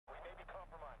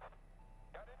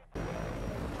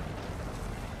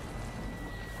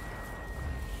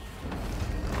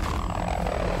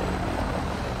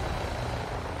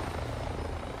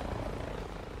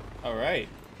All right.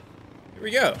 Here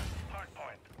we go.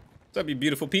 What's up, you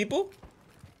beautiful people?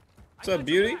 What's up,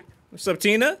 beauty? What's up,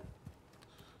 Tina?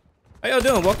 How y'all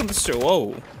doing? Welcome to the show.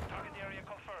 Whoa.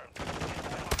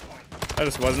 I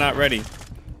just was not ready.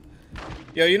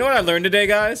 Yo, you know what I learned today,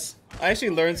 guys? I actually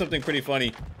learned something pretty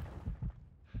funny.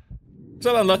 What's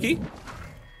up, Unlucky?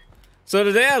 So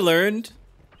today I learned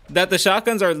that the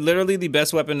shotguns are literally the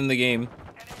best weapon in the game.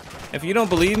 If you don't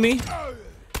believe me,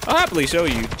 I'll happily show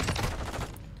you.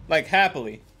 Like,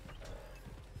 happily.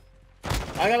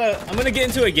 I'm gonna get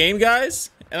into a game, guys,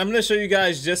 and I'm gonna show you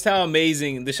guys just how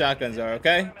amazing the shotguns are,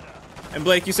 okay? And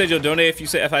Blake, you said you'll donate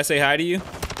if I say hi to you.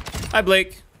 Hi,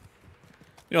 Blake.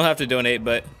 You don't have to donate,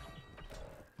 but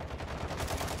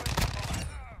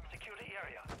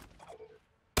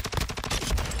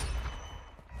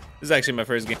this is actually my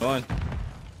first game on.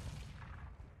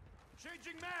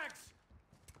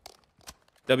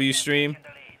 W stream.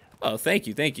 Oh, thank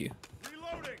you, thank you.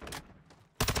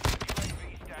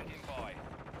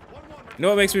 You know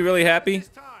what makes me really happy?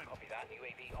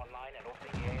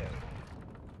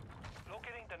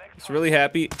 It's really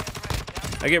happy.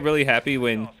 I get really happy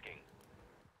when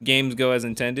games go as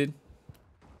intended.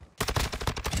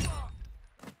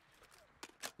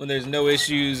 When there's no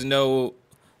issues, no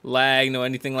lag, no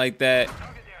anything like that.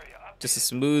 Just a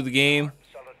smooth game.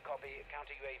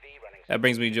 That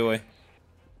brings me joy.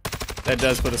 That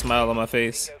does put a smile on my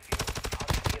face.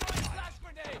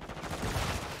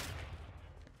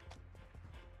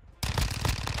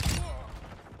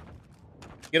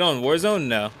 Get on Warzone?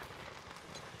 No.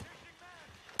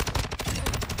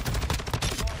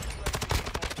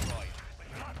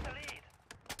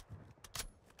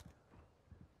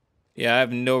 Yeah, I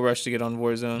have no rush to get on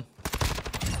Warzone.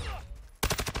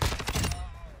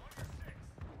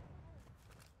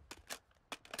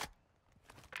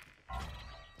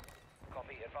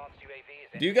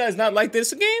 Do you guys not like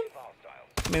this game?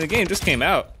 I mean, the game just came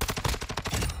out.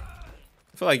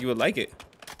 I feel like you would like it.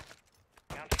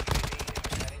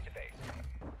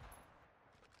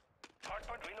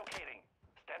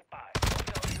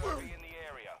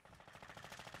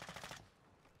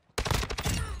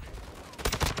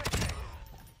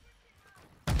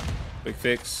 Quick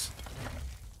fix.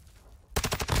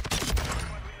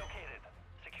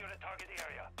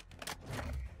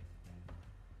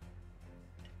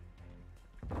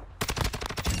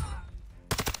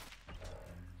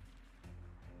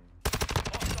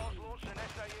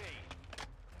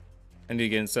 I need to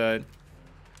get inside.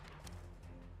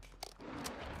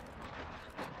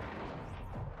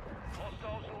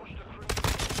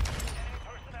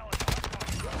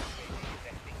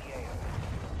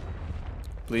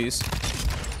 Please.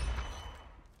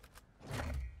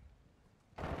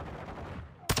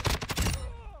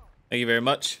 Thank you very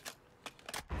much.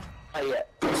 You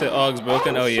said AUG's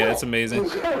broken? Oh yeah, it's amazing.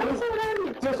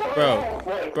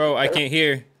 Bro, I can't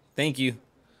hear. Thank you.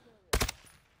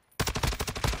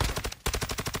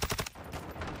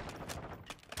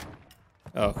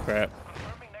 Oh crap.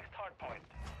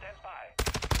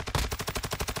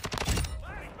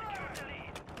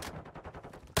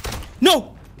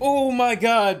 No! Oh my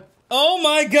god. Oh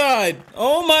my god.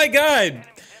 Oh my god.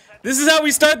 This is how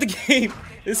we start the game.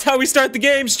 This is how we start the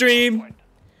game stream.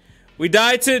 We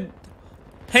died to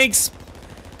Hank's.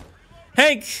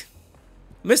 Hank.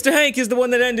 Mr. Hank is the one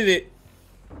that ended it.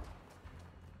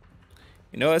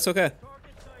 You know, it's okay.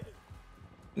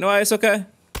 You know why it's okay?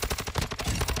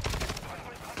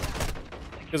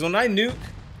 Because when I nuke,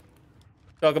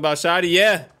 talk about shoddy,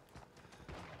 yeah.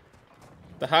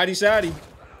 The hottie shoddy.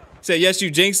 Said, yes,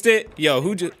 you jinxed it. Yo,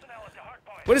 who just...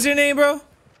 What is your name, bro?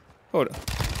 Hold on.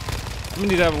 I'm gonna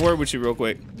need to have a word with you real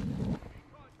quick.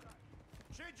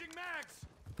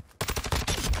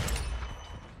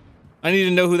 I need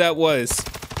to know who that was.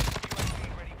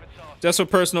 Just for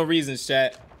personal reasons,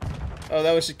 chat. Oh,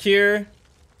 that was Shakir.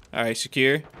 All right,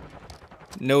 Shakir.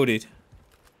 Noted.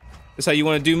 That's how you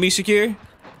want to do me, Shakir?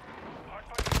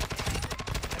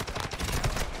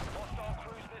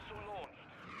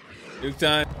 Nuke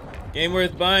time. Game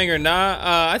worth buying or not?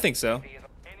 I think so.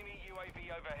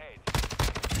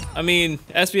 I mean,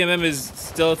 SBMM is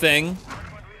still a thing.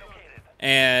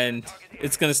 And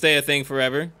it's gonna stay a thing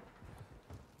forever.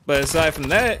 But aside from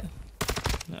that,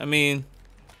 I mean...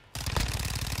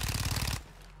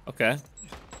 Okay.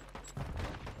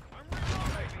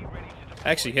 I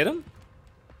actually hit him?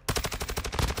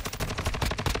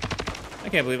 I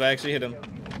can't believe I actually hit him.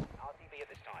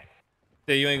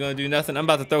 Yeah, you ain't gonna do nothing. I'm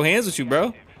about to throw hands with you,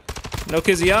 bro. No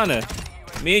Kiziana.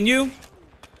 Me and you,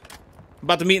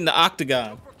 about to meet in the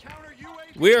octagon.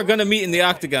 We are gonna meet in the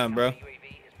octagon, bro.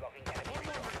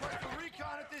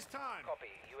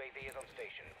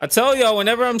 I tell y'all,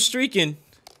 whenever I'm streaking,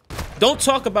 don't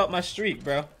talk about my streak,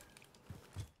 bro.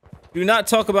 Do not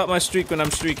talk about my streak when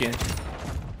I'm streaking.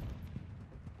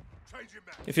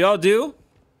 If y'all do,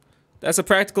 that's a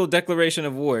practical declaration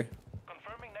of war.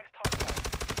 Confirming next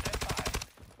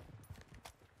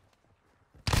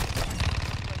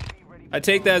hardpoint. I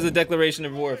take that as a declaration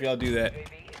of war if y'all do that.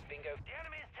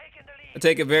 I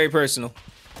take it very personal.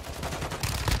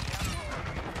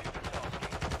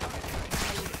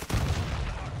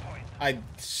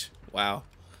 Wow.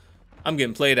 I'm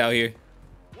getting played out here.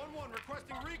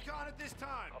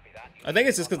 I think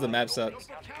it's just because the map sucks.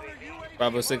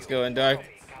 Bravo 6 going dark.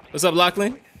 What's up,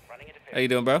 Lachlan? How you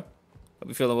doing, bro? Hope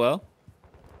you feeling well.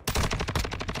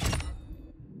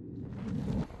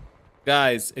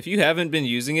 Guys, if you haven't been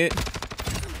using it,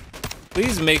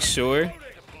 please make sure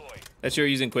that you're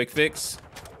using Quick Fix.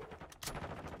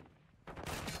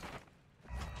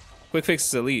 Quick Fix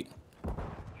is elite.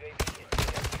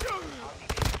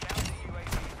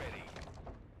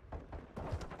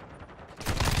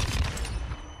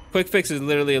 Quick Fix is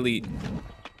literally elite.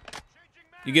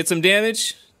 You get some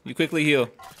damage, you quickly heal.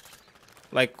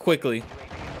 Like, quickly.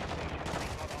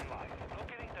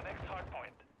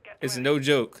 It's no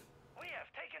joke.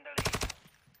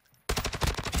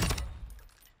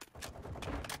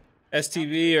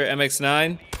 STV or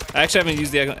MX9? I actually haven't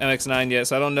used the MX9 yet,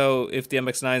 so I don't know if the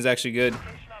MX9 is actually good.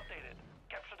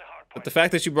 But the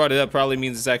fact that you brought it up probably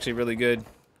means it's actually really good.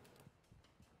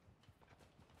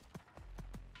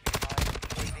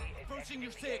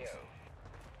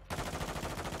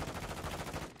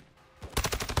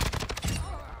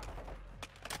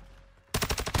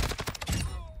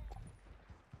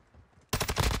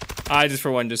 I just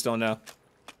for one just don't know.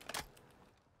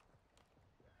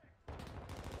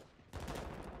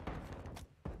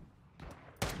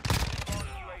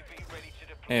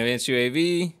 Advanced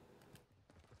UAV.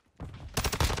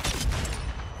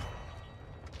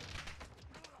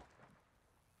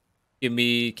 Give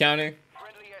me counter.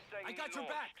 I got your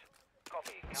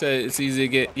back. So it's easy to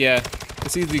get, yeah.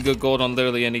 It's easy to get gold on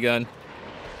literally any gun.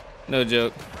 No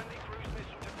joke.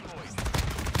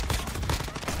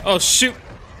 Oh shoot!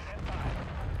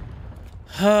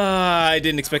 I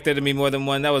didn't expect there to be more than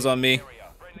one. That was on me.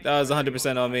 That was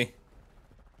 100% on me.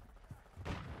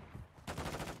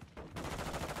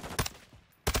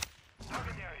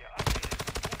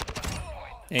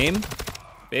 Aim,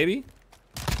 baby.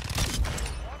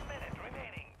 1 minute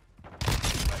remaining.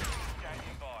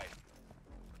 Standing by.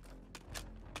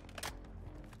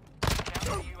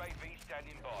 Counter UAV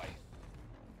standing by.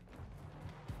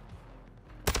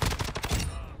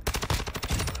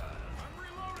 I'm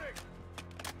reloading.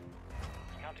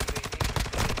 Counter UAV.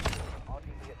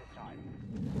 RTB at this time.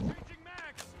 Changing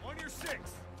max on your 6.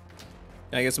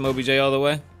 Can I get some OBJ all the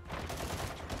way?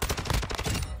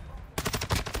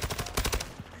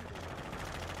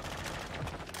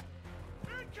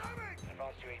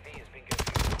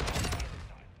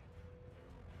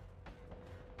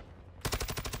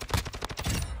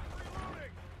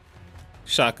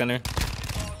 Shotgunner.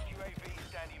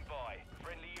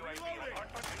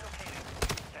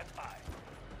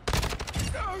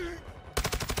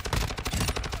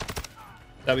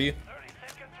 W.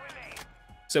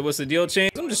 So what's the deal,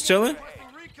 Chains? I'm just chilling.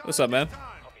 What's up, man?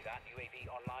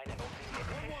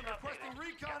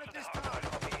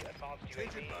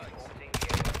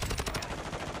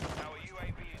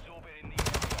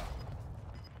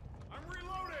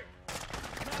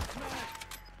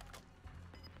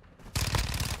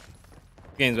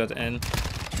 Game's about to end. 10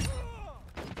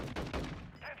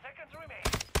 seconds remain.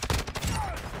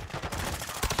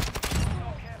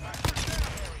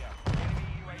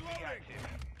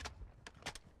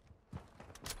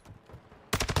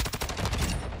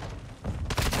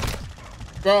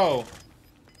 Bro,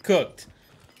 cooked.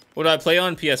 What do I play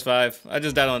on? PS5. I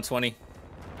just died on 20.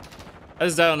 I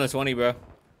just died on the 20, bro.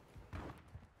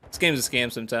 This game's a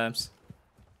scam sometimes.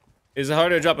 Is it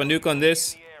harder to drop a nuke on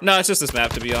this? No, it's just this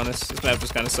map, to be honest. This map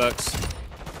just kind of sucks.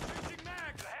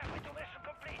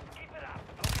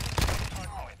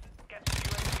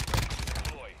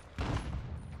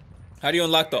 How do you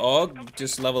unlock the AUG?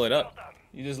 Just level it up.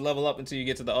 You just level up until you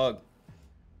get to the AUG.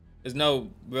 There's no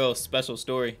real special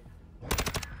story.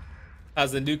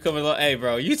 How's the nuke coming along? Hey,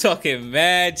 bro, you talking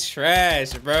mad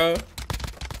trash, bro.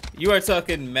 You are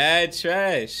talking mad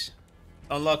trash.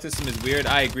 Unlock system is weird.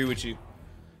 I agree with you.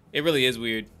 It really is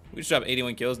weird. We just dropped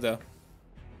 81 kills though.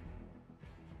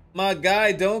 My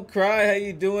guy, don't cry. How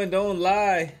you doing? Don't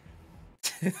lie.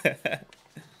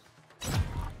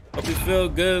 Hope you feel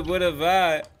good with a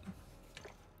vibe.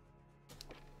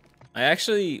 I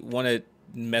actually want to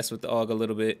mess with the AUG a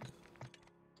little bit.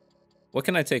 What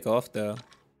can I take off though?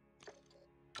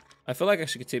 I feel like I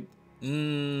should take...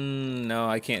 no,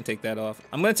 I can't take that off.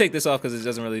 I'm going to take this off because it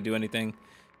doesn't really do anything.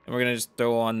 And we're going to just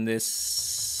throw on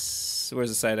this... Where's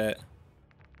the sight at?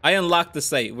 I unlocked the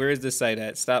sight. Where is the sight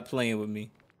at? Stop playing with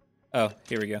me. Oh,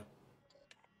 here we go. Can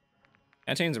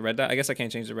I change the red dot? I guess I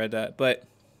can't change the red dot, but...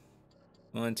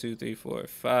 1, 2, 3, 4,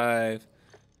 5.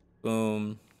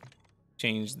 Boom.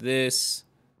 Change this.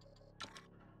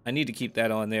 I need to keep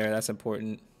that on there. That's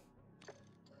important.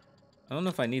 I don't know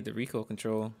if I need the recoil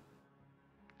control.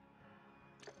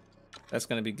 That's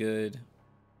gonna be good.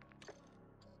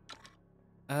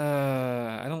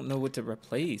 I don't know what to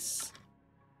replace.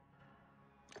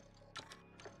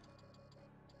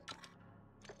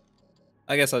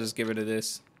 I guess I'll just get rid of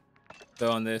this.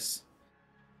 Throw on this.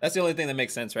 That's the only thing that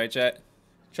makes sense, right, chat?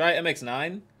 Try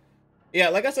MX9. Yeah,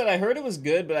 like I said, I heard it was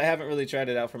good, but I haven't really tried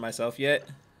it out for myself yet.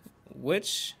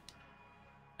 Which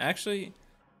category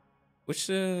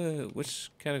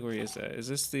is that? Is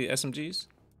this the SMGs?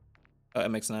 Oh,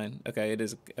 MX9. Okay, it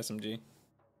is SMG.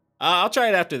 I'll try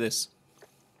it after this.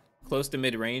 Close to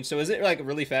mid-range. So is it like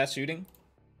really fast shooting?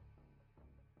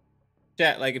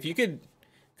 Chat, like if you could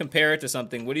compare it to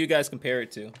something, what do you guys compare it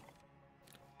to?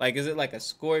 Like, is it like a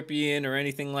Scorpion or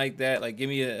anything like that? Like, give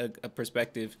me a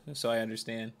perspective so I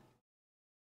understand.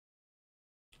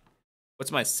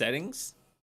 What's my settings?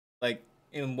 Like,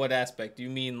 in what aspect? Do you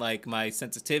mean like my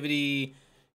sensitivity?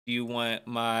 Do you want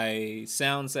my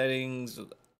sound settings?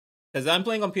 Because I'm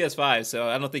playing on PS5, so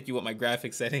I don't think you want my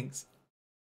graphic settings.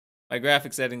 My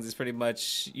graphic settings is pretty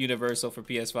much universal for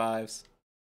PS5s.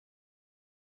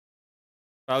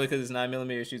 Probably because it's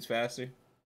 9mm shoots faster.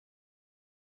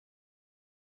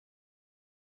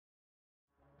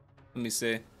 Let me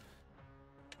see.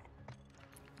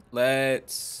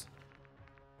 Let's...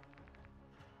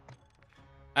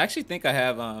 I actually think I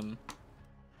have, throw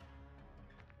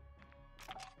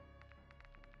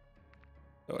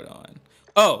it on.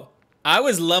 Oh, I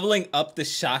was leveling up the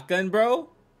shotgun, bro.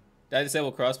 Did I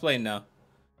disable crossplay? No.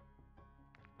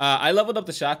 I leveled up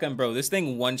the shotgun, bro. This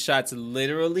thing one-shots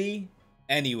literally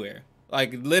anywhere.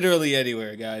 Like, literally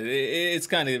anywhere, guys. It's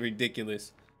kind of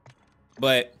ridiculous.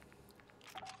 But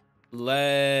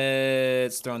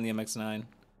let's throw on the MX9.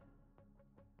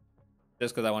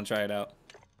 Just because I want to try it out.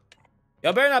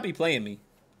 Y'all better not be playing me.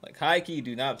 Like, high-key,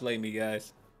 do not play me,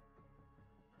 guys.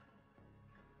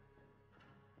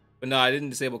 But no, I didn't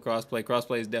disable crossplay.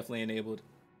 Crossplay is definitely enabled.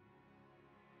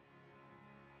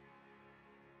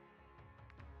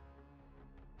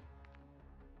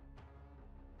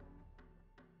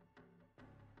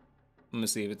 I'm gonna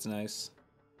see if it's nice.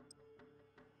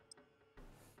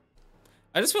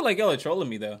 I just feel like y'all are trolling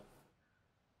me, though.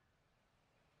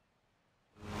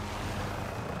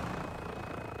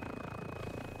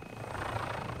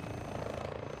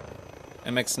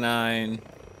 MX9.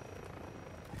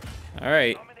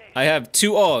 Alright. I have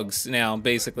 2 AUGs now,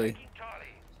 basically.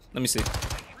 Let me see.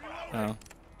 Oh.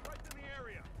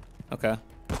 Okay.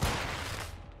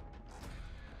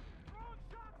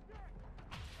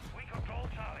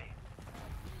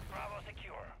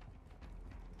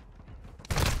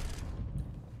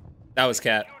 That was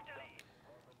cap.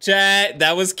 Chat,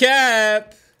 that was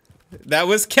cap. That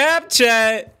was cap,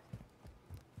 chat.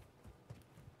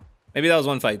 Maybe that was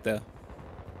one fight, though.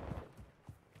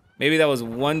 Maybe that was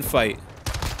one fight.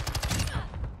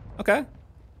 Okay.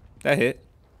 That hit.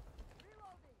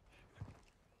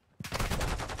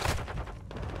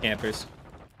 Campers.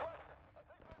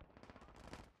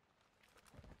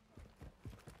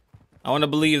 I want to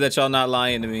believe that y'all not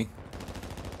lying to me.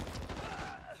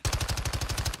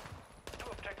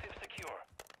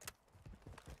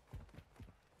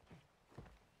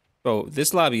 Bro,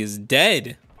 this lobby is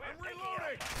dead.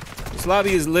 This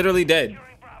lobby is literally dead.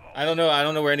 I don't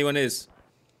know where anyone is.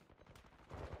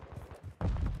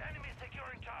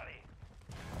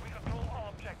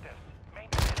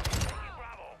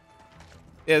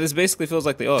 Yeah, this basically feels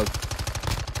like the AUG.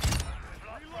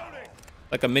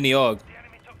 Like a mini AUG.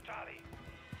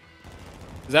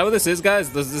 Is that what this is,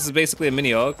 guys? This is basically a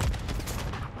mini AUG.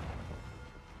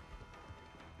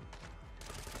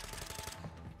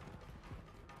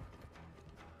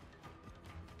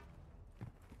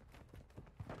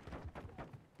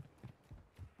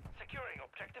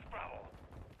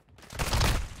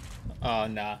 Oh,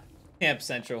 nah. Camp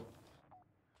Central.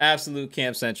 Absolute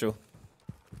Camp Central.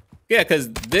 Yeah, because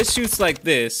this shoots like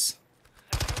this,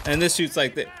 and this shoots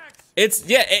like this. It's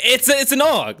an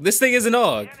AUG. This thing is an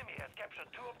AUG.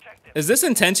 Is this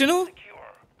intentional?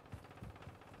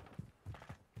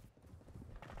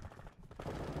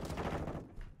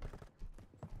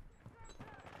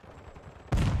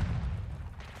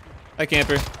 Hi,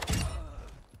 camper.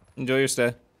 Enjoy your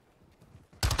stay.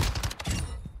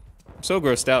 So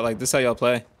grossed out. Like, this how y'all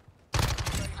play.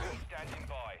 Standing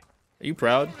by. Are you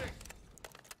proud?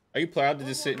 Are you proud to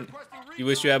just sit and... You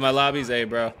wish you had my lobbies? Hey,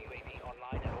 bro. UAV online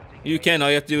and orbiting. You can. All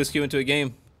you have to do is queue into a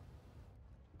game.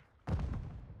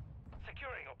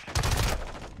 Securing objective.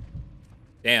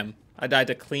 Damn. I died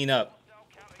to clean up. Hostile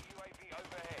counter UAV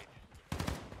overhead.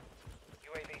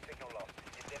 UAV signal lost.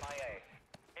 It's MIA.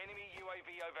 Enemy UAV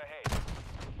overhead.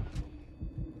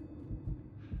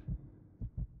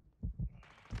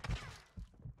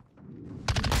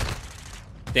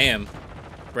 Damn.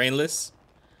 Brainless.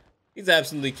 He's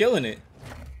absolutely killing it.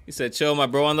 He said, chill, my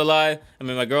bro on the live. I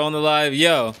mean, my girl on the live.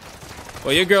 Yo.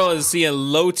 Well, your girl is seeing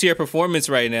low tier performance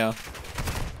right now.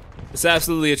 It's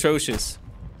absolutely atrocious.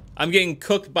 I'm getting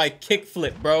cooked by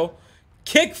kickflip, bro.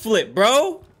 Kickflip,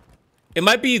 bro. It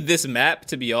might be this map,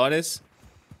 to be honest.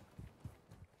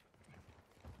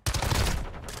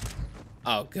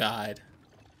 Oh, God.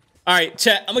 All right,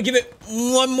 chat. I'm going to give it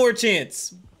one more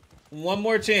chance. One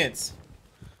more chance.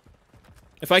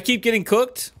 If I keep getting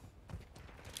cooked,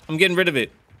 I'm getting rid of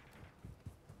it.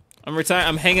 I'm retiring.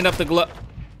 I'm hanging up the glove.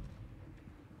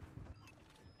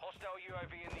 Hostile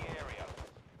UAV in the area.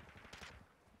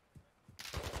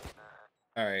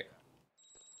 All right.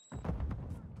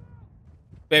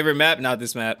 Favorite map? Not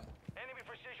this map. Enemy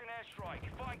precision airstrike.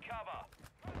 Find cover.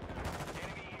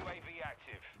 Enemy UAV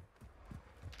active.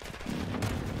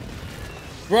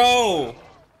 Bro.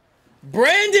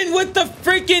 Brandon with the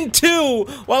freaking 2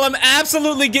 while I'm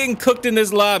absolutely getting cooked in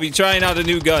this lobby trying out a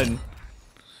new gun.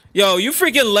 Yo, you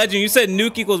freaking legend. You said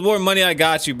nuke equals more money. I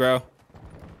got you, bro.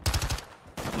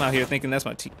 I'm out here thinking that's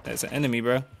my that's an enemy,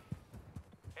 bro. Enemy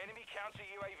counter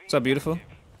UAV. What's up, beautiful?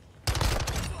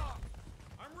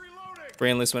 I'm reloading.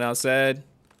 Brainless went outside.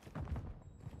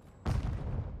 I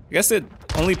guess the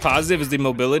only positive is the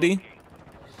mobility.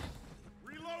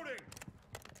 Reloading.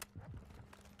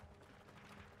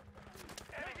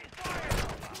 Enemy fire.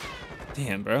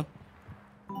 Damn, bro.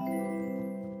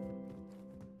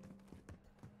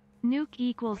 Nuke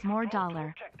equals more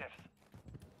dollar. Objectives.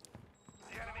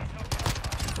 The enemy took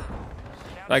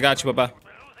Alpha. I got you, Papa.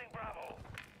 We're losing Bravo.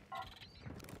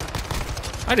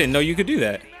 I didn't know you could do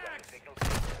that.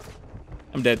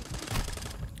 I'm dead.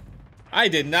 I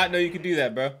did not know you could do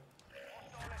that, bro. Hostile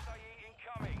SIE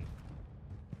incoming.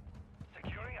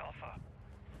 Securing Alpha.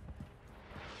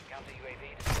 Counter UAV.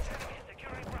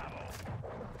 Securing Bravo.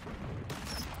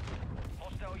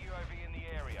 Hostile UAV in the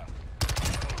area.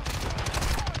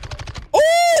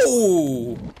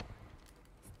 Ooh!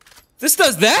 This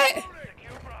does that?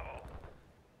 Secure Bravo.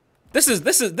 This is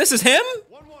him?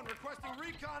 1-1 requesting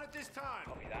recon at this time.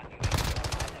 Copy that.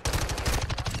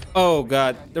 Oh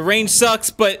god, the range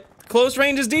sucks, but close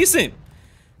range is decent.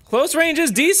 Close range is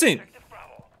decent. Objective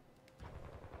Bravo.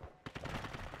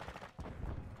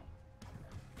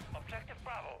 Objective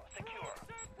Bravo. Secure.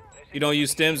 You don't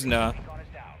use stims? Nah. Recon is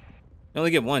down. You only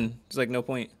get one. There's like no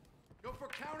point. Go for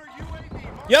counter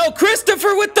UAV. Yo,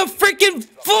 Christopher with the freaking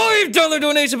 $5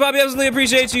 donation, Bobby. Absolutely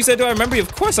appreciate you. You said, do I remember you?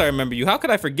 Of course I remember you. How could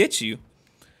I forget you?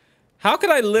 How could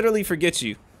I literally forget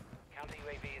you? Counter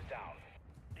UAV is down.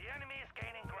 The enemy is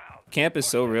gaining ground. Camp is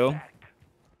so real. Back.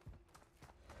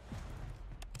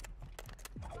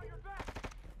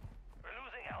 We're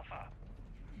losing Alpha.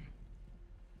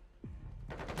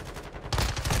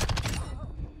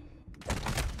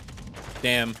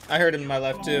 Damn, I heard him in my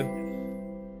left too.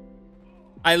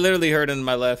 I literally heard him in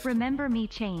my left. Remember me,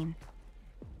 chain.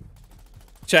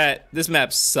 Chat, this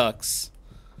map sucks.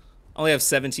 I only have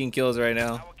 17 kills right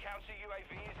now. Our counter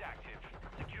UAV is active.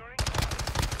 Securing.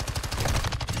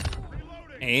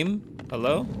 Reloading. Aim?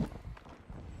 Hello?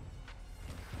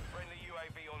 Friendly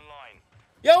UAV online.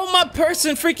 Yo, my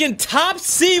person freaking top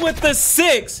C with the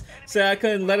 6. Said I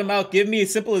couldn't let him out. Give me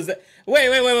as simple as that.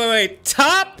 Wait.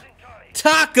 Top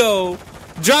Taco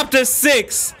dropped a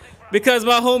 6 because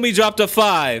my homie dropped a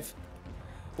 5.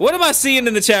 What am I seeing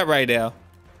in the chat right now?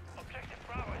 Objective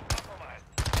Bravo is compromised.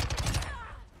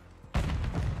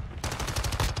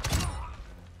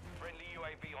 Friendly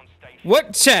UAV on station.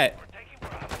 What chat? We're taking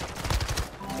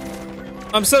Bravo.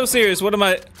 I'm so serious. What am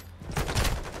I?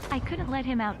 I couldn't let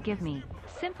him outgive me.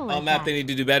 Simple as Oh, map that. they need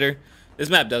to do better. This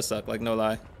map does suck, like no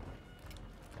lie.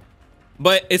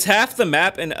 But it's half the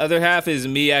map and the other half is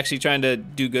me actually trying to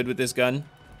do good with this gun.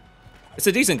 It's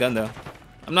a decent gun though.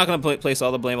 I'm not gonna place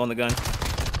all the blame on the gun. UAV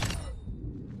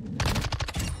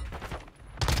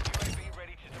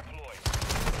ready to deploy.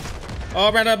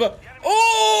 Oh, right up.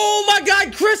 Oh my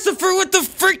God, Christopher with the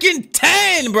freaking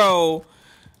 10, bro.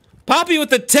 Poppy with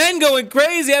the 10 going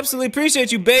crazy. Absolutely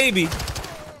appreciate you, baby.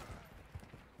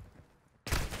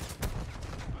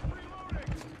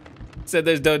 Said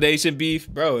there's donation beef.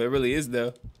 Bro, it really is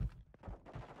though.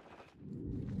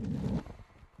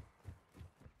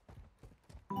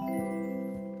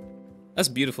 That's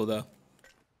beautiful though.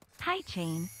 Hi,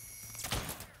 Chain.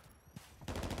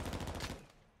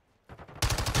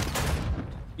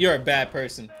 You're a bad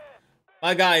person.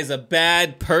 My guy is a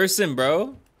bad person,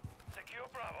 bro. Secure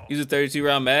Bravo. Use a 32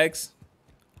 round mags.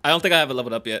 I don't think I have it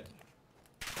leveled up yet.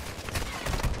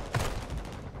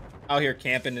 Out here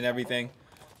camping and everything.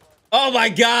 Oh my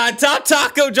God, Top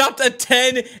Taco dropped a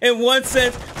 10 and 1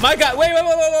 cent. My God, wait.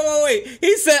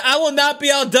 He said, I will not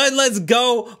be outdone, let's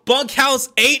go. Bunkhouse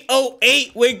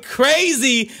 808 went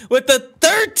crazy with the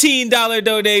 $13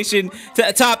 donation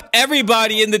to top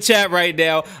everybody in the chat right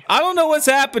now. I don't know what's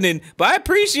happening, but I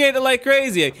appreciate it like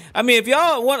crazy. I mean, if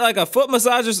y'all want like a foot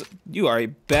massager, you are a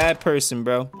bad person,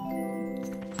 bro.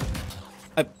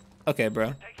 Okay,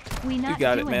 bro. We not You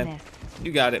got it, doing man. this.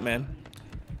 You got it, man.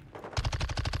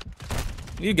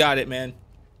 You got it, man.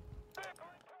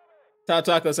 Top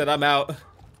Taco said, I'm out.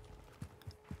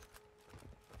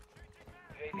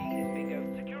 UAV is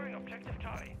bingo. Securing objective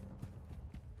Charlie.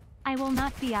 I will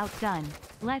not be outdone.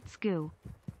 Let's go.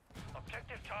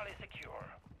 Objective Charlie secure.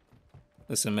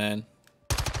 Listen, man.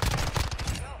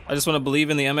 I just want to believe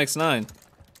in the MX9.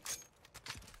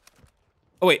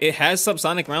 Oh, wait, it has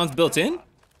subsonic rounds built in?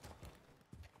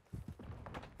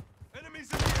 Enemies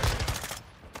in the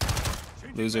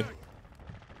area. Loser.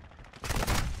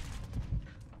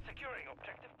 Securing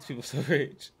objective. People so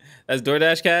rich. That's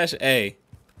DoorDash cash? Hey.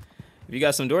 If you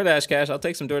got some DoorDash cash, I'll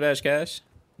take some DoorDash cash.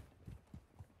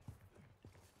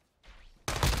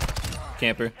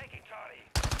 Camper. Taking Charlie.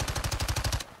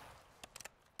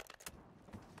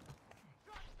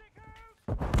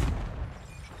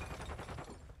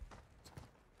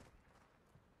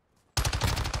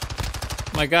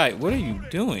 My guy, what are you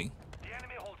doing? The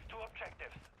enemy holds 2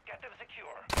 objectives. Get them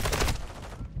secure.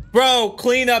 Bro,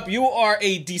 clean up. You are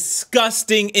a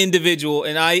disgusting individual,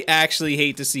 and I actually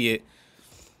hate to see it.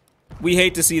 We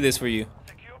hate to see this for you.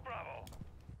 Secure Bravo.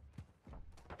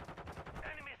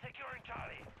 Enemy securing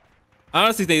Charlie. I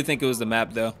honestly think it was the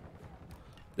map, though.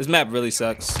 This map really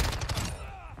sucks.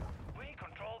 We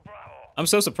control Bravo. I'm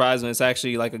so surprised when it's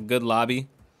actually like a good lobby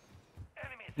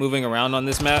Enemy moving around on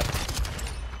this map.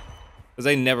 Because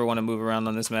they never want to move around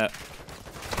on this map.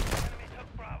 enemy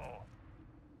took Bravo.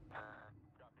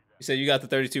 You said you got the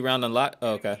 32 round unlocked?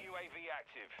 Oh, okay. UAV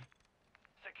active.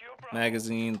 Secure Bravo.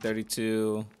 Magazine,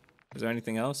 32. Is there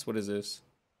anything else? What is this?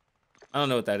 I don't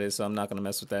know what that is, so I'm not going to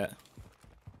mess with that.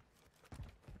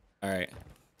 All right.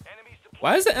 Enemy supply.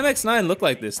 Why does the MX9 look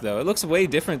like this, though? It looks way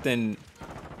different than...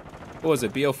 What was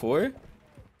it, BO4?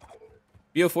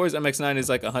 BO4's MX9 is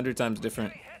like 100 times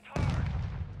different. Hit hard.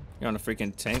 You're on a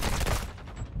freaking tank.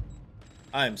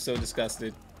 I am so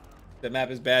disgusted. The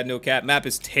map is bad, no cap. Map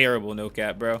is terrible, no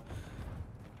cap, bro.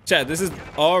 Chat, this is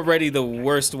already the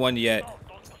worst one yet.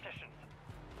 Those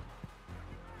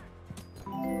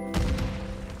positions.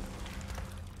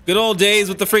 Good old days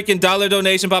with the freaking dollar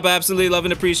donation, Papa. Absolutely love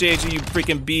and appreciate you, you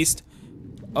freaking beast.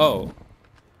 Oh.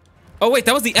 Oh, wait,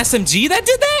 that was the SMG that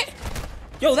did that?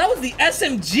 Yo, that was the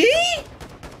SMG?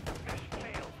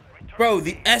 Bro,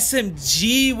 the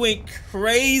SMG went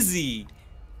crazy.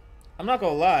 I'm not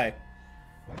gonna lie.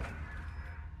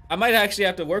 I might actually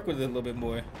have to work with it a little bit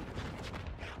more.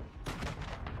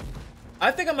 I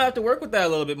think I'm gonna have to work with that a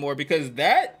little bit more because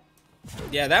that,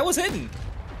 yeah, that was hidden.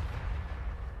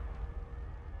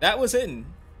 That was hidden.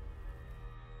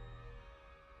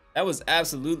 That was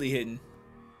absolutely hidden.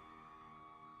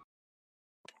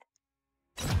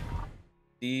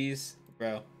 These,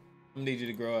 bro, I'm gonna need you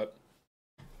to grow up.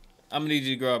 I'm gonna need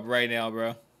you to grow up right now,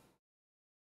 bro.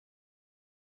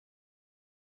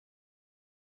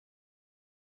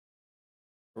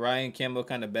 ORION Camo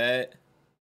kind of bad.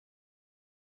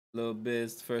 A little bit,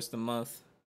 it's the first of the month.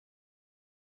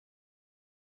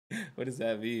 What does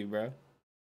that mean, bro?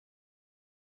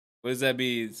 What does that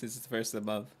mean since it's the first of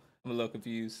the month? I'm a little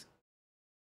confused.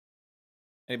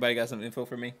 Anybody got some info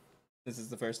for me? Since it's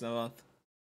the first of the month.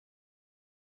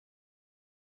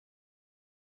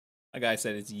 My guy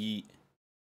said it's yeet.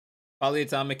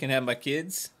 Polyatomic can have my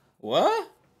kids? What?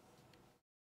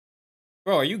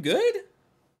 Bro, are you good?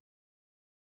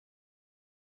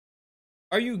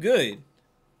 Are you good?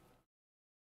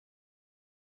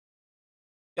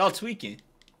 Y'all tweaking.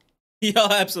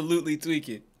 Y'all absolutely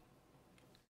tweaking.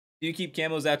 Do you keep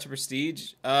camos after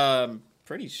prestige?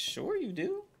 Pretty sure you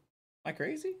do. Am I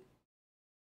crazy?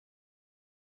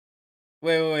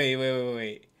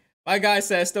 Wait. My guy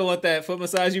said I still want that foot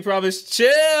massage you promised.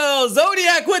 Chill.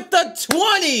 Zodiac with the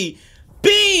 20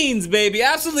 beans, baby.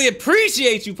 Absolutely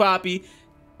appreciate you, Poppy.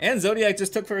 And Zodiac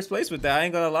just took first place with that. I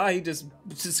ain't gonna lie. He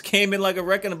just came in like a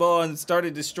wrecking ball and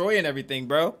started destroying everything,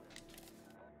 bro.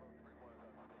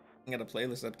 I got a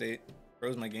playlist update.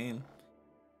 Froze my game.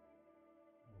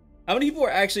 How many people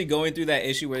are actually going through that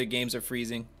issue where the games are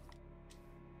freezing?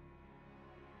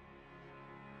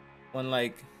 One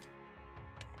like,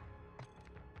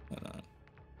 hold on.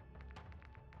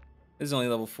 This is only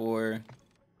level 4.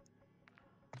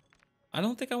 I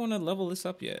don't think I want to level this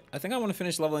up yet. I think I want to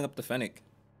finish leveling up the Fennec.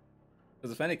 Because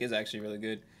the Fennec is actually really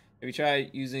good. Have you tried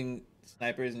using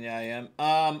snipers? And yeah, I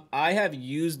am. I have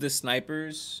used the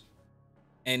snipers.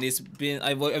 And it's been,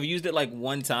 I've used it like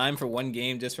one time for one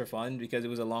game just for fun. Because it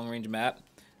was a long range map.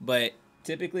 But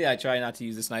typically I try not to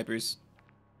use the snipers.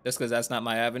 Just because that's not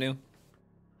my avenue.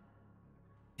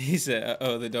 He said,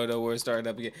 uh-oh, the Dodo War started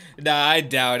up again. Nah, I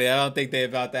doubt it. I don't think they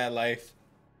about that life.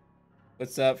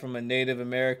 What's up from a Native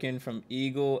American from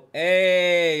Eagle?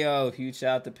 Hey, yo, huge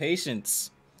shout out to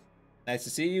Patience. Nice to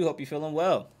see you. Hope you're feeling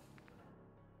well.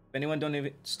 If anyone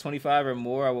donates 25 or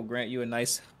more, I will grant you a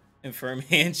nice and firm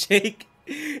handshake.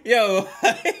 Yo,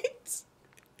 what?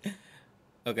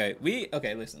 Okay,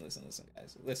 listen,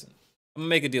 guys. Listen. I'm gonna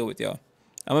make a deal with y'all.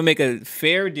 I'm gonna make a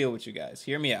fair deal with you guys.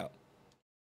 Hear me out.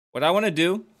 What I want to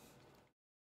do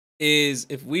is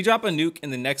if we drop a nuke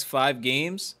in the next 5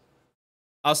 games,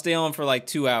 I'll stay on for like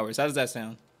 2 hours. How does that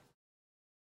sound?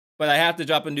 But I have to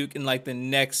drop a nuke in like the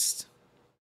next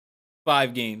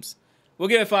 5 games. We'll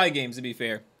give it 5 games to be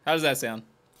fair. How does that sound?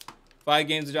 5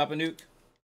 games to drop a nuke?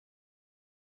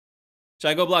 Should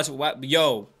I go watch?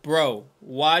 Yo, bro,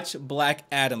 watch Black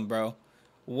Adam, bro.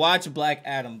 Watch Black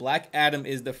Adam. Black Adam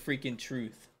is the freaking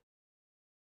truth.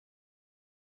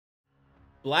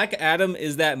 Black Adam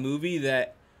is that movie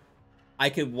that I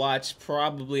could watch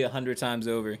probably 100 times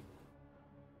over.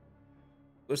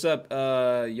 What's up,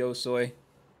 Yo Soy?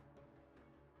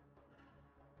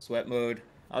 Sweat mode.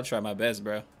 I'll try my best,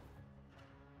 bro.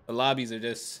 The lobbies are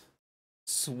just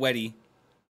sweaty.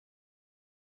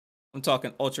 I'm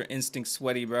talking Ultra Instinct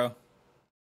sweaty, bro.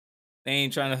 They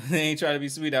ain't trying to be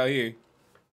sweet out here.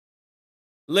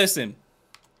 Listen,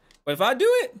 but if I do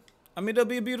it, I mean, it'll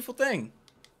be a beautiful thing.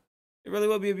 It really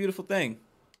will be a beautiful thing.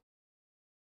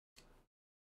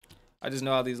 I just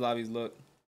know how these lobbies look.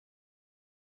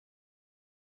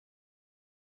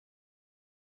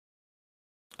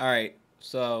 All right,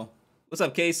 so what's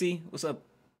up, Casey? What's up?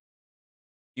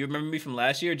 You remember me from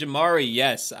last year? Jamari,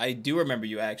 yes, I do remember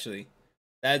you, actually.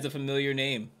 That is a familiar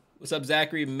name. What's up,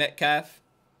 Zachary Metcalf?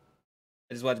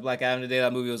 I just watched Black Adam today.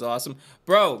 That movie was awesome.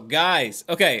 Bro, guys,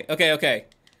 okay.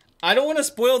 I don't want to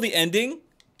spoil the ending.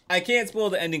 I can't spoil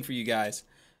the ending for you guys.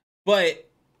 But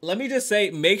let me just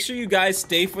say, make sure you guys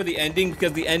stay for the ending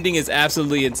because the ending is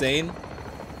absolutely insane.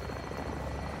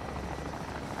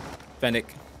 Fennec.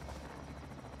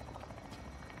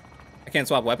 I can't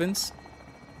swap weapons.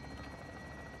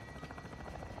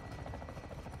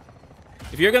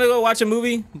 If you're gonna go watch a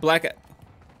movie,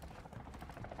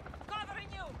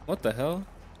 What the hell?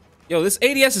 Yo, this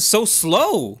ADS is so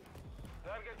slow.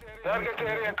 Target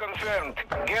area confirmed.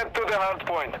 Get to the hard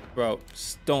point. Bro,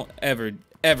 just don't ever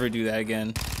do that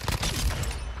again.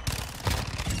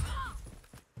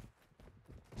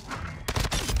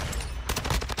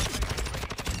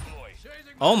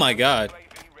 Oh my god.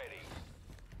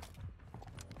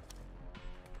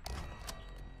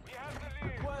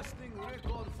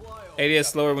 ADS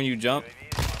slower when you jump.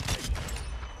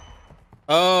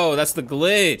 Oh, that's the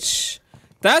glitch.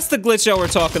 That's the glitch y'all were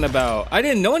talking about. I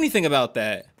didn't know anything about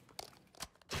that.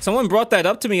 Someone brought that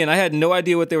up to me and I had no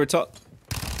idea what they were talking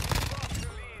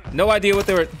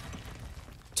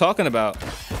about.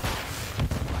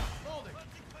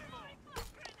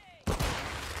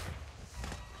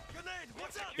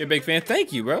 You're a big fan?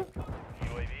 Thank you, bro.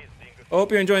 I hope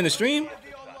you're enjoying the stream.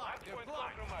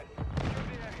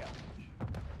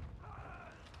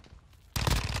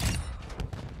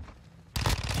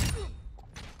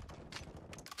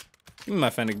 Give me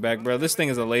my Fennec back, bro. This thing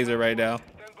is a laser right now.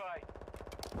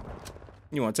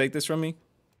 You want to take this from me?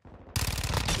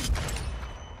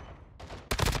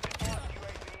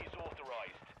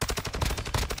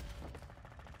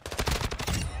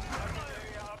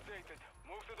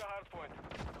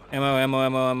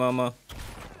 Ammo.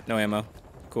 No ammo.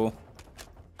 Cool.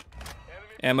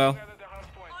 Ammo.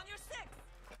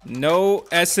 No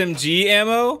SMG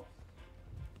ammo?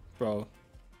 Bro.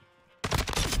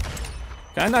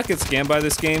 Can I not get scammed by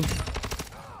this game?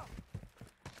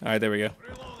 Alright, there we go.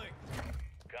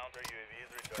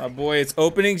 My boy, it's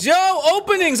openings. Yo,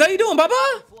 openings! How you doing, Baba?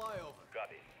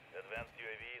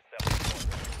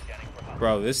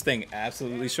 Bro, this thing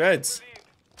absolutely shreds.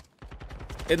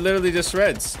 It literally just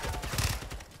shreds.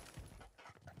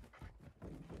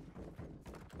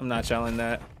 I'm not challenging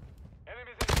that.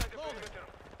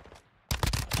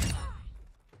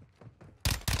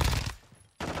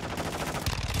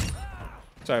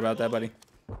 Sorry about that, buddy.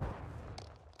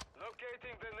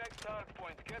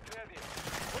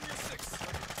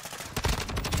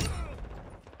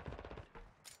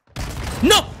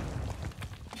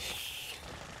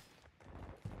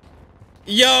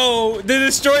 Yo, the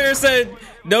destroyer said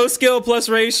no skill plus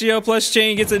ratio plus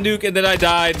chain gets a nuke, and then I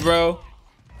died, bro.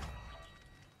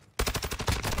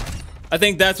 I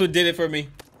think that's what did it for me.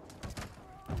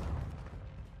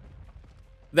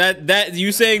 That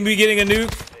you saying me getting a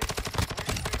nuke,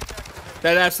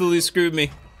 that absolutely screwed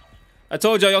me. I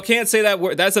told y'all can't say that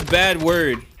word. That's a bad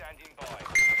word.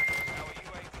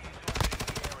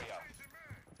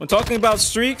 When talking about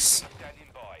streaks,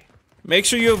 make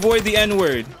sure you avoid the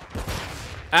N-word.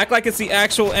 Act like it's the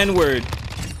actual N-word.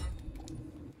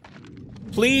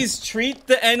 Please treat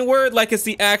the N-word like it's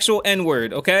the actual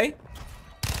N-word, okay?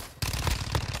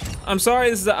 I'm sorry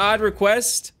this is an odd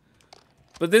request,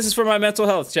 but this is for my mental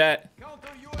health, chat. Counter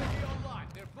UAV online.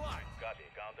 They're blind. Copy.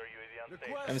 Counter UAV on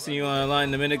station. Haven't seen you online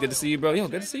in a minute. Good to see you, bro. Yo,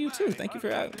 good to see you too. Thank you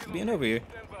for being over here.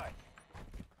 Stand by.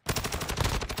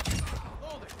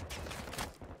 Loading.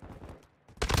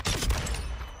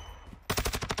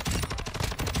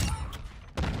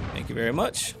 Thank you very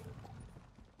much.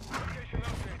 Location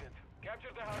updated. Capture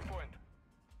the hard point.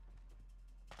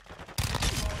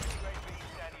 UAV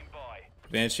standing by.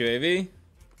 Advanced UAV.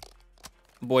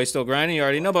 Boy, still grinding. You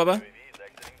already know, Bubba. UAV is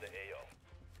exiting the AO.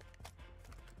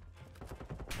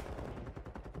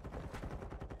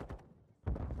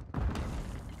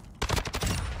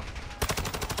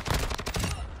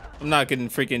 I'm not getting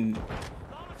freaking.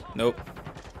 Nope. Copy.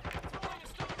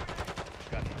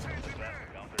 Counter UAV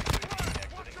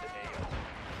exiting the AO.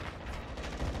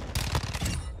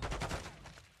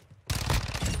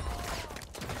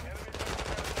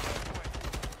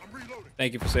 I'm reloading.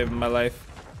 Thank you for saving my life.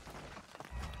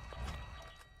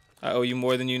 I owe you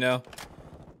more than you know.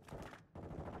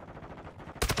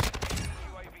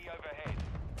 UAV overhead.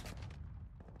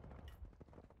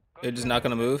 They're just not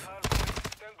gonna move.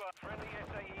 Stand by. Friendly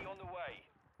SAE on the way.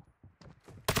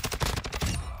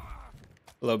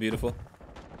 Hello, beautiful.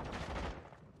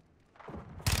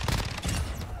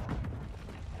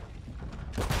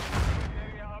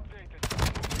 Area updated.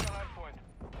 Move to the hard point.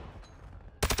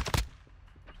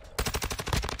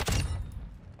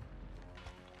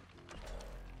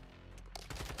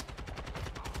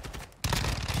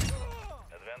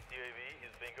 Advanced UAV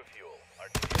is being a fuel.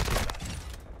 RTB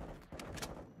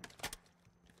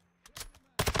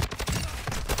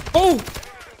Oh!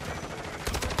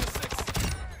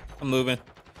 I'm moving.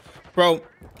 Bro,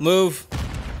 move.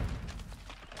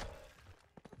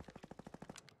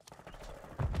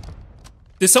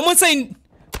 Did someone say...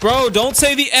 Bro, don't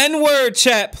say the N-word,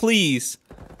 chat, please.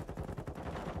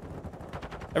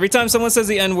 Every time someone says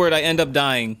the N-word, I end up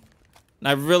dying. And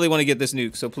I really want to get this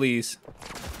nuke, so please.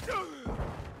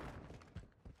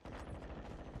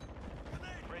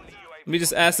 Let me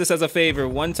just ask this as a favor,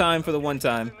 one time for the one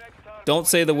time. Don't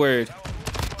say the word.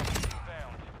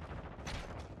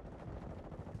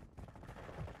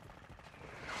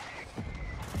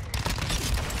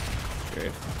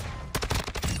 Okay.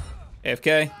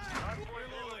 AFK.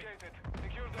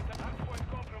 Secure the hard point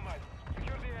compromised.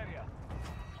 Secure the area.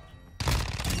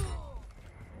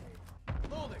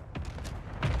 Loading.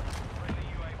 Friendly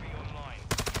UAV online.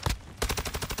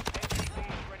 MW2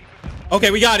 is ready for support.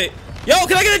 Okay, we got it. Yo,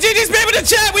 can I get a GG spam in the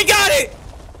chat? We got it!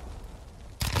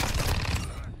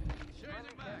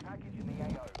 Package in the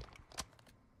AO.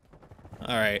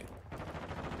 Alright.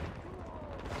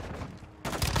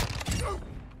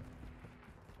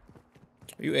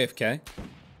 Are you AFK?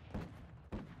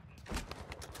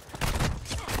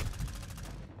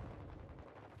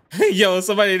 Yo,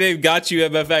 somebody named Got You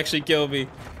MF actually killed me.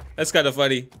 That's kind of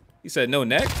funny. He said, no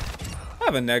neck? I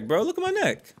have a neck, bro. Look at my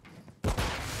neck.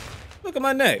 Look at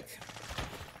my neck.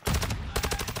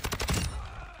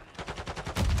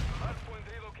 Hard point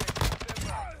relocated. Stand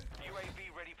by. UAV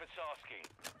ready for tasking.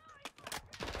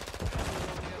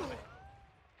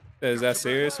 Is that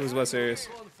serious? Was what serious?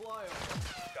 On flyer.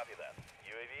 Copy that.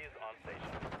 UAV is on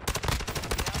station.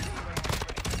 UAV ready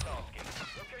for tasking.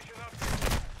 Location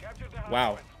updated. Capture the hard Wow.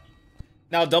 point.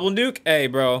 Now double nuke? Hey,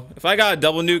 bro. If I got a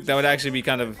double nuke, that would actually be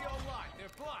kind of... Online. They're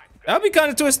blind. That would be kind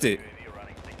of twisted. UAV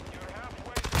running. You're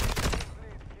halfway.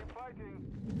 Please keep fighting.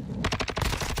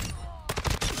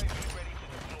 UAV ready to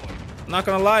deploy. I'm not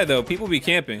gonna lie, though. People be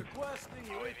camping. Requesting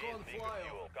UAV recon is being flyer.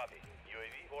 fuel. Copy.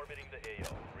 UAV orbiting the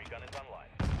AO. Recon is online.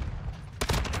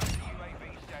 Counter UAV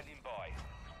standing by.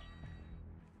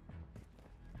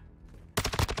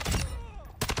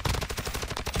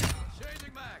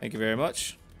 Changing mag. Thank you very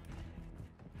much.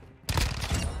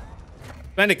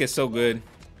 Fennec is so good.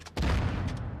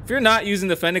 If you're not using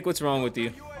the Fennec, what's wrong with you?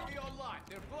 UAV online.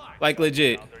 They're blind. Like,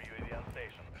 legit. Counter UAV on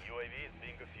station. UAV is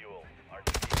being a fuel. RTB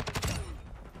is done.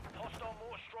 Hostile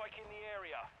more strike in the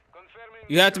area. Confirming.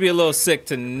 You have to be a little sick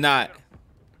to not.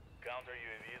 Counter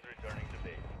UAV is returning to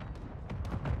base.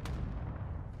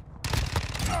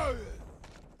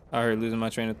 Out here losing my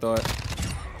train of thought.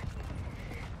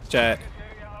 Chat.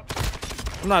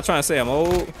 I'm not trying to say I'm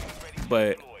old,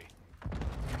 but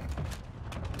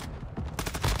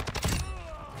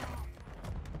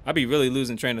I be really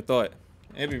losing train of thought.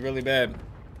 It'd be really bad.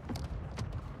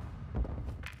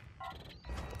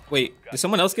 Wait, did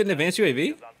someone else get an advanced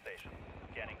UAV?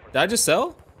 Did I just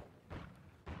sell?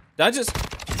 Did I just...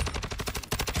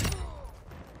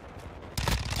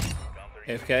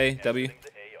 AFK, W.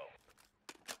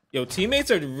 Yo, teammates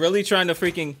are really trying to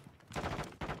freaking...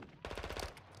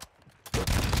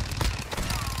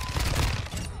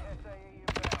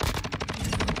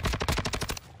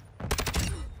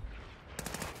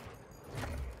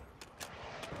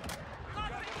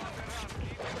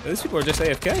 These people are just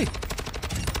AFK.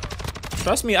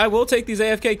 Trust me, I will take these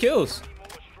AFK kills.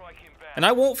 And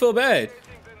I won't feel bad.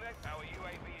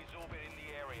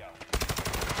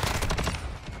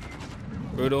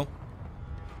 Brutal.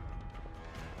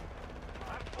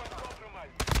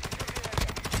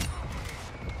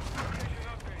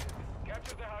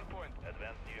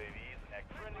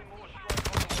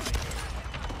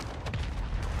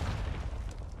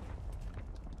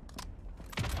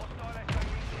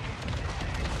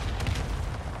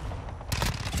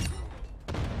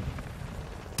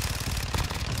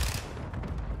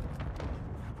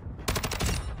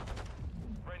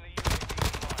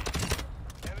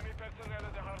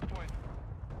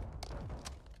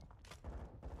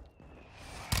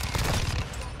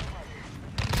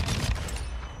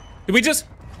 Did we just...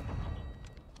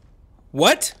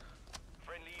 What?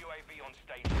 Friendly UAV on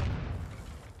station.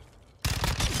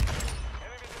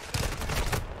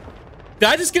 Did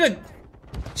I just get a...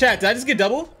 Chat, did I just get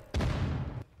double?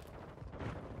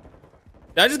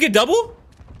 Did I just get double?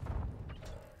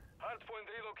 Hardpoint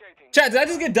relocating. Chat, did I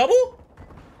just get double?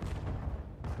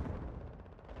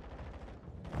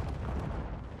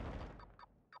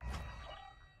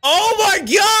 Oh my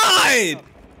god!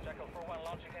 Jackal 4-1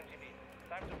 launching MTV.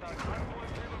 Time to target.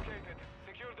 Hardpoint relocated.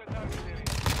 Secure the target area.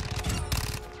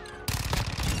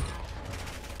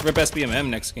 Rip SBMM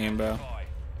next game, bro.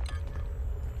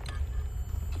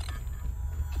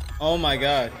 Oh my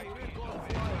god.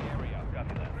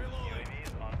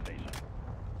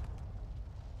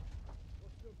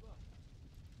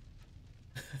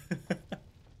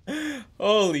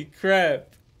 Holy crap.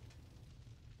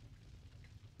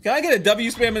 Can I get a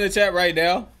W spam in the chat right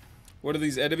now? What are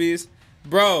these enemies?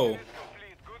 Bro.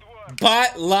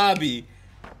 Bot lobby.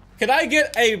 Can I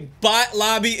get a bot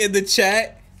lobby in the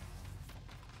chat?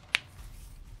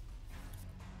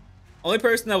 Only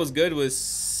person that was good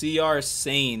was CR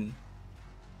Sane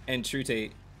and True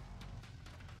Tate.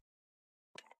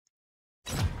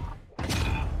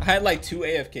 I had like 2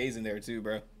 AFKs in there too,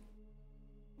 bro.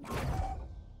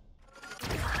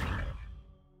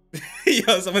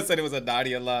 Yo, someone said it was a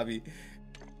Nadia lobby.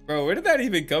 Bro, where did that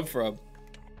even come from?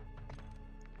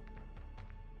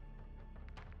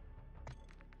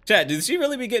 Chat, did she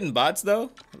really be getting bots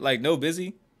though? Like, no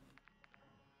busy?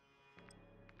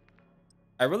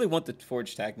 I really want the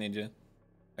Forge Tac Ninja.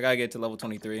 I gotta get to level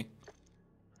 23.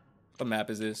 What map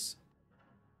is this?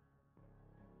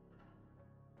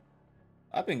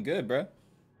 I've been good, bro.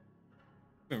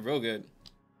 Been real good.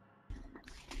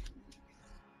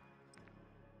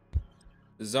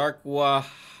 Zarqwa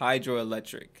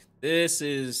Hydroelectric. This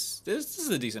is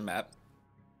a decent map.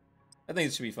 I think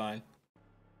it should be fine.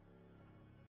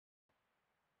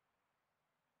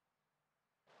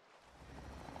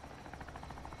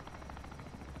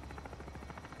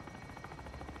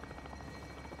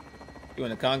 You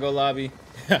in the Congo lobby?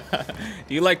 Do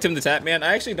you like Tim the Tap Man?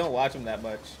 I actually don't watch him that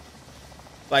much.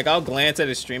 Like, I'll glance at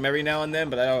his stream every now and then,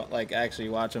 but I don't like actually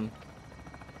watch him.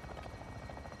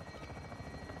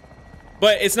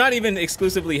 But it's not even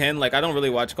exclusively him. Like, I don't really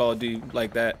watch Call of Duty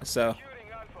like that, so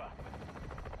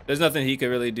there's nothing he could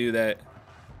really do that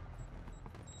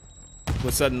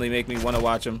would suddenly make me want to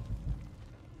watch him.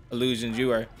 Illusions,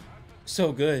 you are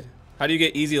so good. How do you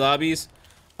get easy lobbies?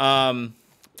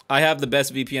 I have the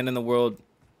best VPN in the world.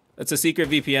 It's a secret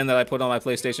VPN that I put on my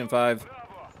PlayStation 5,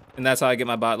 and that's how I get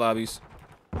my bot lobbies.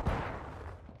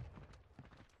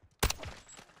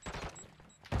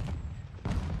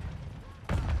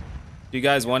 Do you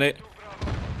guys want it?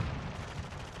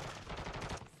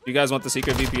 Do you guys want the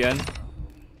secret VPN?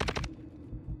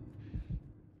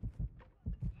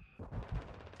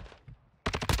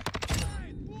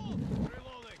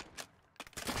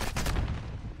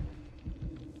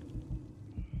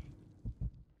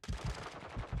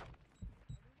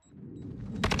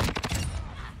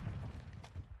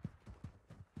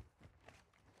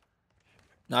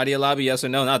 Nadia lobby, yes or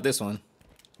no? Not this one.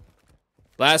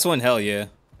 Last one, hell yeah.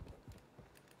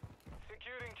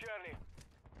 Securing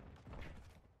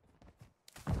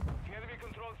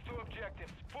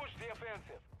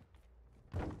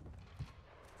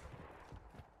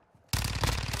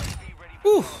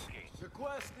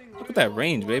Look at that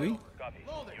range, baby. Copy.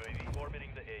 UAV orbiting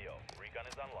the AO. Recon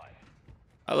is online.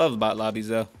 I love bot lobbies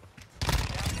though.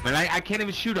 Man, I can't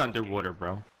even shoot underwater,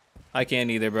 bro. I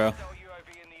can't either, bro.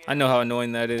 I know how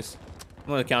annoying that is. I'm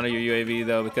gonna counter your UAV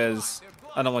though because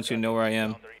I don't want you to know where I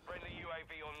am.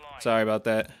 Sorry about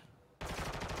that.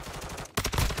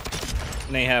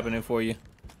 It ain't happening for you.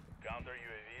 Counter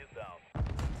UAV is down.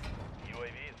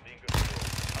 UAV is being controlled.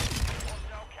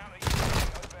 Counter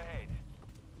UAV overhead.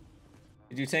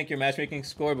 Did you tank your matchmaking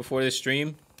score before this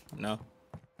stream? No.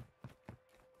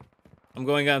 I'm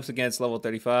going up against level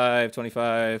 35,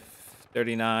 25,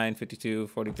 39, 52,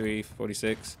 43,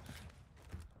 46.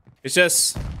 It's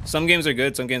just, some games are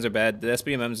good, some games are bad. The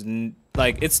SBMM's,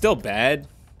 like, it's still bad.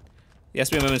 The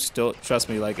SBMM is still, trust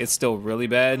me, like, it's still really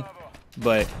bad.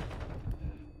 But,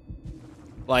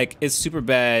 like, it's super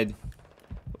bad,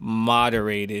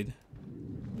 moderated.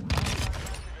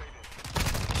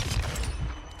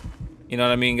 You know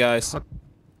what I mean, guys?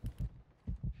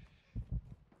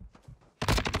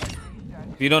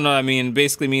 If you don't know what I mean, it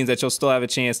basically means that you'll still have a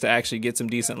chance to actually get some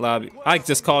decent lobby. I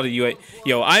just called a UAV.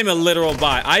 Yo, I'm a literal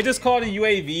bot. I just called a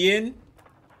UAV in.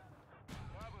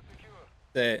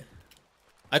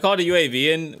 I called a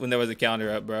UAV in when there was a counter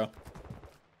up, bro.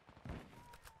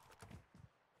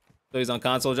 So he's on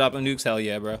console dropping nukes? Hell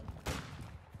yeah, bro.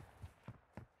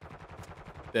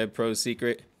 Dead Pro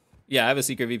secret. Yeah, I have a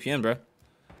secret VPN, bro.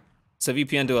 It's a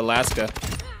VPN to Alaska.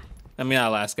 I mean, not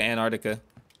Alaska, Antarctica.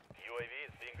 UAV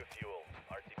is being fueled.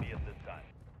 RTB at this time.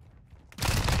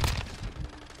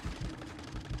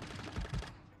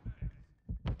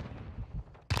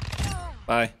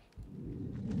 Bye.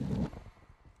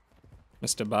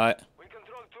 Mr. Bot. We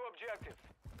control 2 objectives.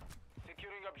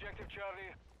 Securing objective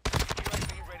Charlie.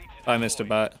 UAV ready to Bye, Mr.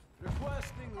 Bot.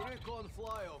 Requesting recon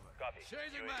flyover. copy.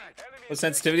 Changing mag. Enemy What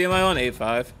sensitivity am I on?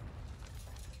 8.5.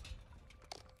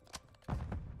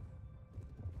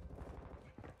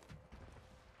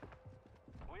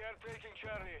 We are taking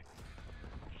Charlie.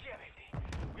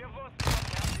 We have lost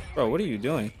Bro, what are you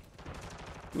doing?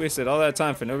 You wasted all that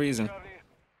time for no reason. Charlie.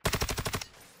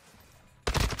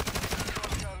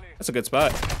 That's a good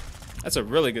spot. That's a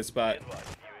really good spot. UAV is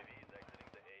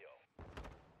exiting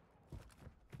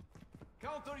the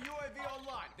AO. Counter UAV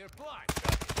online. They're blind.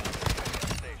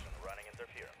 Station running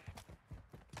interference.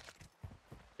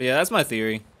 But yeah, that's my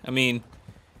theory. I mean,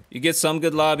 you get some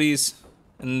good lobbies,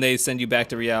 and they send you back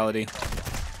to reality.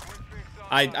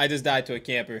 I just died to a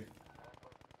camper. Enemy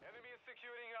is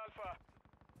securing Alpha.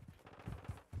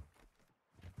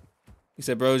 He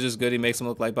said, bro's just good, he makes them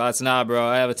look like bots. Nah, bro,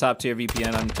 I have a top tier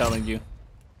VPN, I'm telling you.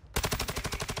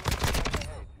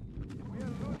 We are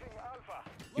losing Alpha.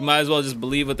 You might as well just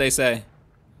believe what they say.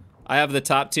 I have the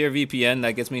top tier VPN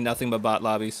that gets me nothing but bot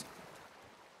lobbies.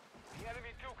 The enemy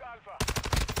took Alpha.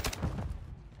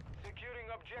 Securing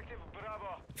objective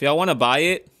Bravo. If y'all want to buy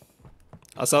it,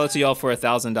 I'll sell it to y'all for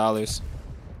 $1,000.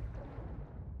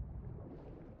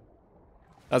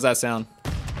 How's that sound? Be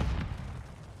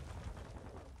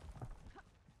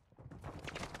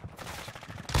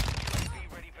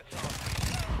ready for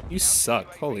target. You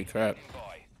suck. Holy crap.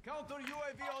 Counter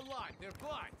UAV online. They're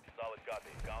blind. Solid copy.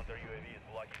 Counter UAV is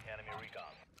blocking enemy recon.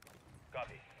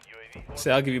 Copy. UAV.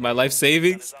 Say I'll give you my life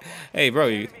savings. Hey, bro,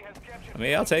 I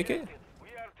mean, I'll take it. We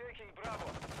are taking Bravo.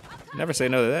 Never say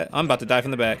no to that. I'm about to die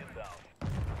from the back.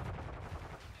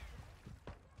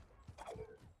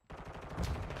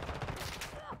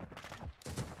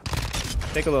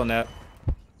 Take a little nap.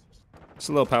 Just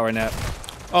a little power nap.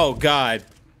 Oh God,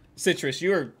 Citrus,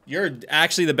 you're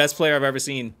actually the best player I've ever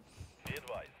seen. Be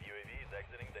advised. UAV is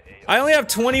exiting the AO. I only have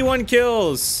 21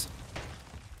 kills.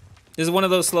 This is one of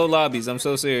those slow lobbies. I'm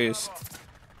so serious.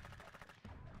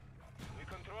 We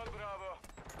control Bravo.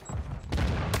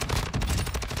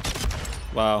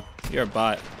 Wow, you're a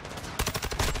bot.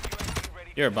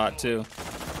 You're a bot too.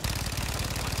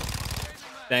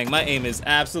 Dang, my aim is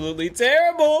absolutely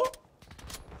terrible.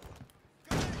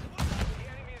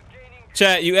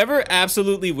 Chat, you ever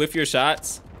absolutely whiff your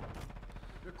shots?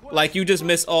 Like you just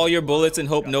miss all your bullets and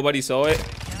hope nobody saw it?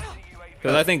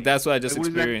 Because I think that's what I just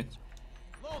experienced.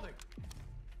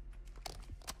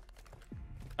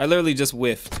 I literally just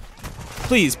whiffed.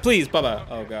 Please, please, Baba.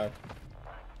 Oh God.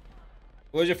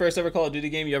 What was your first ever Call of Duty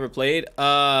game you ever played?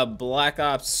 Black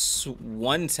Ops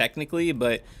 1 technically,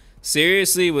 but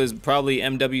seriously was probably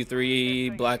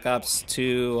MW3, Black Ops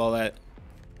 2, all that.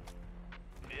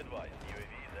 Be advised. UAV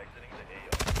is exiting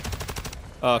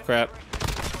the AO. Oh crap.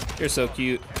 You're so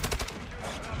cute.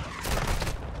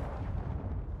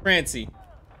 Francie.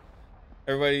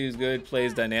 Everybody who's good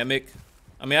plays dynamic.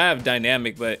 I mean, I have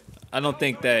dynamic, but I don't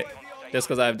think that just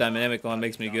because I have dynamic on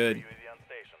makes me good. UAV on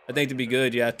station. I think to be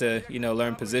good, you have to, you know,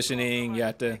 learn positioning. You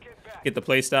have to get the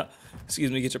play style. Excuse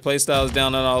me, get your play styles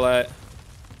down and all that.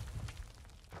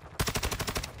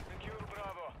 Secure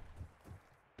Bravo.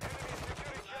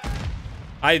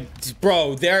 Enemy securing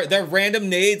Bro, their random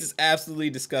nades is absolutely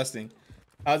disgusting.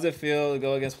 How does it feel to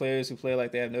go against players who play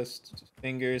like they have no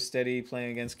fingers, steady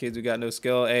playing against kids who got no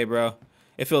skill? Hey, bro,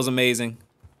 it feels amazing.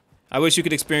 I wish you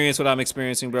could experience what I'm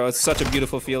experiencing, bro. It's such a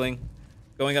beautiful feeling.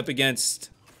 Going up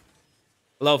against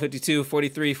level 52,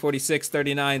 43, 46,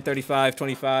 39, 35,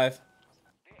 25.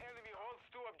 The enemy holds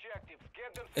 2 objectives.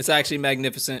 Get them. It's actually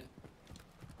magnificent.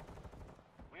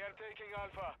 We are taking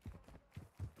Alpha.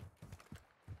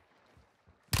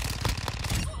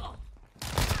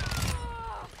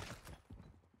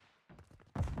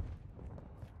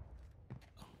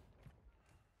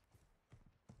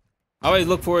 I always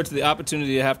look forward to the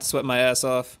opportunity to have to sweat my ass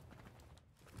off.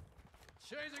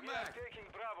 Changing We are back. taking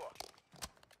Bravo.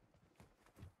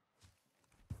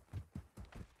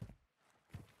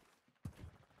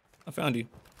 I found you.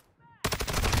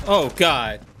 Oh,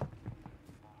 God.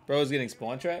 Bro's getting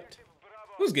spawn trapped?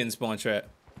 Who's getting spawn trapped?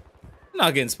 I'm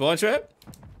not getting spawn trapped.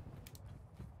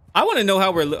 I want to know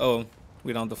how we're... Oh,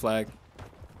 we don't have the flag.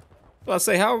 Well, I'll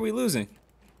say, how are we losing?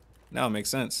 Now it makes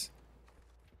sense.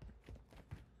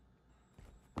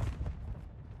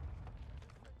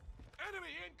 Enemy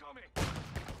incoming.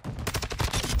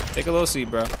 Take a little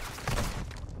seat, bro.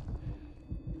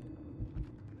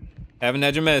 Haven't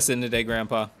had your medicine today,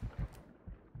 Grandpa.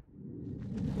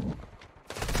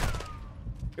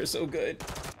 You're so good.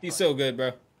 He's so good,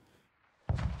 bro.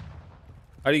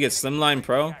 How do you get Slimline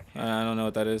Pro? I don't know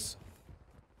what that is.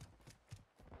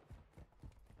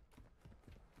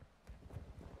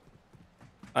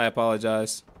 I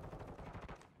apologize.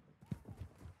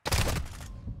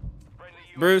 Friendly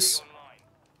UAV Bruce. online.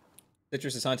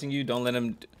 Citrus is hunting you. Don't let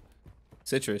him...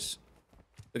 Citrus.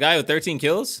 The guy with 13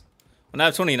 kills? When I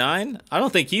have 29? I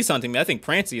don't think he's hunting me. I think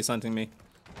Prancy is hunting me.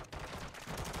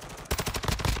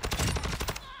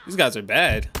 These guys are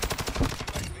bad.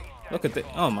 Look at the...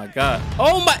 Oh, my God.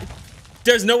 Oh, my...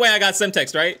 There's no way I got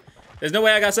Semtex, right? There's no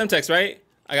way I got Semtex, right?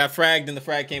 I got fragged and the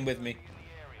frag came with me. In the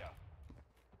area.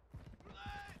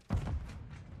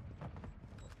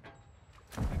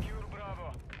 Secure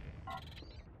Bravo.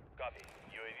 Copy.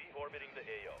 UAV orbiting the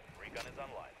AO. Recon is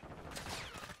online.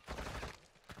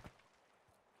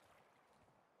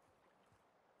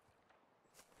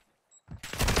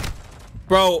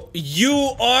 Bro,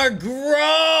 you are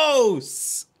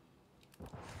gross!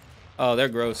 Oh, they're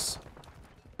gross.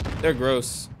 They're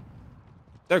gross.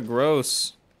 They're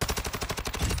gross.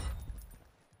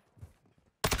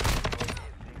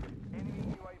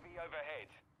 Enemy UAV overhead.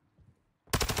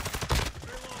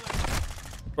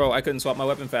 Bro, I couldn't swap my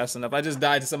weapon fast enough. I just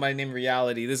died to somebody named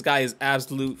Reality. This guy is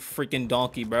absolute freaking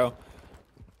donkey, bro.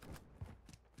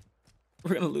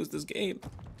 We're gonna lose this game.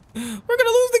 We're gonna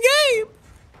lose the game!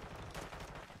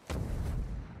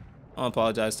 I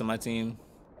apologize to my team.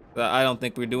 But I don't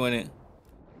think we're doing it.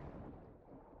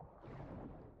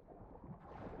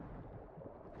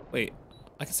 Wait,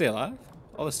 I can stay alive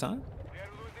all this time? We are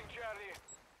losing Charlie.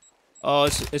 Oh,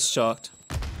 it's chalked.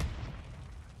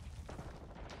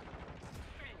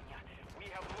 We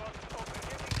have lost over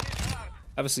getting hit hard.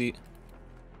 Have a seat.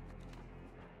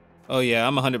 Oh yeah,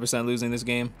 I'm 100% losing this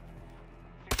game.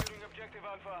 Securing objective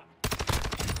Alpha.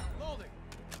 Loading.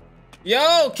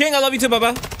 Yo, King, I love you too, baba.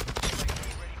 Ready for task.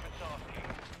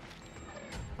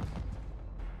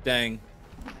 Dang.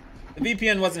 The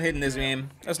VPN wasn't hitting this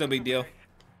game. That's no big deal.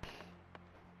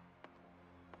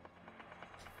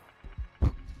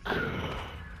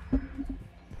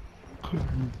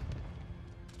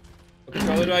 What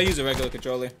controller do I use? A regular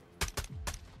controller.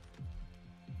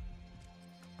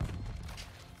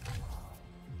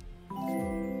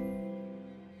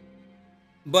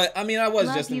 But I mean, I was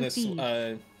Love just in you, this Beef.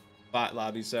 bot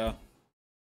lobby, so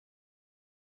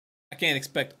I can't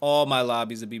expect all my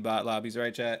lobbies to be bot lobbies,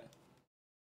 right, chat?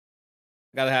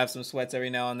 Gotta have some sweats every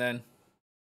now and then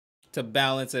to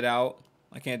balance it out.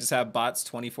 I can't just have bots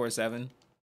 24/7.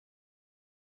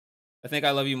 I think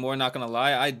I love you more, not gonna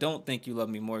lie. I don't think you love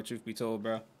me more, truth be told,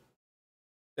 bro.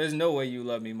 There's no way you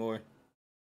love me more.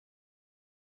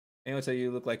 Anyone tell you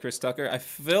you look like Chris Tucker? I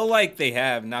feel like they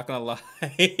have, not gonna lie.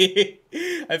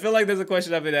 I feel like there's a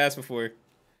question I've been asked before.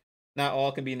 Not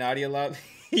all can be Nadia love.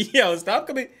 Yo, stop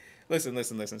coming.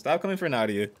 Listen. Stop coming for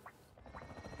Nadia.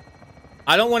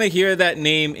 I don't want to hear that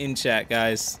name in chat,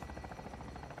 guys.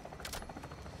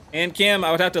 And Cam,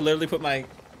 I would have to literally put my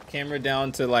camera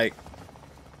down to like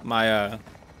my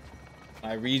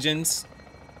my regions.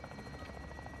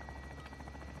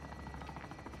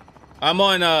 I'm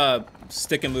on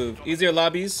stick and move. Easier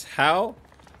lobbies. How?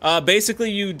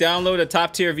 Basically, you download a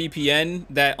top tier VPN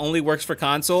that only works for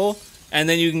console, and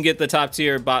then you can get the top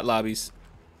tier bot lobbies.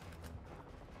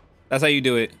 That's how you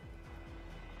do it.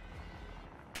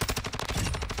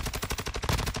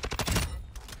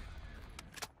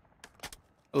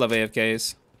 I love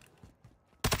AFKs.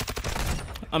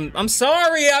 I'm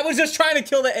sorry, I was just trying to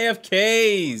kill the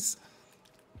AFKs.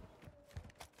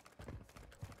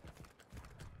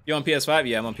 You on PS5?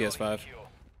 Yeah, I'm on PS5.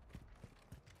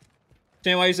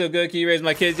 Shane, why you so good? Can you raise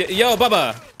my kids? Yo,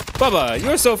 Bubba! Bubba,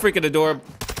 you're so freaking adorable.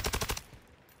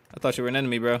 I thought you were an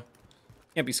enemy, bro.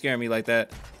 Can't be scaring me like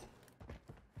that.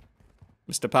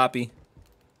 Mr. Poppy.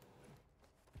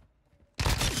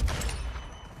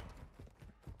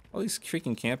 All these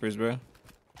freaking campers, bro.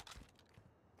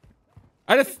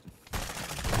 I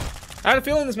had a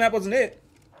feeling this map wasn't it.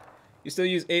 You still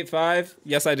use 8.5?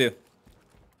 Yes, I do.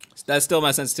 That's still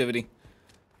my sensitivity.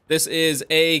 This is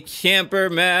a camper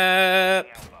map.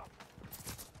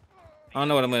 I don't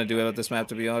know what I'm gonna do about this map,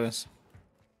 to be honest.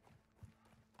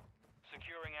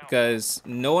 Because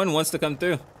no one wants to come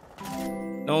through.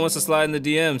 No one wants to slide in the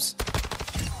DMs.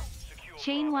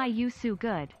 Shane, why you so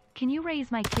good? Can you raise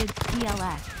my kids'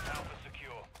 CLS?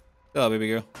 Oh, baby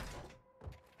girl.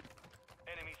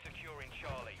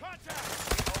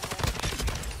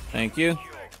 Thank you.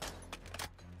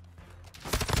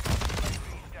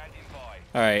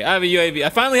 Alright, I have a UAV. I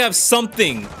finally have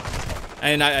something.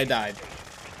 And I died.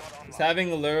 Is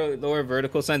having a lower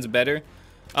vertical sense better?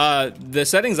 The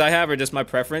settings I have are just my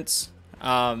preference.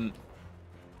 And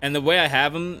the way I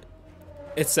have them,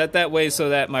 it's set that way so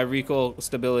that my recoil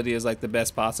stability is like the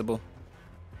best possible.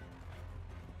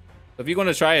 If you're going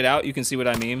to try it out, you can see what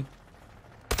I mean.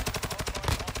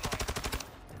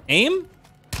 Aim?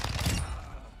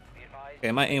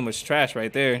 Okay, my aim was trash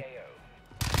right there.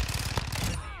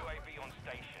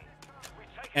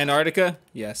 Antarctica?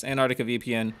 Yes, Antarctica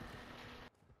VPN. If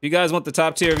you guys want the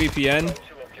top tier VPN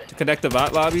to connect to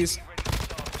bot lobbies,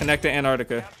 connect to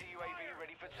Antarctica.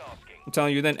 I'm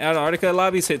telling you, then Antarctica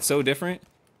lobbies hit so different.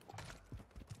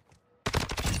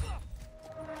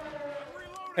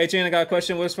 Hey, Shane, I got a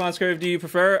question. What response curve do you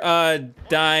prefer?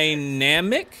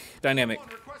 Dynamic? Dynamic.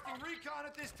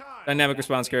 Dynamic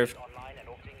response curve.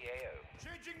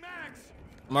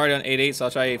 I'm already on 8.8, so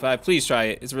I'll try 8.5. Please try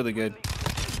it. It's really good.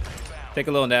 Take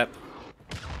a little nap.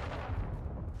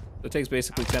 It takes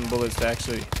basically 10 bullets to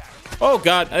actually... Oh,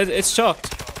 God. It's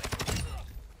chalked.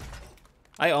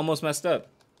 I almost messed up.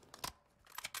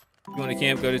 You want to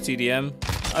camp, go to TDM?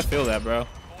 I feel that, bro.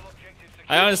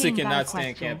 I honestly cannot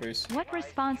stand campers. What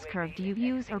response curve do you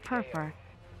use or prefer?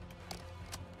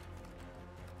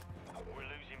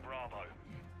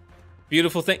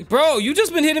 Beautiful thing. Bro, you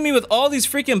just been hitting me with all these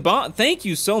freaking bombs. Thank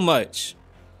you so much.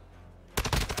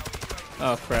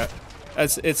 Oh, crap.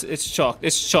 It's chalked.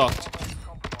 It's chalked.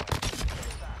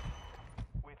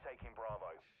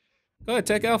 Go ahead,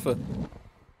 take Alpha.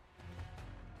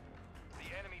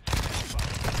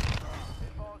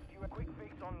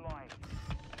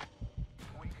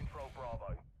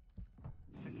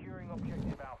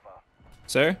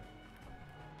 Sir?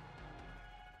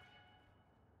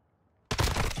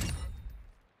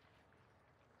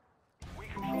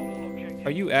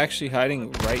 Are you actually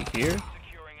hiding right here?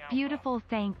 Beautiful,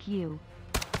 thank you.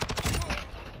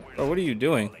 Bro, what are you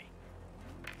doing?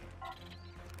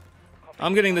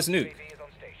 I'm getting this nuke.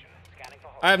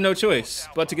 I have no choice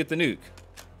but to get the nuke.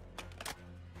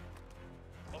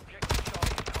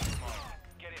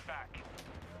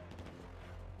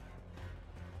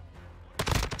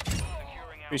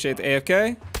 Appreciate the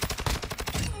AFK.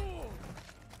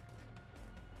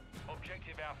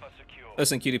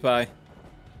 Listen, cutie pie.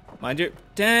 Mind your...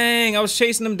 Dang, I was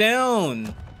chasing him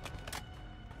down.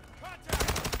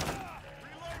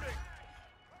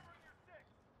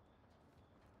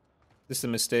 This is a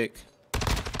mistake.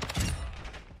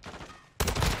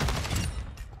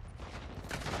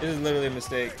 This is literally a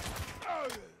mistake.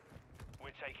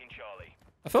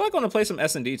 I feel like I want to play some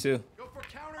S&D too.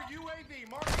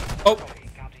 Oh,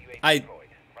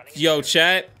 yo,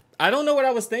 chat. I don't know what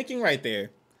I was thinking right there.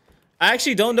 I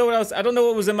actually don't know I don't know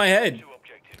what was in my head.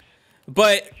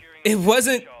 But it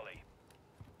wasn't,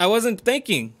 I wasn't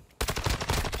thinking.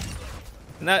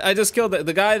 And I just killed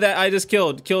the guy that I just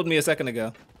killed me a second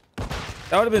ago.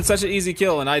 That would have been such an easy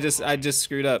kill, and I just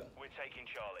screwed up.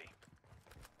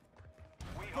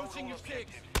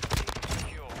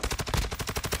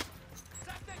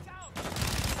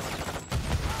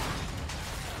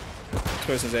 This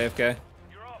person's AFK.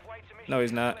 No,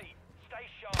 he's not.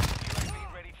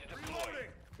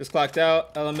 Just clocked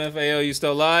out. LMFAO, you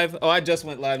still live? Oh, I just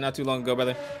went live not too long ago,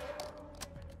 brother.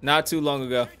 Not too long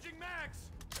ago.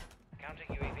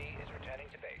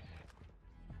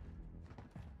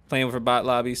 Playing for bot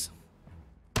lobbies.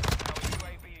 UAV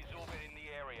is orbiting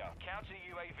the area. Counter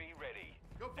UAV ready.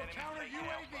 Go for counter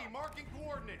UAV, marking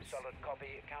coordinates. Solid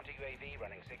copy. Counter UAV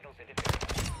running signals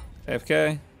interference.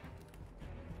 AFK.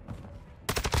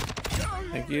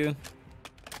 Thank you.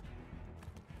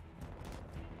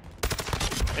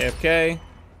 AFK. Enemy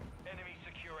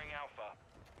securing Alpha.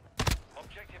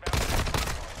 Objective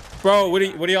Alpha. Bro, what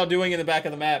are y'all doing in the back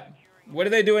of the map? What are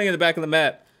they doing in the back of the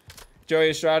map?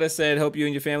 Joey Estrada said, hope you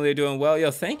and your family are doing well.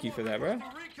 Yo, thank you for that, bro.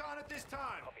 Recon at this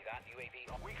time. Copy that.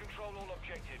 UAV. We control all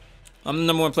objectives. I'm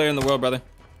the #1 player in the world, brother.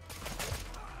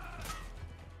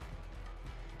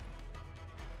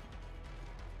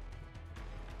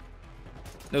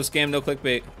 No scam, no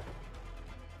clickbait.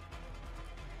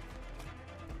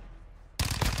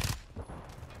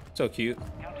 So cute.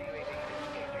 Counter UAV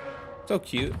engaging. So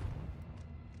cute.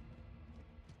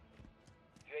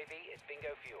 UAV is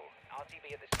bingo fuel.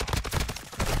 RTB at this time.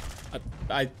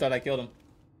 I thought I killed him.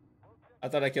 I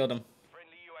thought I killed him.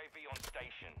 Friendly UAV on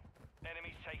station.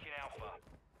 Enemies taking Alpha.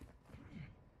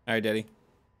 All right, Daddy.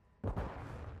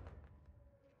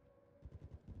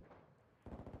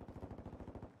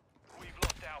 We've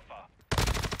lost Alpha.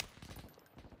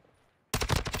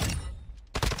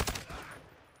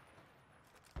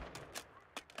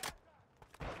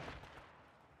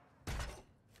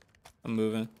 I'm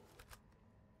moving.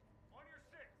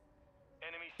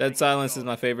 Enemies Dead taking silence is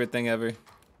control. my favorite thing ever. If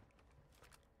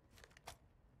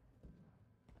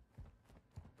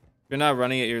you're not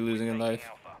running it, you're losing in Taking life.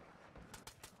 Alpha.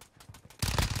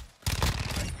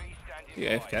 UAV standing You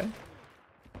by. AFK?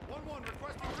 1-1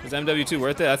 requesting Is MW2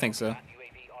 worth it? I think so.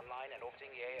 UAV online and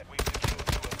orbiting the AF. We've secured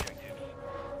two objectives.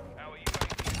 Our UAV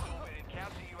is orbiting.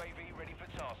 Counter UAV ready for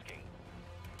tasking.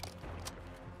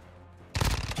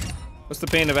 What's the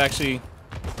pain of actually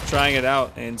trying it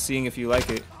out and seeing if you like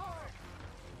it?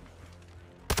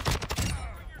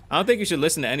 I don't think you should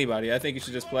listen to anybody. I think you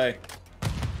should just play.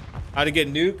 How to get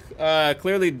nuke?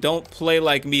 Clearly don't play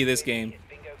like me this game.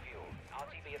 Bingo fuel.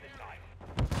 RTB at this time.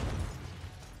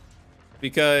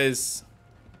 Because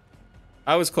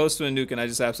I was close to a nuke and I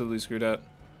just absolutely screwed up.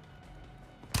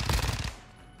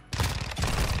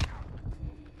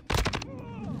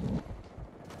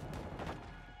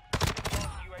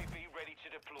 Advanced UAV ready to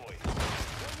deploy.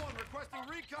 1-1 requesting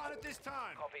recon at this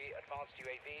time. Copy. Advanced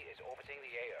UAV is orbiting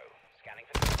the AO. Scanning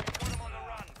for target. Got him on the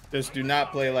run. Just do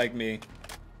not play like me.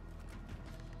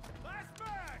 Last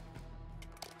back.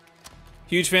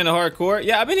 Huge fan of hardcore.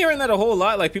 Yeah, I've been hearing that a whole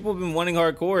lot. Like, people have been wanting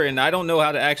hardcore, and I don't know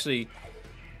how to actually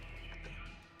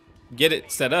get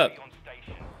it set up. On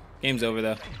station. Game's over,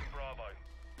 though. Bravo.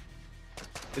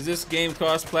 Is this game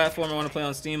cross-platform? I want to play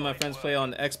on Steam. My friends play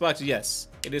on Xbox. Yes,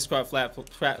 it is cross-platform.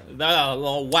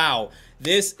 Oh, wow.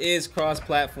 This is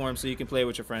cross-platform, so you can play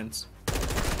with your friends.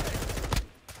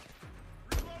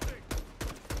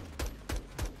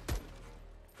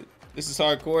 This is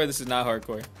hardcore. This is not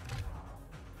hardcore.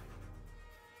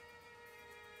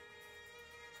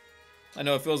 I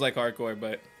know it feels like hardcore,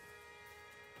 but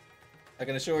I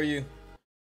can assure you,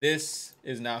 this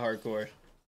is not hardcore. Did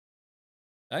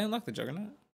I unlock the Juggernaut?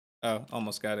 Oh,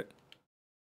 almost got it.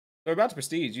 We're about to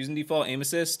prestige. Using default aim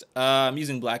assist. I'm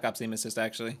using Black Ops aim assist,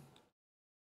 actually.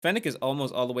 Fennec is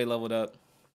almost all the way leveled up.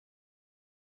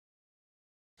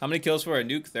 How many kills for a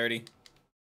nuke? 30.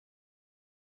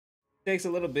 Takes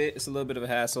a little bit. It's a little bit of a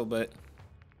hassle, but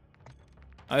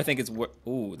I think it's worth.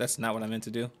 Ooh, that's not what I meant to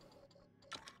do.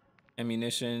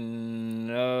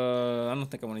 Ammunition. I don't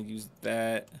think I want to use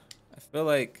that. I feel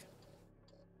like.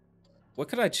 What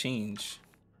could I change?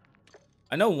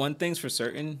 I know one thing's for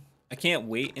certain. I can't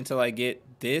wait until I get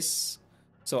this,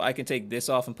 so I can take this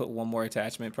off and put one more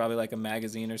attachment, probably like a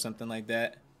magazine or something like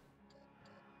that.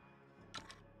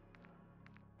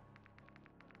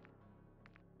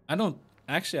 I don't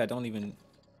even.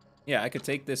 Yeah, I could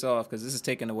take this off because this is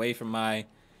taken away from my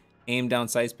aim down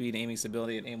sight speed, aiming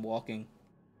stability, and aim walking.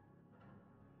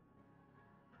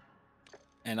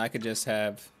 And I could just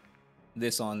have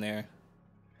this on there.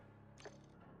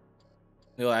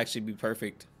 It'll actually be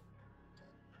perfect.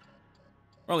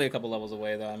 We're only a couple levels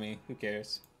away, though. I mean, who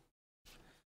cares?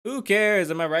 Who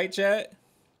cares? Am I right, chat?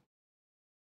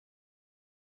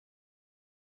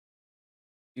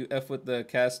 You F with the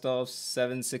cast-off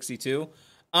 762.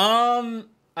 I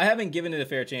haven't given it a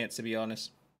fair chance, to be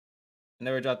honest. I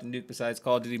never dropped a nuke besides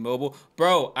Call of Duty Mobile.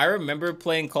 Bro, I remember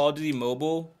playing Call of Duty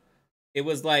Mobile. It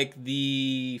was like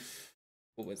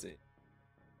what was it?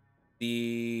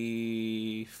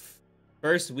 The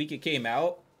first week it came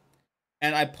out.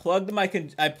 And I plugged my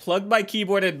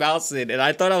keyboard and mouse in, and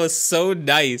I thought I was so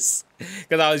nice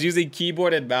because I was using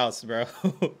keyboard and mouse, bro.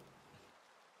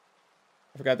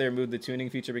 I forgot they removed the tuning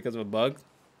feature because of a bug.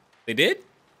 They did?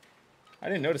 I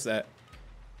didn't notice that.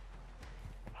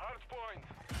 Hard point.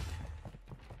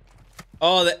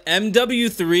 Oh, the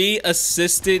MW3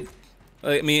 assisted,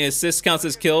 I mean, assist counts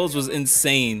as kills was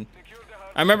insane.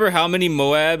 I remember how many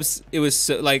Moabs, it was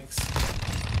so, like,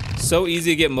 so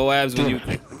easy to get Moabs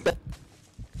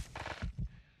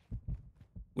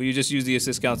when you just use the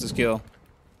assist counts as kill.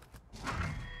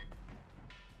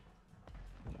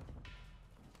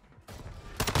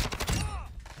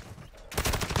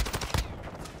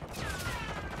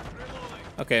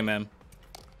 Okay, man.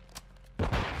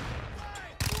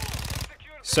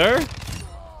 Sir?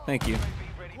 Thank you.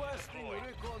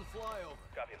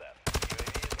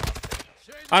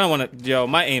 I don't want to. Yo,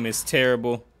 my aim is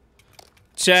terrible.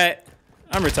 Chat,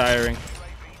 I'm retiring.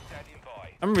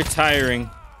 I'm retiring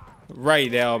right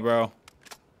now, bro.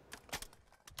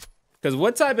 Because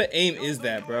what type of aim is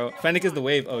that, bro? Fennec is the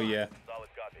wave. Oh, yeah.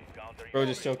 Bro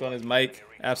just choked on his mic.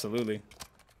 Absolutely.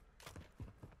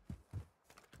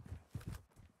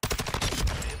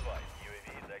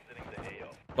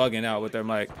 Bugging out with their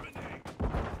mic.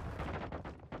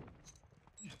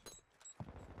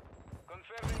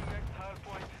 Confirming next hard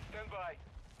point. Stand by.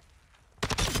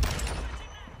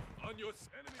 On your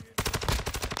enemy.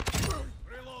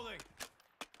 Reloading.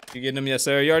 You getting them? Yes,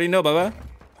 sir. You already know, Baba.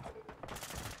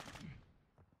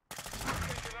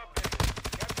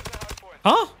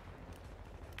 Huh?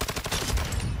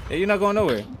 Yeah, you're not going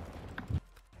nowhere.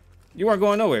 You weren't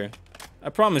going nowhere. I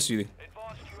promise you.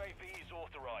 Advanced UAV is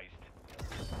authorized.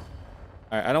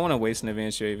 Alright, I don't want to waste an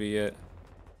advanced UAV yet.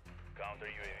 Counter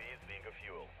UAV is being a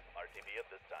fuel. RTB at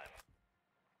this time.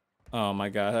 Oh my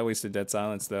god, I wasted dead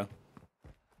silence though.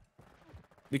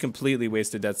 We completely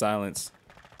wasted dead silence.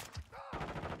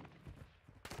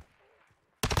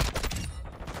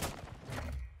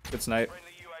 Good snipe.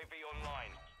 Friendly UAV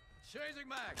online. Changing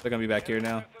mag. They're gonna be back here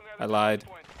now. I lied.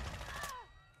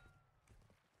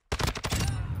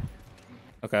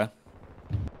 Okay.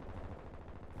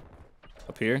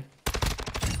 Up here.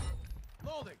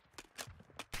 Loading.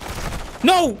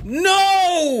 No!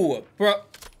 No! Bro.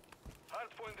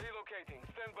 Hardpoint relocating.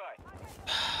 Stand by.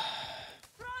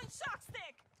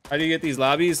 How do you get these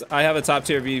lobbies? I have a top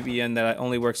tier VPN that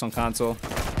only works on console.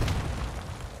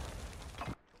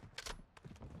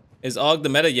 Is AUG the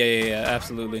meta? Yeah,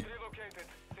 absolutely. Relocated.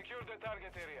 Secure the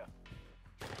target area.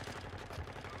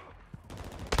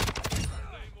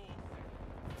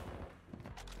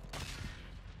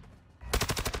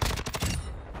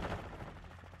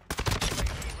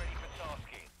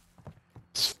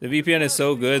 The VPN is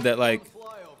so good that like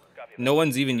no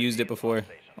one's even used it before.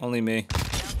 Only me.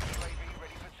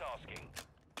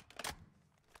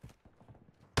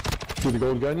 See the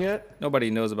gold gun yet?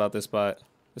 Nobody knows about this spot.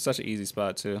 It's such an easy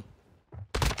spot too.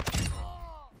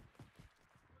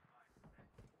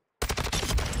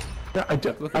 Yeah, I at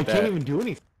can't that. even do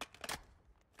anything.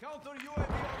 Counter UAV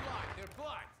online. They're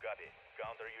blind. Copy.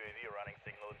 Counter UAV running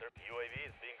signal. UAV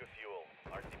is being a fuel.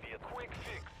 RTB a quick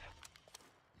fix.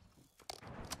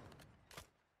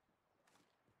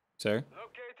 Sir?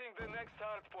 Locating the next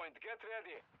hard point. Get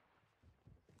ready.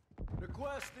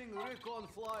 Requesting recon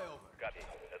flyover. Copy.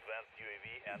 Advanced UAV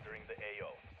entering the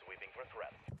AO. Sweeping for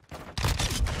threat.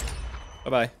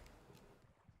 Bye-bye.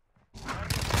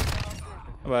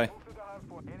 Bye-bye. Move to the hard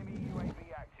point. Enemy UAV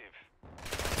active.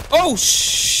 Oh,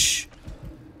 shh!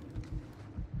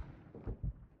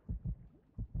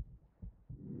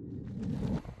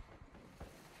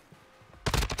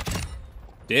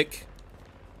 Dick.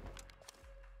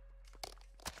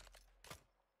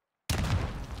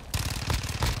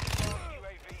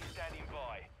 UAV standing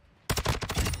by.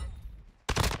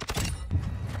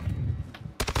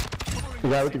 The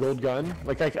guy with the gold gun?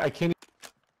 Like, I can't.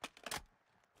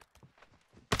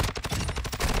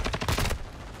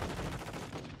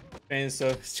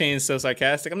 Chain's so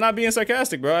sarcastic. I'm not being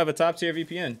sarcastic, bro. I have a top tier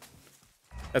VPN.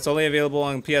 That's only available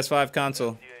on PS5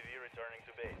 console. UAV returning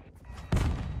to base.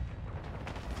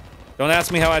 Don't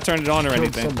ask me how I turned it on or Killed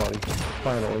anything. somebody.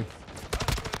 Finally.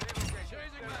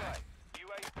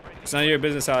 It's none of your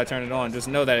business how I turn it on. Just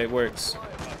know that it works.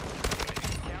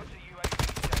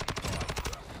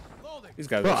 These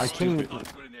guys Bro, are I can't stupid. even.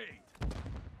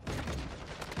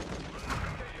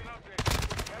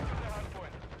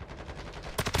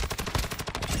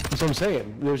 That's what I'm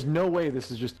saying. There's no way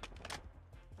this is just.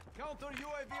 Counter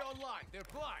UAV online. They're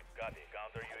blind. Copy.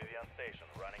 Counter UAV on station.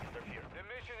 Running interference. The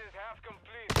mission is half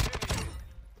complete.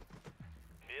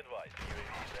 Be advised.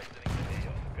 UAV is exiting the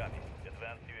AO. Copy.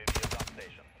 Advanced UAV is on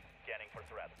station. Scanning for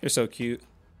threat. You're so cute.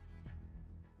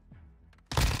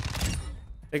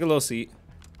 Take a little seat.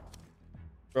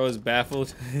 Bro is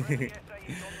baffled.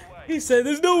 He said,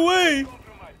 "There's no way."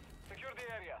 Compromise. Secure the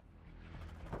area.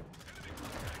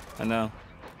 I know.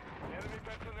 Enemy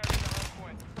personnel in the hard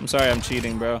point. I'm sorry I'm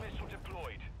cheating, bro. Missile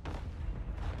deployed.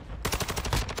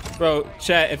 Bro,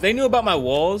 chat, if they knew about my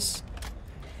walls,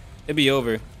 it'd be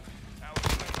over. Our in the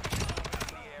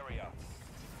area.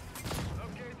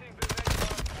 Locating the next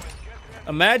hard point. Get ready.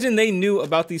 Imagine they knew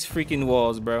about these freaking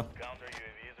walls, bro. Counter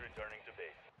UAV is returning to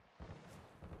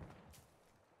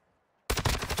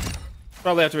base.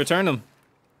 Probably have to return them.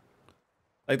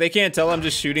 Like, they can't tell I'm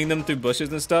just shooting them through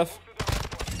bushes and stuff.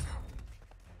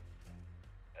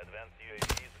 Advanced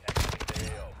UAVs exiting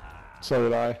the AO. So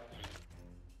did I.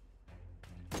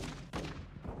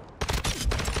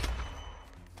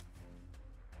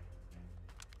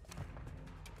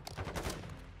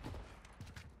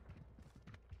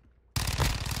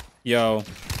 Yo.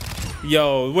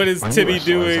 Yo, what is I knew I Timmy saw his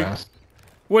doing? ass.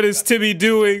 What is Timmy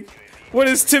doing? What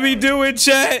is Timmy doing,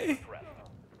 chat?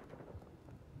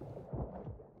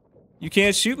 You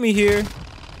can't shoot me here.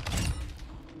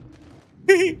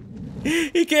 He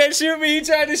can't shoot me. He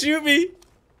tried to shoot me.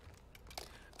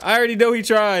 I already know he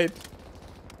tried.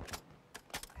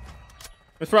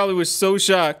 I probably was so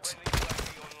shocked.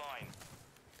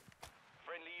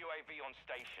 Friendly UAV on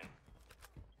station.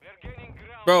 We are gaining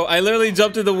ground. Bro, I literally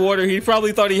jumped in the water. He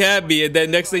probably thought he had me. And then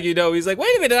next thing you know, he's like,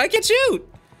 wait a minute, I can shoot.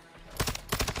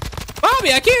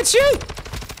 Bobby, I can't shoot.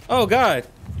 Oh, God.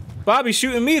 Bobby's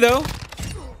shooting me, though.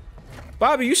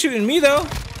 Bobby, you shooting me, though.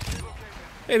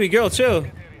 Baby girl, chill.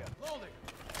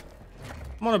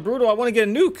 I'm on a brutal. I want to get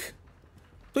a nuke.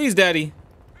 Please, daddy.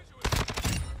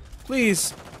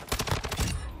 Please.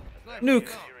 Nuke.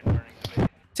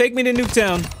 Take me to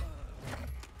Nuketown.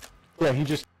 Yeah, he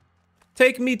just.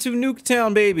 Take me to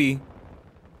Nuketown, baby.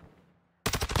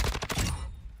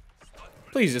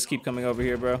 Please just keep coming over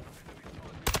here, bro.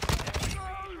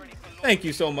 Thank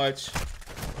you so much.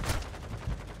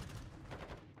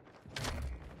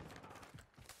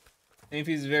 If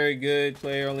he's very good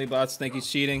player, only bots think he's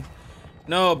cheating.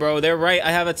 No, bro, they're right.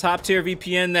 I have a top tier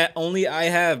VPN that only I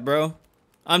have, bro.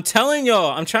 I'm telling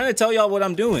y'all. I'm trying to tell y'all what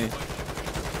I'm doing.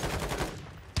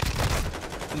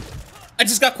 I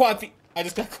just got quad feed. I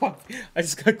just got quad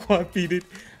feeded.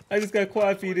 I just got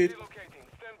quad feeded. Relocating.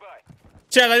 Stand by.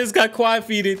 Chad, I just got quad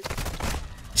feeded.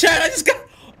 Chad, I just got.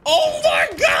 Oh my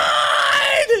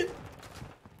God!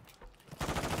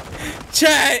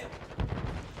 Chad.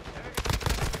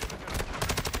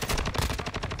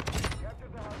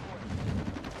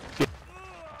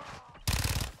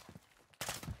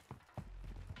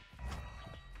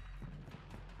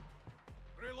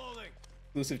 Reloading.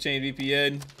 Exclusive chain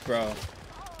VPN, bro.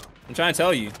 I'm trying to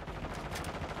tell you.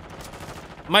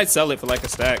 I might sell it for like a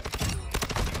stack.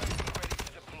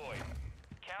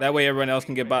 That way everyone else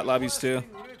can get bot lobbies too.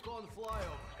 Recon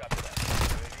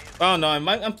flyover. Oh no,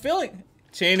 I'm feeling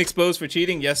chain exposed for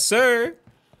cheating. Yes, sir.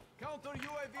 Counter UAV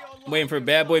online. I'm waiting for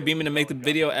Bad Boy Beeman to make the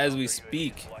video as we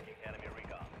speak. Enemy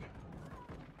recon.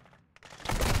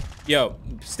 Yo,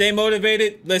 stay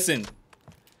motivated. Listen.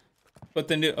 But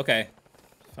the new. Okay,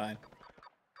 fine.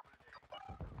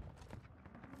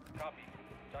 Copy.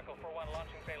 Tackle for one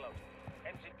launching payload.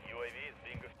 Exit. UAV is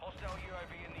being hostile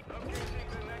UAV in the locating the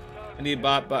next target. I need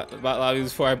bot lobbies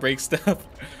before I break stuff.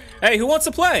 Hey, who wants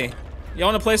to play? Y'all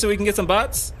want to play so we can get some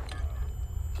bots?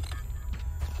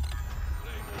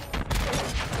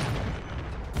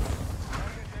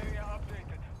 Target area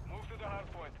updated. Move to the hard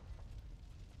point.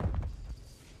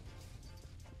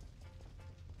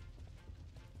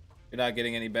 You're not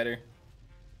getting any better.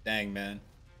 Dang, man.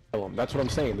 That's what I'm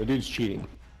saying. The dude's cheating.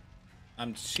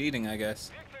 I'm cheating, I guess.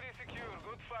 Victory secure.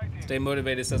 Good fighting. Stay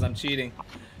motivated says I'm cheating.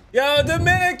 Yo,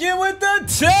 Dominican with the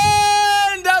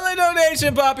 $10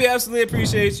 donation, Poppy. Absolutely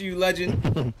appreciate you,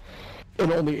 legend.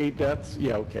 And only 8 deaths?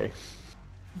 Yeah, okay.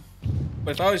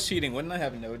 But if I was cheating, wouldn't I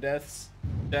have no deaths?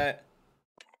 Chat.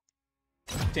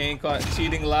 Chain caught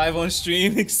cheating live on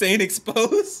stream. Insane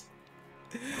exposed.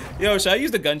 Yo, should I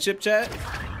use the gunship chat?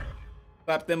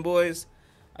 Clap them boys.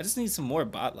 I just need some more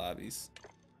bot lobbies.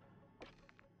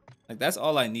 Like, that's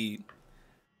all I need.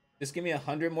 Just give me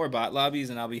 100 more bot lobbies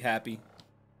and I'll be happy.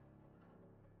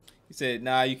 He said,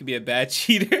 nah, you can be a bad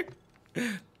cheater.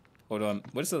 Hold on.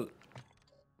 What is the...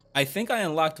 I think I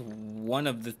unlocked one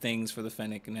of the things for the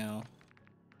Fennec now.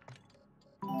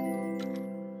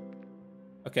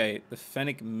 Okay, the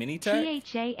Fennec mini tech.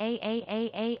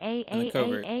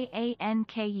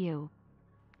 THAAAAAAAAAANKU.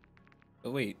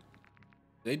 Oh wait,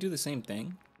 do they do the same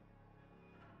thing?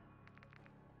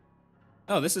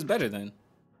 Oh, this is better then.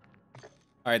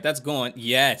 All right, that's going.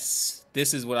 Yes,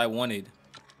 this is what I wanted.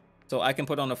 So I can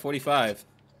put on a 45.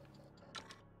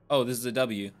 Oh, this is a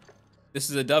W. This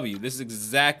is a W. This is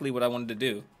exactly what I wanted to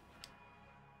do.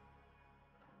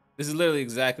 This is literally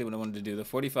exactly what I wanted to do. The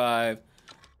 45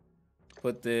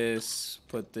 Put this.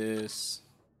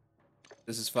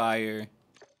 This is fire.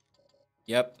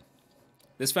 Yep.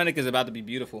 This Fennec is about to be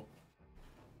beautiful.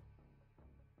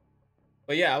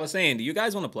 But yeah, I was saying, do you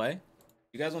guys want to play?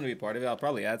 You guys want to be a part of it? I'll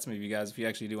probably add some of you guys if you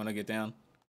actually do want to get down.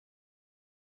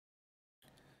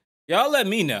 Y'all let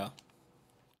me know.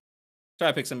 Try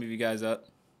to pick some of you guys up.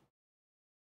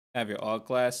 Have your AUG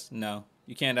class? No,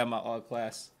 you can't have my AUG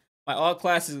class. My AUG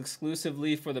class is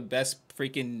exclusively for the best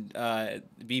freaking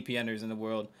VPNers in the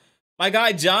world. My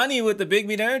guy Johnny with the Big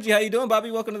Meat Energy. How you doing,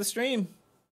 Bobby? Welcome to the stream.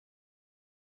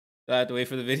 I have to wait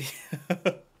for the video.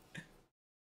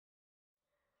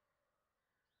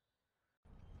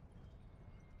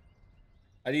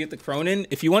 How do you get the Cronin?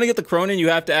 If you want to get the Cronin, you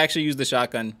have to actually use the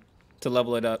shotgun to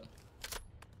level it up.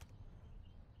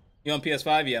 You on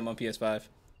PS5? Yeah, I'm on PS5.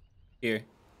 Here.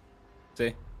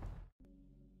 See?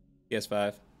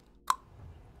 PS5.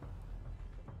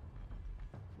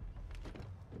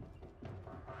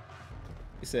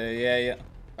 He said, yeah.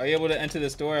 Are you able to enter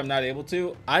this door? I'm not able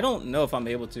to. I don't know if I'm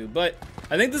able to, but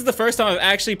I think this is the first time I've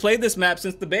actually played this map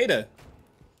since the beta.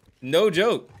 No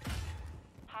joke.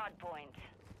 Hardpoint.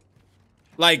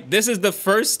 Like, this is the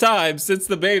first time since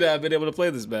the beta I've been able to play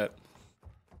this map.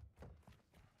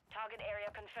 Target area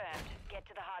confirmed. Get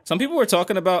to the hard. Some people were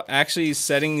talking about actually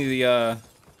setting the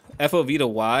FOV to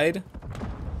wide.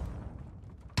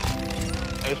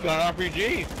 It's got an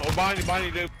RPG. Oh,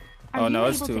 Bonnie, dude. Oh, no,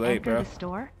 it's able too to late, enter bro. The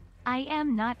store? I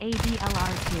am not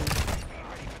ADLR2.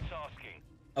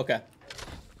 Okay.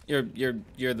 You're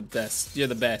the best. You're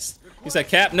the best. He said,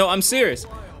 Cap? No, I'm serious.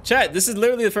 Chat, this is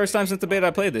literally the first time since the beta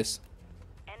I played this.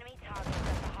 Enemy targets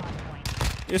at the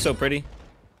hardpoint. You're so pretty.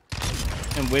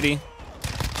 And witty.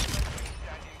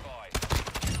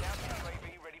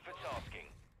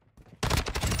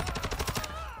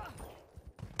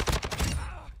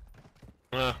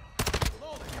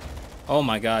 Oh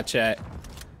my god, chat.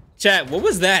 Chat, what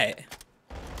was that?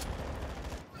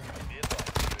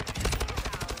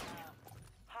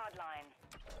 Hardline.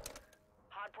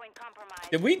 Hardpoint compromised.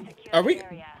 Did we? Secure Are the we?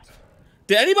 area.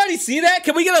 Did anybody see that?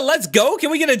 Can we get a let's go?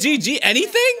 Can we get a GG?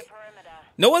 Anything? Perimeter.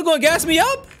 No one gonna gas me up?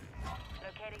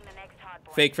 Locating the next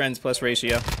hardpoint. Fake friends plus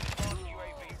ratio.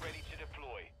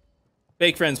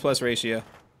 Fake friends plus ratio.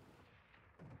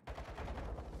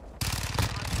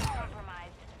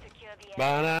 Compromised. Secure the area.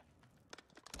 Banana.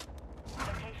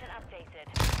 Location updated.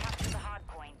 Capture the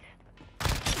hardpoint.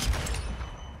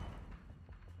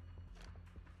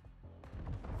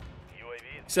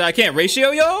 So I can't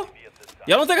ratio, y'all?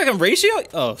 Y'all don't think I can ratio?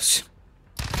 Oh, it's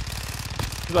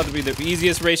about to be the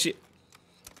easiest ratio.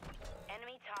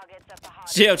 Enemy targets at the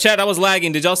hardpoint. Yo, chat, I was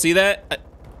lagging. Did y'all see that?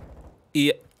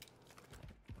 Yeah.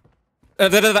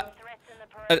 Threats in the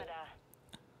perimeter.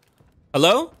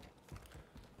 Hello?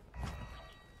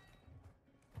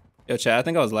 Yo, chat, I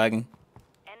think I was lagging.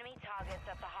 Enemy targets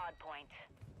at the hardpoint.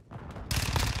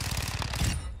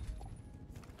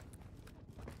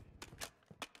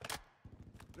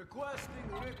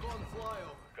 Requesting recon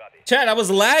flyover. Chat, I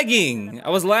was lagging. I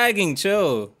was lagging.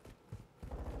 Chill.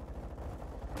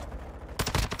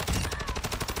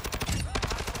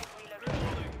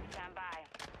 Relocating. Stand by.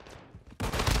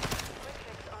 Quick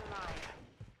fix online.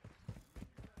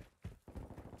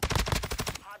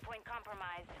 Hardpoint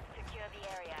compromised. Secure the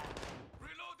area.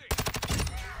 Reloading.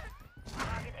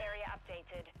 Target area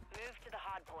updated. Move to the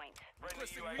hardpoint.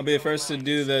 I'll be the first to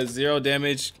do the 0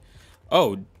 damage.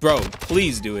 Oh, bro,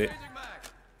 please do it.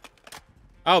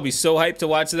 I'll be so hyped to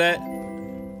watch that.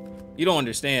 You don't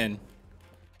understand.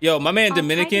 Yo, my man I'll try to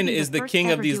Dominican be is the first king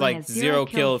of ever these doing like a 0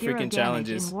 kill zero freaking damage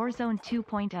challenges. In Warzone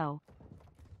 2.0.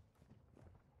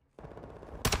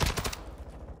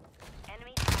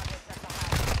 Enemy targets at the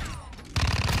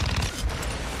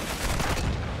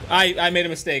hardpoint. I made a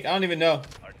mistake. I don't even know.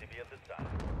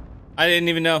 I didn't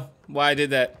even know why I did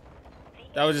that.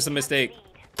 That was just a mistake.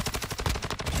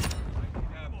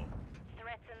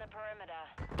 Threats in the perimeter.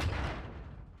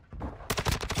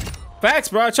 Facts,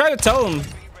 bro. I try to tell them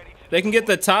they can get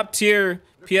the top tier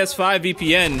PS5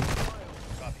 VPN,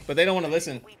 but they don't want to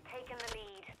listen. We've taken the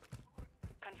lead.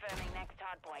 Confirming next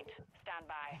hardpoint. Stand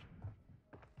by.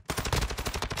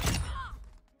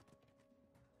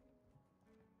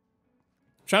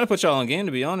 Trying to put y'all on game,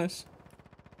 to be honest.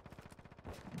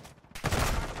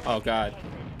 Oh God,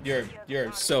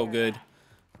 you're so good,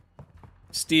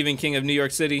 Stephen King of New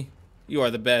York City. You are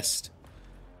the best.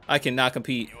 I cannot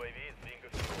compete.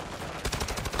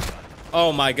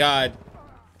 Oh my God.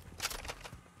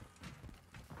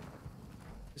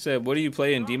 He said, "What do you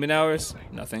play in Demon Hours?"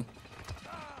 Nothing.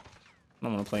 I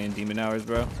don't want to play in Demon Hours,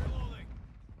 bro.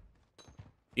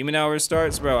 Demon Hours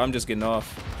starts, bro. I'm just getting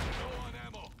off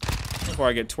before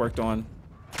I get twerked on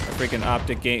freaking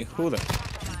optic game. Who the? Secure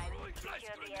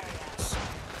the area.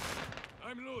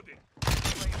 I'm loading.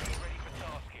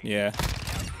 Yeah.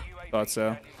 Thought so.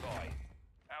 Our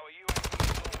UAV is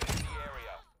moving in the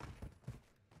area.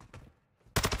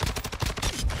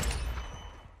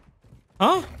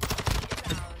 Huh?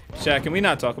 Shaq, can we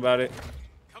not talk about it?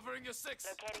 Covering your six.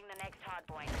 Locating the next hard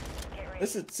point. Get ready.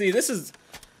 This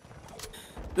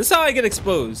is how I get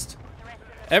exposed.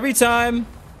 Every time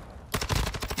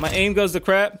my aim goes to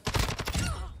crap,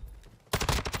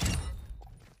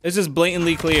 it's just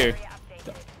blatantly clear. Area updated.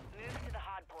 Move to the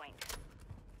hard point.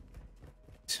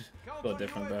 A little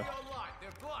different, bro. UAV online.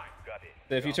 They're blind. Copy.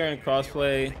 If you turn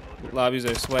crossplay, lobbies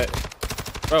are sweat.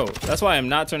 Bro, that's why I'm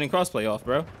not turning crossplay off,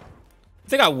 bro. You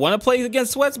think I want to play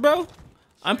against sweats, bro?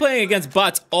 I'm playing against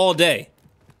bots all day.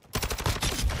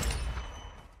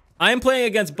 I am playing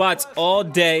against bots all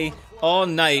day, all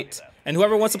night. And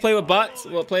whoever wants to play with bots,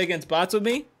 will play against bots with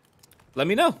me, let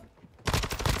me know.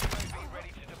 UAV ready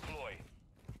to deploy.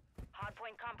 Hard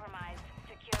point compromised.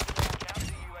 Secure the area.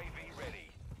 Counter UAV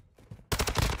ready.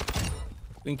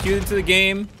 Been queued into the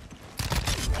game.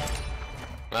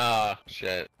 Ah,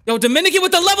 shit. Yo, Dominican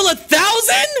with the level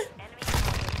 1,000?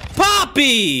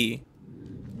 Poppy!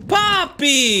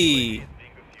 Poppy! Bingo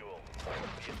fuel.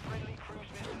 Friendly cruise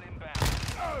missile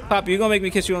inbound. Poppy, you're gonna make me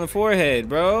kiss you on the forehead,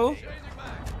 bro.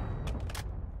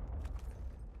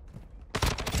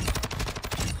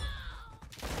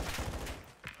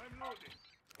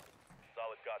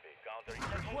 Solid copy. Counter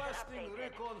Requesting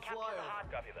recon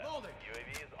flyover. Copy that. Loading.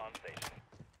 UAV is on station.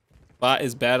 Bot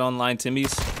is bad online,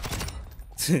 Timmy's.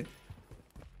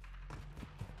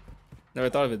 Never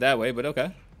thought of it that way, but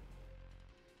okay.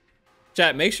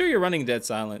 Chat, make sure you're running dead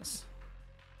silence.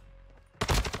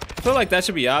 I feel like that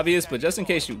should be obvious, but just in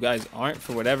case you guys aren't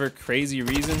for whatever crazy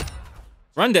reason,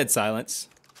 run dead silence.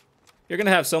 You're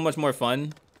gonna have so much more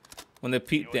fun when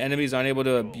the enemies aren't able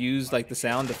to abuse like the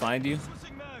sound to find you.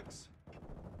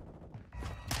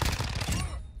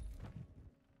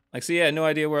 Like, see, I had no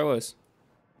idea where I was.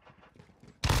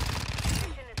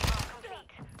 Mission is not complete.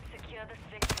 Secure this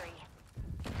victory.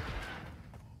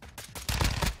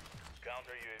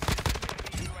 Counter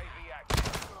UAV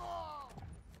active.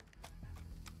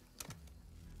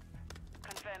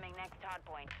 Confirming next hard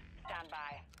point. Stand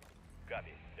by.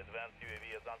 Copy. Advanced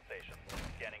UAV is on station.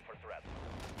 Scanning for threats.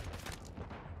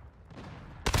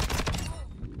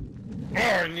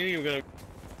 Oh, I knew you were gonna.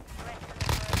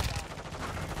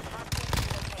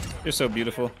 You're so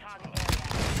beautiful. Target area.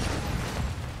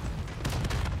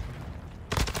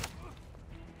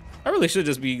 I really should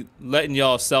just be letting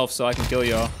y'all self so I can kill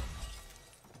y'all.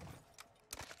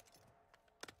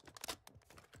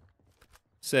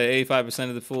 Say 85%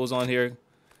 of the fools on here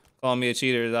calling me a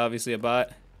cheater is obviously a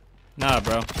bot. Nah,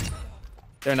 bro.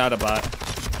 They're not a bot.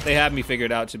 They have me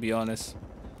figured out, to be honest.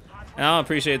 And I don't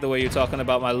appreciate the way you're talking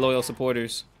about my loyal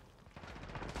supporters.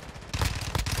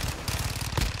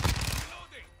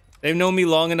 They've known me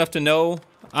long enough to know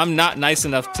I'm not nice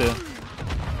enough to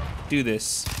do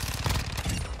this. Advanced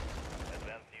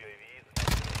UAVs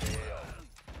entering the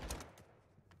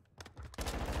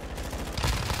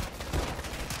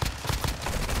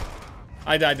AO.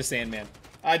 I died to Sandman.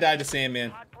 I died to Sandman.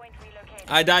 Hard point relocated.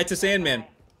 I died to Sandman.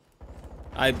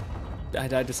 I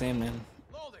died to Sandman.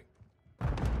 Loading.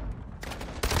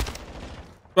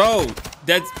 Bro,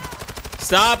 dead.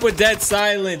 Stop with dead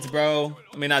silence, bro.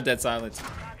 I mean, not dead silence.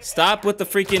 Stop with the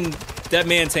freaking dead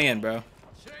man's hand, bro.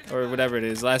 Or whatever it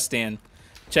is. Last stand.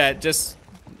 Chat, just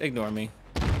ignore me.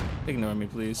 Ignore me,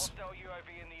 please. Hostile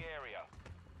UAV in the area.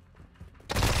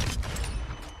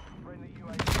 Friendly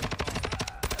UAV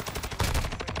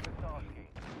online.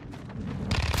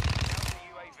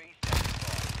 UAV ready for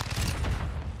tasking.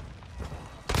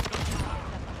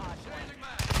 Counter UAV standing by.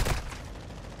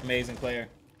 Amazing player.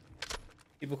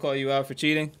 People call you out for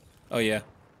cheating? Oh, yeah.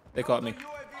 They caught me. UAV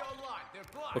online. They're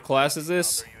blind. What class is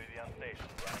this? UAV on station.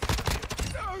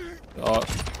 Running in the The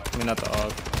AUG. I mean, not the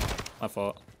AUG. My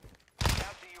fault. Counter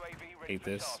UAV ready Hate for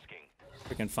this. tasking.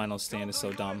 Freaking final stand is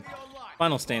so dumb.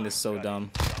 Final stand is so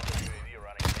dumb. Counter UAV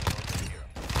running in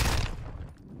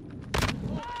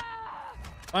the here.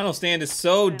 Final stand is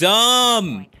so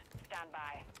dumb. Stand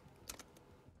by.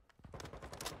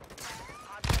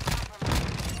 Hard point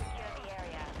compromised. Secure the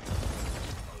area.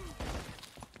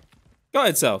 Go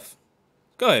ahead, self.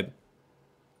 Go ahead.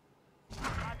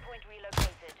 Hard point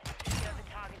relocated. Secure the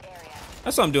target area.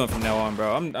 That's what I'm doing from now on,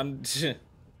 bro. I'm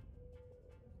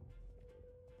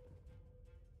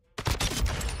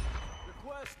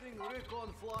Requesting recon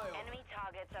flyover. Enemy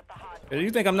targets at the hard Do point. you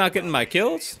think I'm not getting my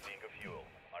kills? Bingo fuel.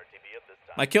 RTB at this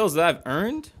time. My kills that I've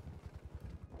earned?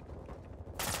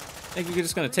 Think you're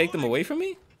just gonna take them away from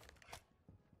me?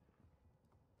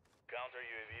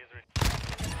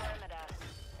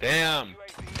 Damn. UAV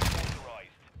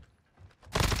authorized.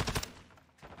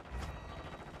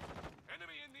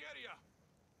 Enemy in the area.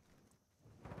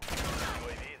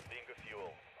 UAV is bingo fuel.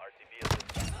 RTB at this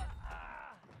time.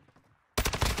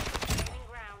 Gaining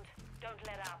ground. Don't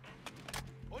let up.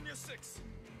 On your 6.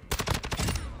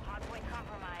 Hardpoint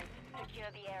compromised. Secure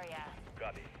the area.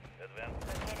 Copy. Advance.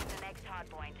 Locating the next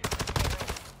hardpoint.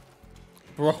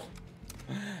 Bro,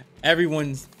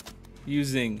 everyone's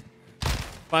using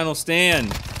final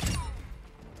stand.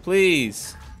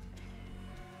 Please.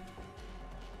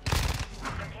 Location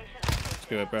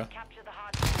Do it, bro. Capture the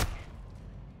hardpoint.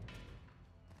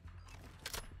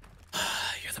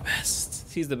 You're the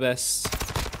best. He's the best.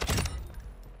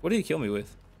 What did he kill me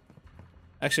with?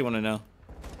 I actually want to know.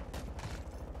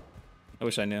 I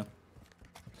wish I knew.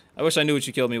 I wish I knew what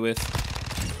you killed me with.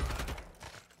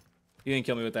 You didn't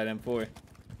kill me with that M4.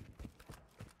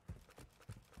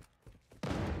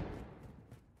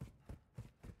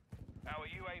 Our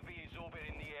UAV is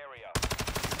orbiting the area.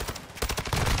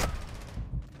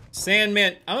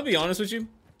 Sandman, I'm gonna be honest with you.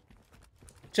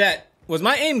 Chat, was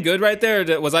my aim good right there,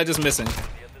 or was I just missing? At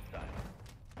this time.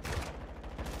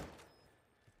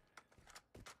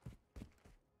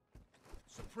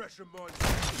 Suppression mine.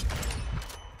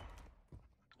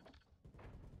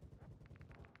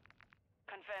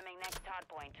 Confirming next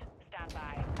hardpoint. Stand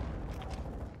by.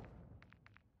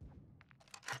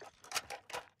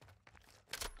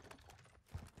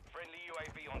 Friendly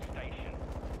UAV on station.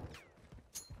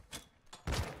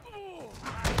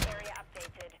 Target area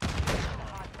updated. The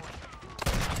hardpoint.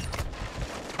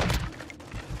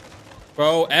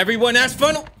 Bro, everyone has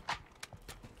funnel.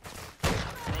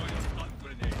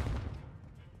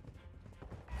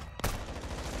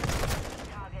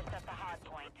 Targets at the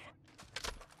hardpoint.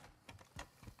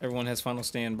 Everyone has final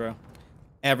stand, bro.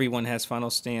 Everyone has final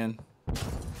stand.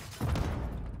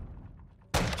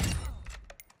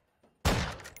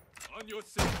 On your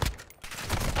 6.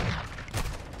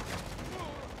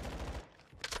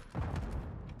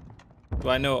 Do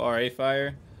I know RA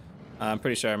Fire? I'm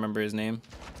pretty sure I remember his name.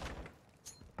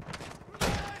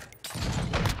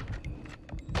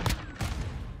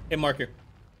 Hit marker.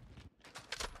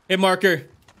 Hit marker.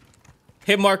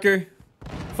 Hit marker.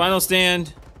 Final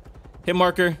stand. Hit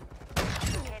marker.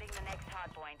 Locating the next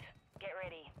hardpoint. Get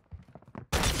ready.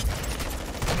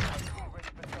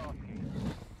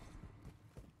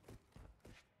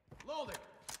 Loading.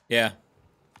 Yeah,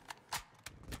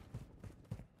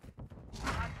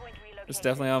 Hardpoint relocated. that's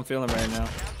definitely how I'm feeling right now.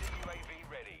 Counter UAV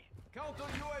ready. Counter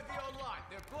UAV online.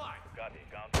 They're blind. Copy.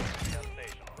 Counter UAV on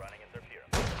station. Running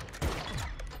interference.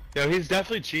 Yo, he's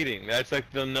definitely cheating. That's like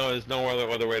there's no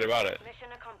other way about it. Mission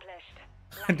accomplished.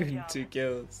 I'm Like a doing job. 2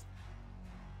 kills.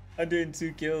 I'm doing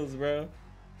 2 kills, bro.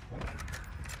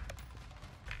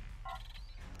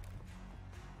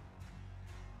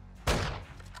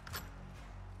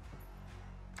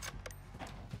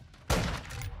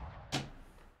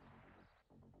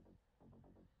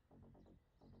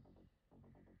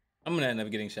 I'm gonna end up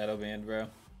getting shadow banned, bro.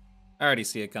 I already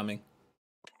see it coming.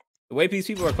 The way these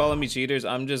people are calling me cheaters,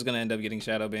 I'm just gonna end up getting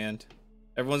shadow banned.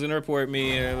 Everyone's gonna report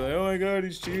me and they're like, oh my god,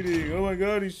 he's cheating. Oh my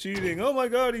god, he's cheating. Oh my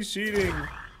god, he's cheating.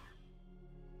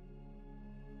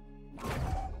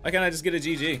 Why can't I just get a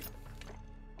GG?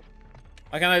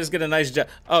 Why can't I just get a nice job?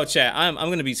 Oh, chat, I'm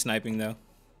gonna be sniping though.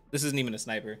 This isn't even a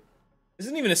sniper. This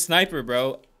isn't even a sniper,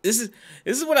 bro. This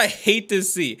is what I hate to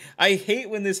see. I hate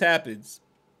when this happens.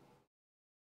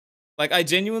 Like, I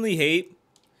genuinely hate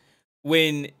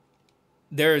when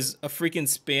there's a freaking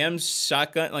spam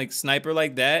shotgun, like, sniper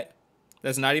like that.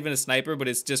 That's not even a sniper, but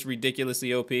it's just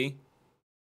ridiculously OP. It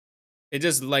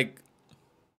just, like,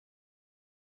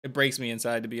 it breaks me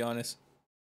inside, to be honest.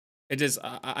 It just,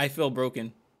 I feel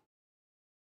broken.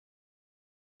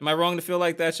 Am I wrong to feel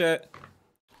like that, chat?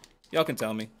 Y'all can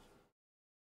tell me.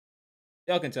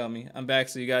 Y'all can tell me. I'm back,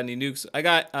 so you got any nukes? I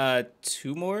got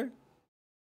 2 more,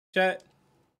 chat.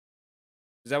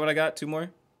 Is that what I got? 2 more?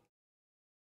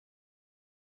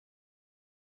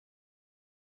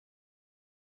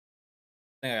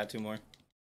 I think I got 2 more.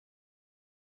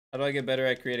 How do I get better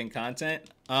at creating content?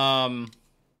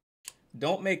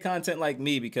 Don't make content like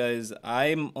me, because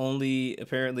I'm only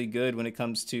apparently good when it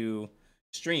comes to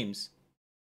streams.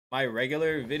 My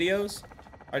regular videos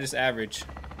are just average.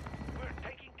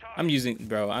 I'm using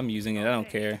it. I don't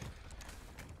care.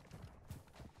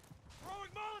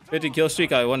 50 kill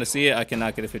streak, I want to see it. I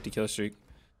cannot get a 50 kill streak.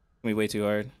 It's gonna be way too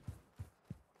hard.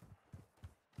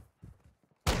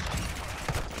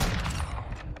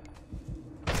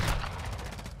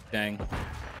 Dang.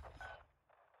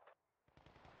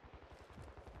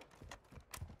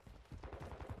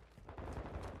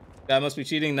 Guy must be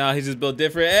cheating. Nah, he's just built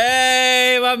different.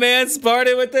 Hey, my man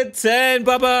Spartan with the 10.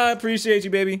 Baba, appreciate you,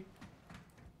 baby.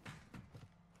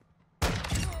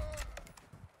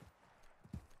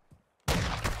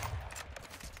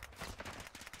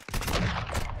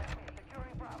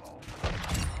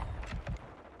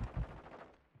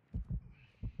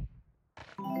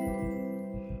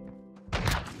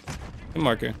 Good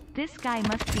marker. This guy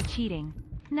must be cheating.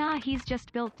 Nah, he's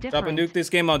just built Drop a different. nuke this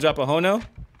game, I'll drop a Hono.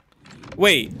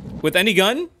 Wait, with any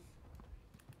gun?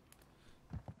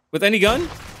 With any gun?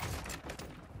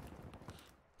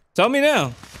 Tell me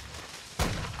now.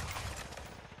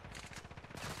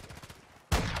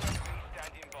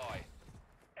 Standing by.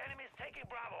 Enemies taking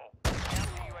Bravo.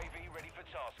 Counter UAV ready for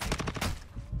task.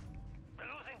 We're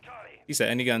losing Charlie. He said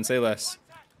any gun, say less.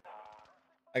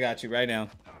 I got you right now.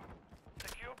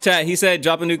 Chat, he said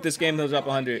drop a nuke this game, he'll drop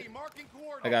 100. Marking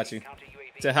coordinates. I got you.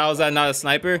 So how is that not a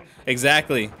sniper?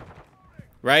 Exactly.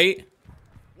 Right?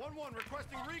 1-1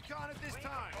 requesting recon at this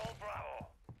time. Control Bravo.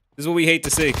 This is what we hate to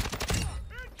see.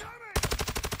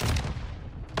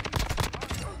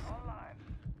 Online.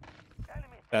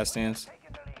 Enemies Fast stance.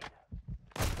 taking the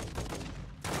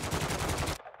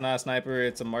lead. Not a sniper,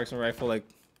 it's a marksman rifle, like,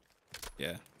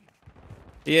 yeah.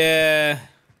 Yeah.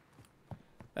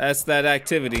 That's that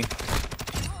activity.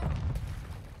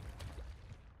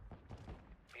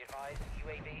 Be advised,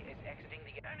 UAV is exiting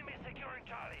the enemy securing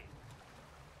Charlie.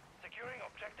 Securing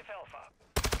objective Alpha.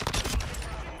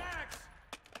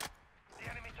 The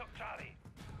enemy took Charlie.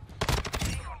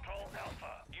 We control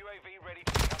Alpha. UAV ready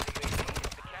for counter UAV.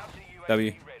 The counter UAV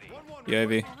W. ready. 1-1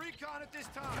 UAV. requesting recon at this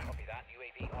time. Copy that.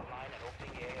 UAV online and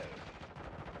orbiting AO.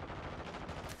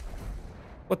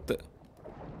 What the?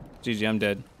 GG, I'm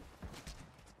dead.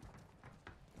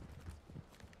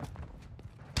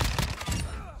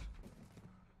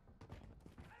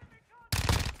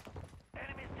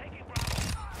 Enemies taking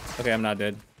Bravo. Okay, I'm not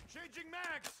dead. Changing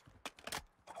mags.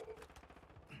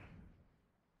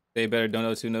 They better don't know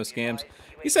no scams.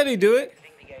 He said he'd do it.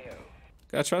 Exiting the AO.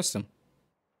 Gotta trust him.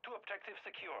 Two objectives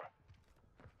secure.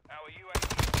 Our UAV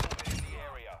is orbiting the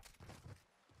area.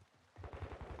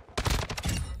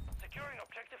 Securing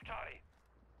objective Charlie.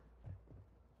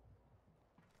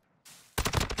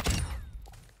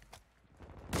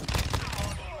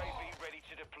 UAV ready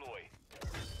to deploy.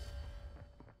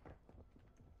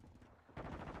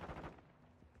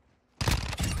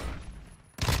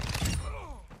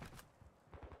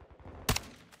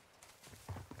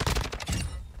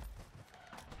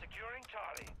 Securing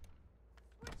Charlie.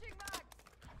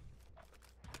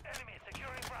 Enemy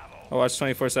securing Bravo. I watch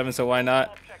 24/7, so why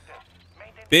not? Objective.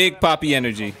 Maintain Big Poppy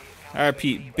energy. I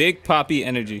repeat, Big Poppy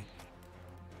energy.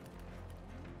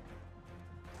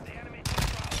 the enemy took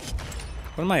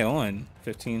Bravo. What am I on?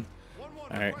 15.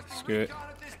 1-1 Alright, requesting screw it. recon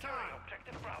at this time.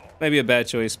 Objective Bravo. Maybe a bad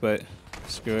choice, but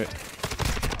screw it.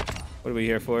 What are we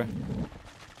here for?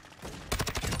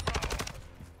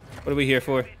 What are we here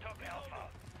for? Took Alpha.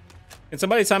 Can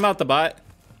somebody time out the bot,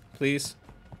 please?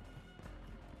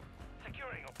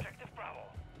 Securing objective Bravo.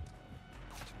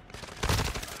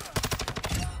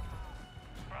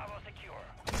 Bravo secure.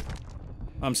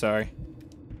 I'm sorry.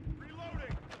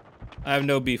 Reloading. I have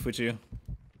no beef with you.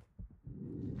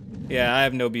 Yeah, I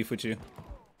have no beef with you.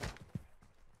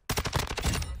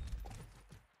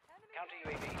 Counter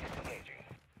UAV disengaging.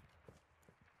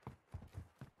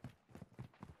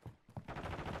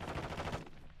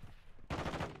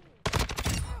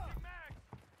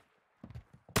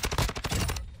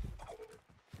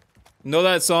 Know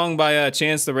that song by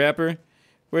Chance the Rapper?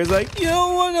 Where it's like, you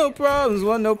don't want no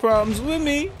problems with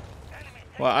me.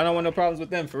 Well, I don't want no problems with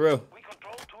them, for real. We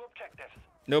control two objectives.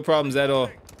 No problems at all.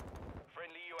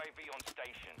 Friendly UAV on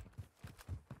station.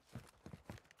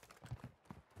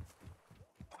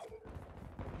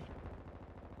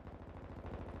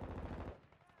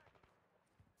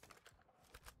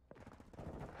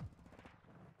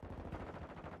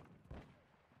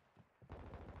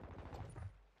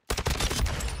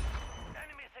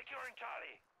 Enemy securing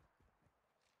Charlie.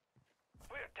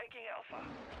 We're taking Alpha.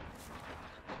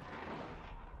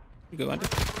 You go under.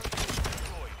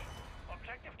 Deployed.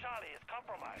 Objective Charlie is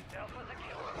compromised. Alpha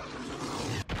secure.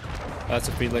 That's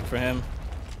a free lick for him.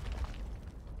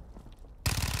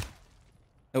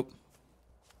 Nope.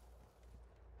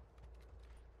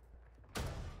 You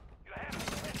have it.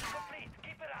 It's complete.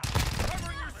 Keep it up.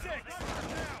 Covering your six.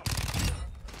 Down.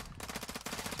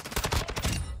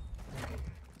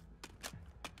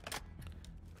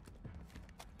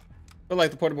 I feel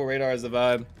like the portable radar is the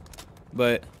vibe,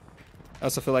 but I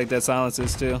also feel like that silence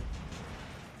is too.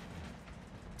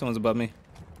 Someone's above me.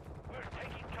 We're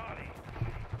taking Charlie.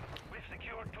 We've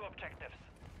secured two objectives.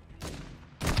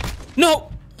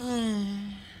 No! We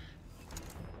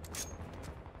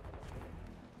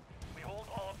hold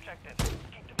all objectives.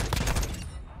 Keep them.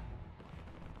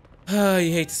 Oh,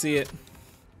 you hate to see it.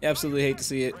 You absolutely hate to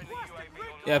see it.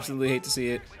 You absolutely hate to see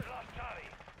it. We've lost Charlie.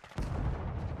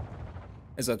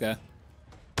 It's okay.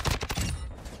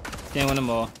 Can't win them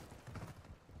all.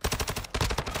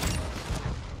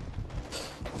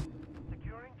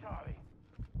 Securing Charlie.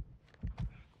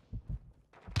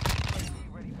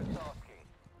 UAV ready for tasking.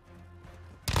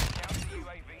 Counter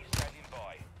UAV standing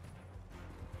by.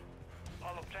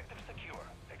 All objectives secure.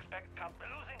 Expect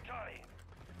losing Charlie.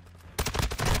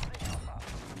 Losing Alpha.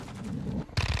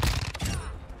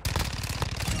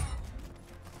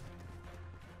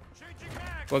 Changing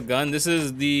max. What gun? This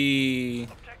is the...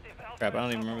 Objective Alpha. Crap, I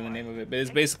don't even remember the name of it, but it's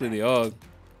basically the AUG.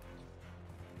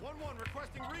 1-1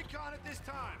 requesting recon at this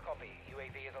time. Copy.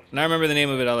 UAV is on. When I remember the name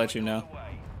of it, I'll let you know.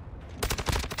 Away.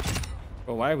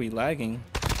 But why are we lagging?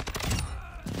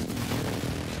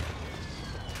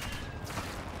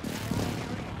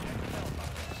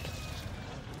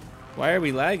 Why are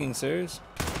we lagging, sirs?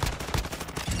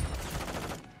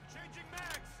 Changing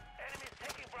max. Enemies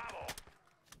taking Bravo.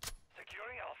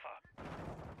 Securing Alpha.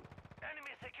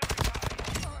 Enemy securing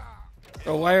Charlie.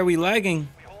 Bro, why are we lagging?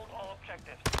 We hold all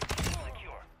objectives.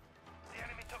 Secure. The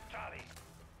enemy took Charlie.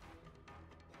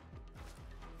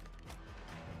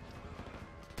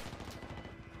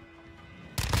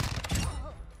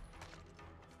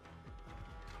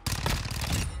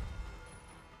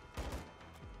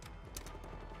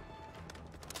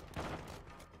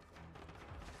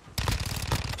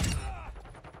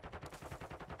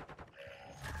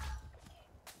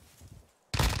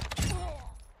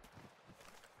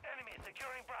 Enemy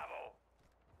securing Bravo.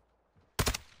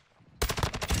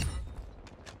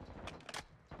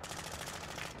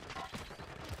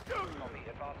 Copy.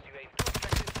 Advanced UAV.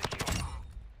 Objective secure.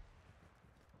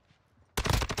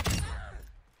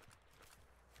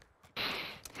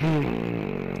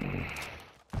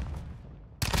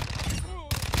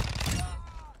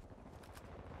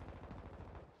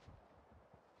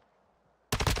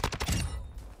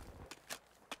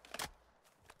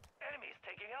 Enemies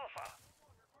taking Alpha.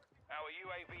 Our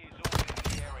UAV is orbiting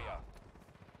the area.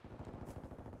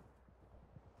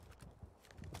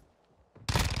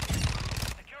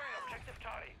 Securing objective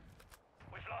Charlie.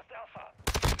 We've lost Alpha.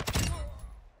 We've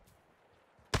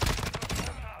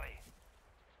lost Charlie.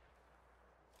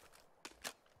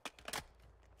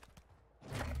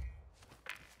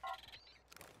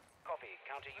 Copy.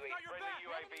 Counter UAV. Friendly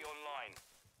UAV online.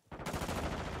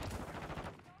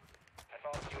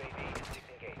 Advanced UAV is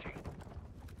disengaging.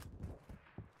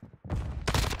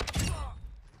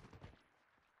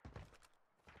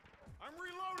 I'm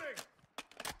reloading.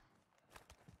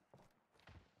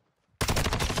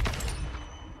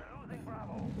 We're losing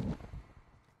Bravo.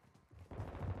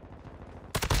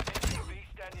 UAV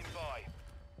standing by.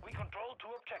 We control 2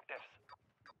 objectives.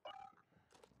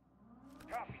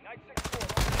 Copy. Night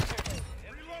 6-4.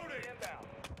 Reloading. Inbound.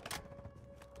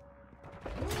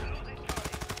 We're losing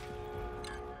Charlie.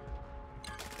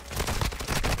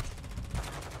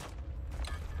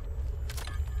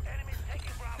 Enemies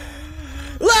taking Bravo.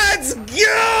 Let's go!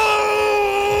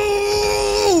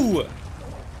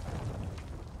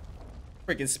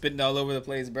 Freaking spitting all over the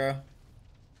place, bro.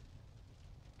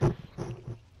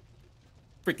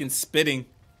 Freaking spitting.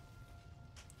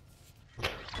 The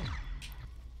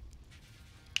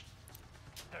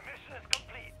mission is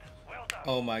complete. Well done.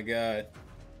 Oh my god.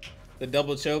 The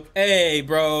double choke. Hey,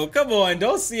 bro, come on.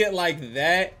 Don't see it like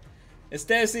that.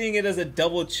 Instead of seeing it as a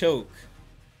double choke,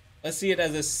 let's see it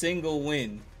as a single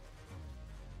win.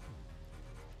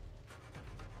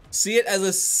 See it as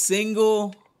a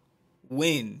single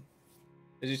win.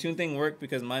 Does your tune thing work?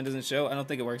 Because mine doesn't show. I don't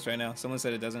think it works right now. Someone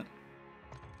said it doesn't.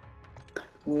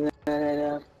 No,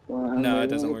 it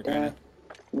doesn't work right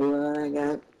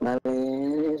now.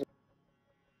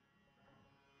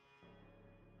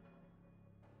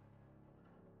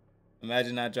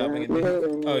 Imagine not dropping it.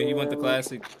 Oh, you want the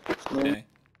classic? Okay.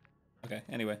 Okay,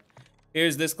 anyway.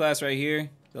 Here's this class right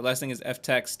here. The last thing is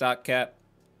F-Tac stock cap.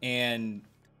 And...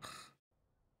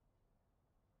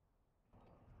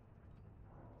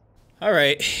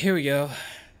 Alright, here we go.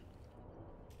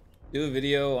 Do a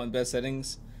video on best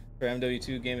settings for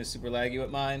MW2. Game is super laggy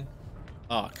with mine.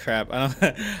 Oh crap, I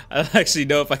don't actually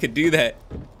know if I could do that.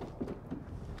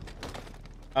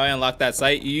 How I unlock that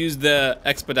site? You use the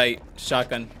expedite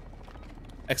shotgun.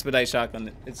 Expedite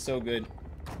shotgun. It's so good.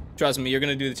 Trust me, you're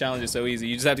gonna do the challenge. It's so easy.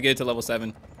 You just have to get it to level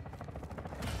 7.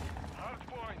 Hard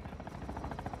point.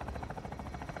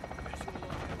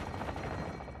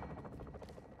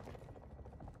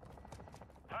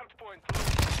 Hard point.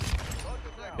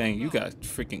 Dang, you got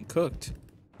freaking cooked.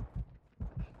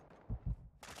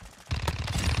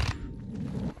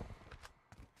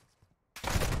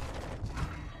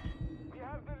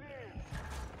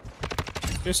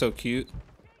 You're so cute.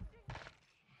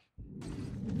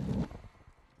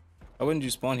 Why wouldn't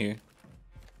you spawn here?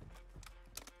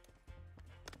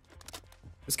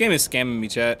 This game is scamming me,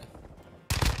 chat.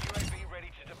 UAV ready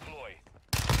to deploy.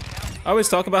 I always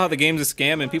talk about how the game's a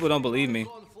scam and people don't believe me.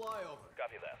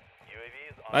 Copy that.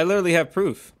 UAV is on. I literally have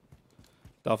proof.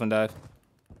 Dolphin dive.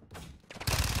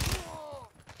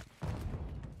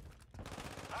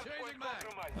 Hardpoint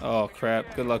compromised. Oh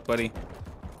crap. Good luck, buddy.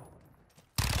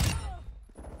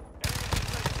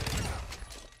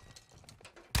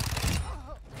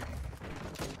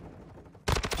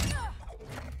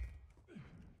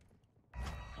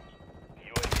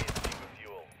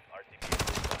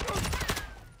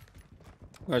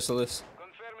 Merciless.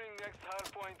 Confirming next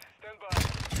hardpoint. Stand by.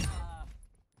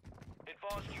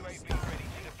 Advanced UAV ready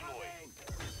to deploy.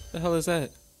 The hell is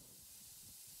that?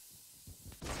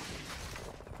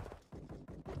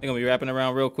 They're gonna be wrapping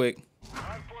around real quick.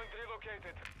 Hardpoint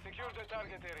relocated. Secure the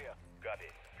target area.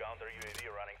 Copy. Counter UAV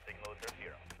running signal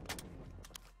interference.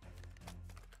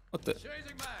 What the?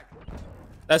 Changing back.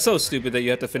 That's so stupid that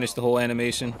you have to finish the whole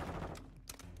animation.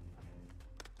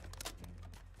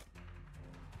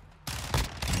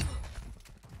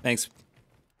 Thanks.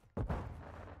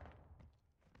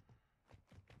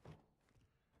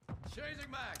 Changing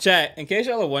back. Chat, in case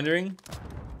y'all are wondering,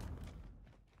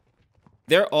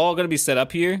 they're all gonna be set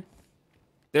up here.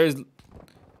 There's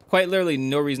quite literally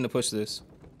no reason to push this.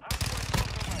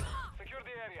 Secure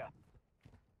the area.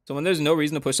 So when there's no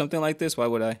reason to push something like this, why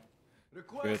would I?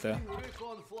 Requesting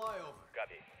recon flyover.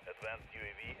 Copy. Advanced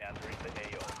UAV entering the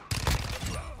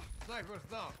AO. Snipers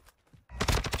down.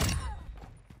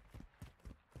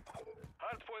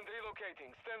 Hardpoint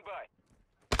relocating. Stand by.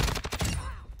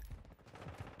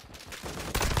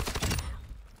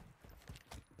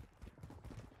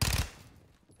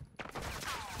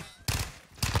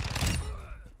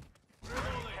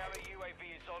 Carry UAV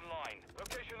is online.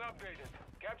 Location updated.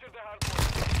 Capture the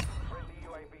hardpoint. Friendly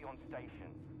UAV on station.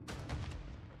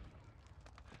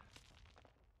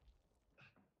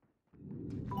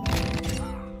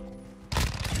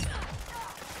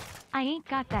 I ain't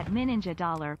got that Ninja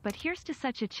dollar, but here's to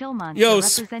such a chill month. Yo,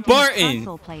 representing Spartan!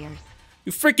 console players.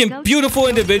 You freaking Goat, beautiful goat,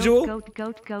 individual.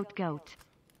 Goat.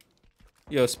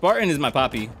 Yo, Spartan is my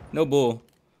poppy. No bull.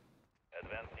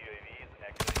 Advanced UAV is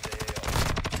exiting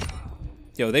the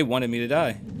AO. Yo, they wanted me to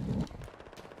die.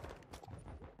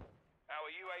 Our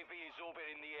UAV is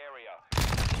orbiting the area.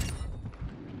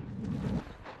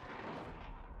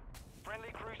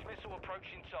 Friendly cruise missile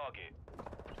approaching target.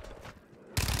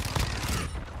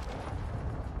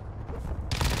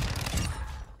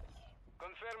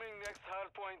 Confirming next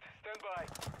hardpoint. Stand by.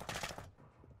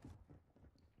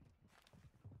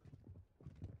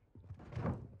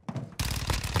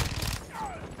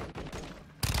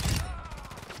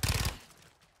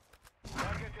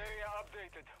 Target area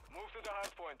updated. Move to the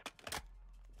hardpoint.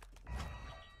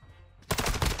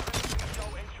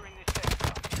 Missile entering this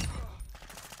sector.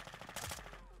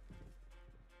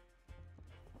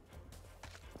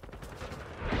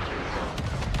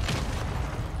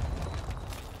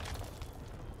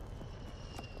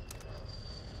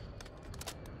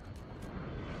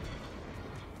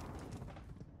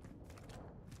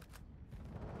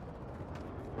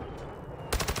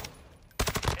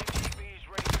 MGB is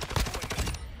ready for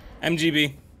deployment.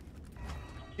 MGB.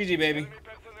 GG, baby. Enemy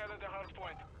personnel at the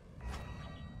hardpoint.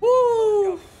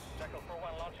 Woo! Jackal for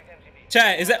one launching MGB.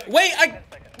 Chat, is that... Wait,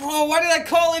 Oh, why did I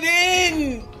call it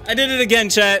in? I did it again,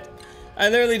 chat. I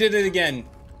literally did it again.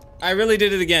 I really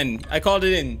did it again. I called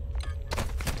it in.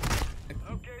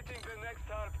 Locating the next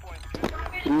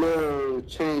hardpoint. No,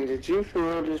 Chain, did you for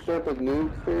real just drop a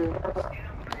nuke there?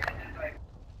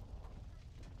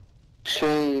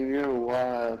 Shane, you're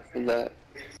wild for that.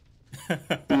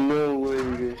 No way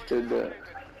you just did that.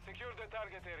 Secure the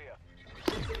target area.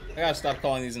 I gotta stop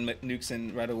calling these nukes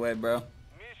in right away, bro.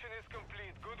 Mission is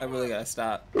complete. Good I really work. gotta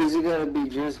stop. Is it gotta be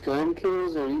just gun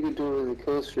kills, or you could do it with a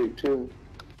kill streak too?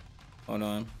 Hold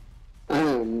on. I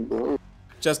don't know.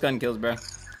 Just gun kills, bro.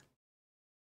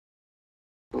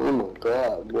 Oh my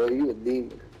god, boy, you a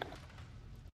demon.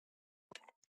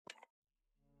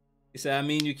 You said, I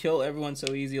mean, you kill everyone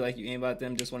so easy, like you aim at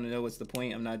them. Just want to know what's the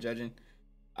point. I'm not judging.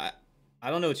 I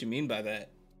don't know what you mean by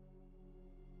that.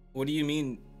 What do you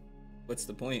mean? What's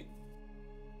the point?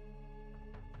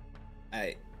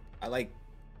 I like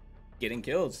getting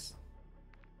kills.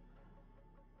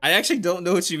 I actually don't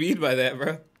know what you mean by that,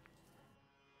 bro.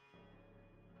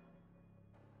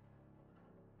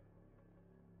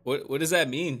 What does that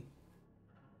mean?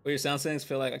 What your sound settings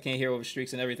feel like? I can't hear over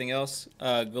streaks and everything else.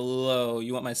 Glow.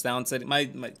 You want my sound setting? My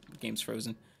game's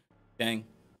frozen. Dang.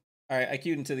 All right, I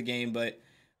queued into the game, but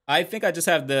I think I just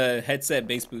have the headset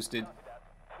bass boosted.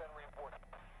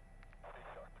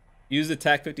 Use the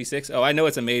TAC 56. Oh, I know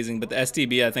it's amazing, but the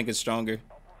STB I think is stronger.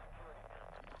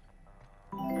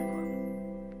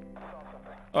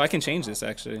 Oh, I can change this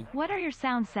actually. What are your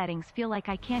sound settings? Feel like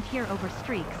I can't hear over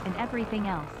streaks and everything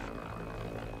else.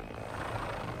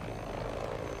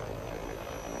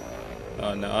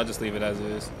 Oh no, I'll just leave it as it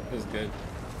is. It's good.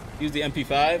 Use the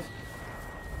MP5.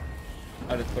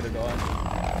 I'll just put it on.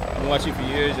 I've been watching you for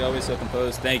years. You're always so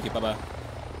composed. Thank you, bye-bye.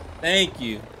 Thank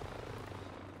you.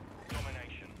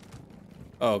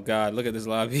 Oh god, look at this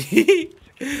lobby.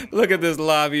 Look at this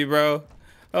lobby, bro.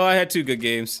 Oh, I had 2 good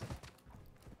games.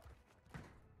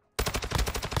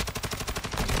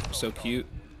 You're so cute.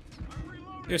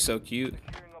 You're so cute.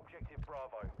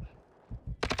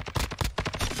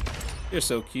 You're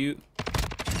so cute.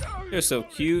 You're so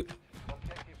cute.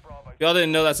 Y'all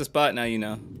didn't know that's a spot, now you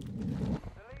know.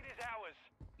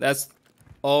 That's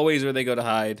always where they go to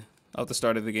hide at the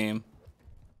start of the game.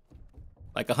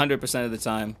 Like 100% of the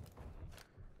time.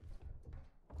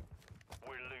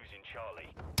 We're losing Charlie.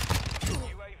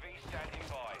 UAV standing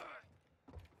by.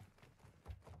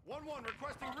 1-1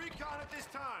 requesting recon at this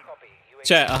time. Copy. UAV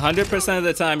Chat, 100% of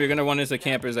the time you're gonna run into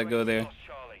campers that go there. lost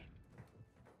Charlie.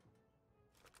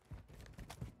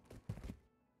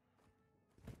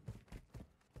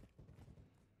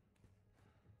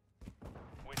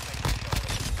 We're taking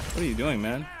Charlie. What are you doing,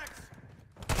 man?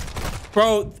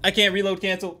 Bro, I can't reload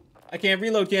cancel. I can't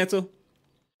reload cancel.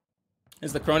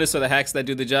 Is the Cronus or the hacks that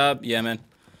do the job? Yeah, man.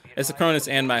 It's the Cronus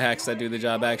and my hacks that do the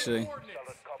job, actually. Solid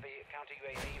copy. Counter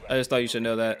UAV. I just thought you should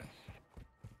know that.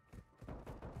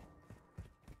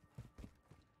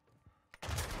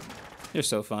 You're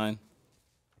so fine.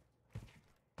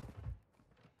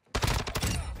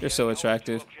 You're so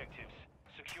attractive. Objectives.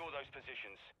 Secure those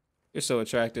positions. You're so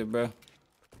attractive, bro.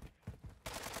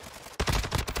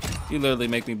 You literally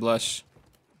make me blush.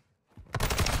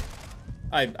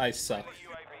 I suck. UAV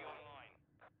online.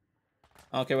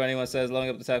 I don't care what anyone says. Leveling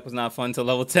up the attack was not fun till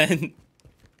level 10.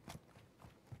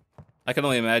 I can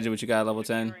only imagine what you got at level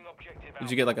 10. Securing objective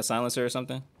Did you get like a silencer or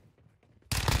something?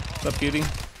 What's up, cutie?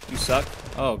 You suck.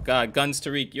 Oh god, Guns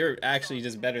Tariq, you're actually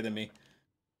just better than me.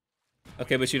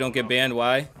 Okay, but you don't get banned.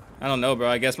 Why? I don't know, bro.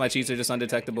 I guess my cheats are just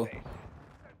undetectable.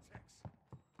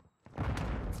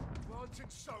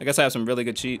 I guess I have some really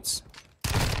good cheats.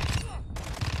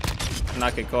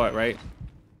 Not get caught, right?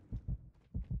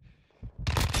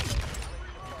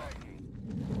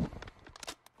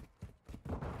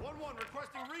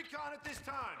 Requesting recon at this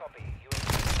time. Copy.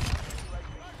 UAV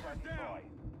standing by.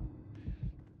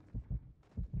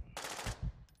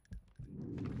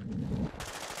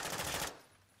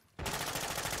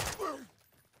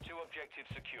 Two objectives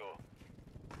secure.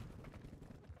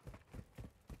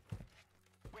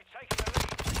 We've taken the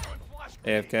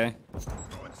lead. AFK.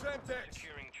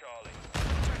 Securing Charlie.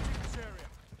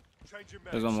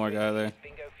 There's one more guy there.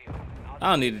 Bingo fuel.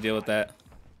 I don't need to deal with that.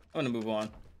 I'm gonna move on.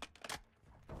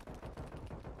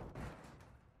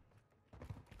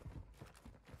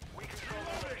 We control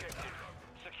the objective.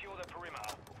 Secure the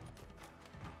perimeter.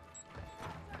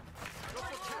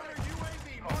 UAV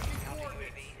marking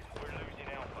coordinates. We're losing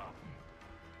Alpha.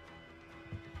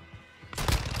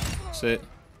 Sit.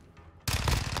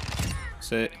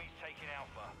 Sit. Enemies taking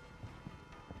Alpha.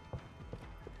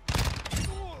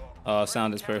 Oh,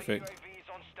 sound is perfect. UAV is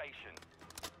on station.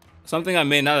 Something I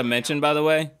may not have mentioned, by the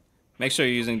way. Make sure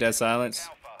you're using dead silence.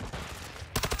 Alpha.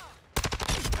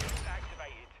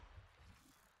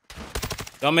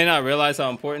 Activated. Y'all may not realize how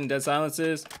important dead silence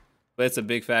is, but it's a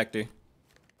big factor.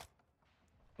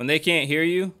 When they can't hear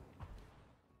you,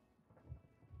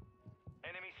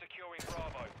 Enemy securing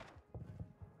Bravo.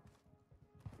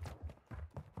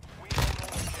 We hold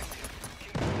all objectives.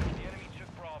 Keep moving. The enemy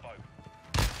took Bravo.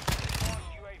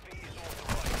 Advanced UAV is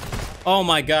authorized. oh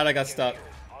my god, I got stuck.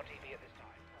 RTV at this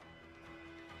time.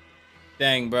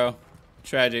 Dang, bro.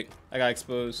 Tragic. I got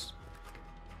exposed.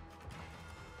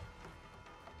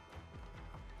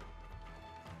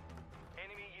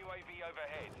 Enemy UAV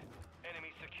overhead.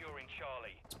 Enemy securing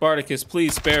Charlie. Spartacus,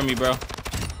 please spare me, bro.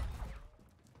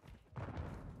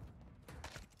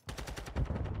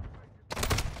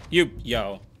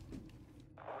 Yo.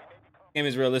 Game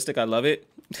is realistic. I love it.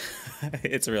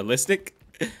 It's realistic.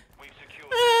 We've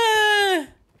secured.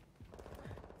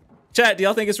 Chat, do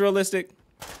y'all think it's realistic?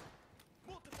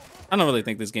 I don't really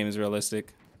think this game is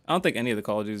realistic. I don't think any of the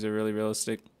Call of Duties are really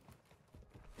realistic.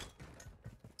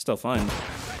 Still fun.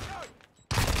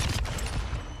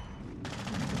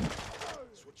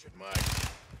 Good, Mike.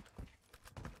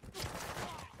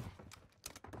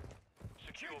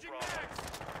 Secure Bravo.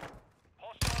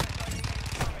 Hostile SIE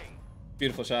incoming.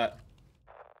 Beautiful shot.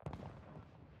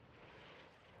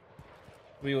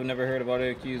 We would never heard of auto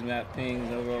accused map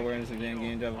pings, overall awareness of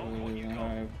game drop.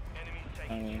 Enemies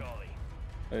taking Charlie.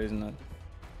 There's not.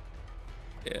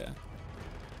 Yeah.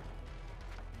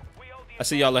 We hold the I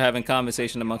see y'all are having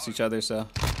conversation amongst each other, so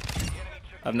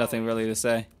I have nothing really to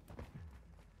say.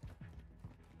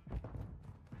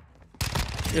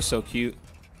 You're so cute.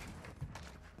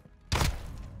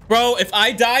 Bro, if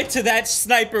I die to that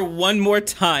sniper one more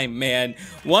time, man.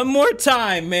 One more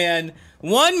time, man.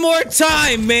 One more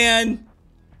time, man.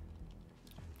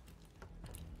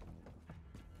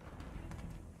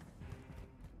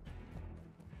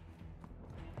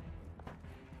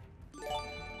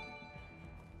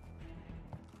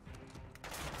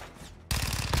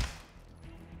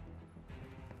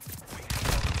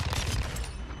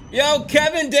 Yo,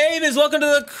 Kevin Davis, welcome to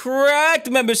the Cracked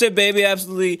membership, baby.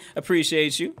 Absolutely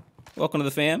appreciate you. Welcome to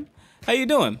the fam. How you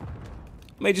doing?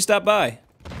 Made you stop by.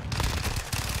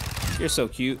 You're so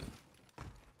cute.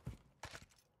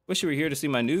 Wish you were here to see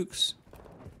my nukes.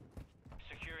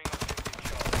 securing objective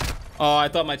Charlie. Oh, I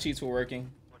thought my cheats were working.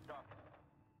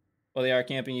 Well, they are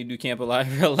camping. You do camp a lot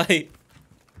real light.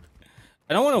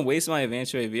 I don't want to waste my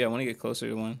advanced UAV. I want to get closer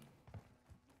to one.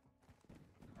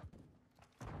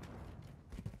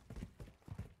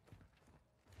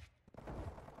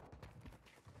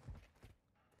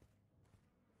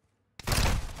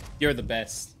 You're the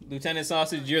best. Lieutenant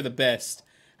Sausage, you're the best.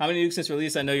 How many nukes since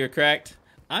release? I know you're cracked.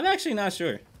 I'm actually not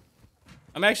sure.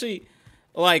 I'm actually,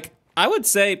 like, I would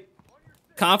say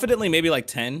confidently maybe like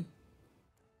 10.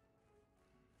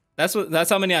 That's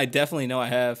how many I definitely know I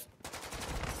have.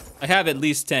 I have at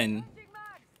least 10.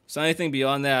 So anything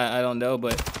beyond that, I don't know,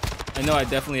 but I know I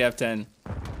definitely have 10.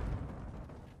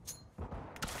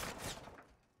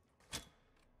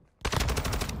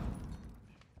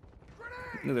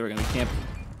 Knew they were gonna camp.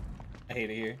 I hate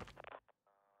it here.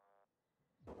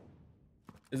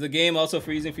 Is the game also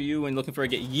freezing for you when looking for a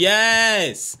game?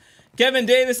 Yes! Kevin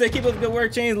Davis, they keep up the good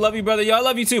work, Chains. Love you, brother. Y'all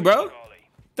love you too, bro.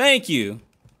 Thank you.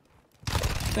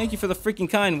 Thank you for the freaking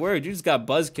kind word. You just got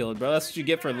buzz killed, bro. That's what you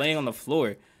get for laying on the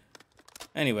floor.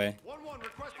 Anyway.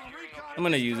 I'm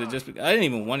gonna use it just because I didn't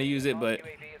even want to use it, but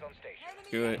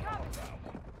screw it.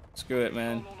 Screw it,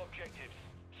 man.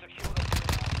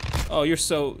 Oh, you're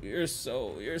so.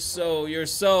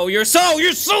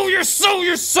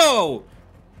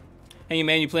 Hey,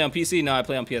 man, you play on PC? No, I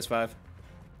play on PS5.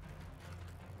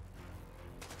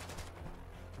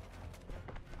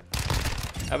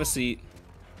 Have a seat.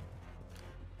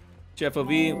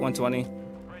 GFOV 120.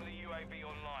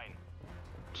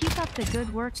 Keep up the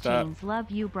good work, Stop. James. Love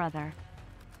you, brother.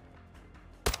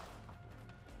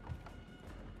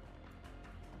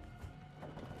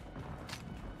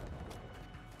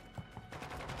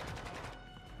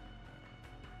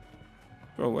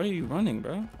 Bro, where are you running,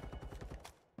 bro?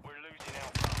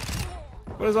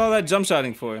 What is all that jump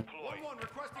shotting for?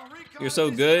 You're so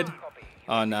good.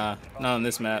 Oh, nah. Not on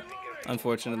this map,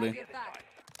 unfortunately.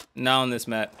 Not on this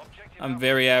map. I'm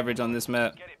very average on this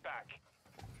map.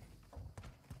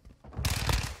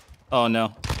 Oh,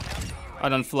 no. I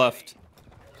done fluffed.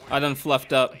 I done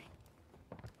fluffed up.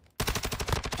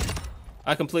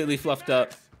 I completely fluffed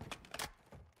up.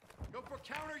 Go for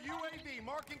counter UAV,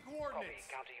 marking coordinates.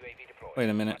 Wait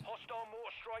a minute. Hostile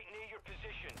mortar strike near your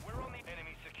position. We're on the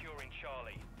enemy securing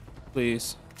Charlie.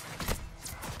 Please.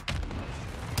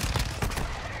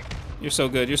 You're so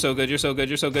good. You're so good. You're so good.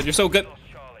 You're so good. You're so good. Lost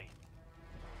Charlie.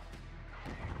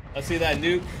 Let's see that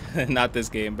nuke. Not this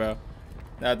game, bro.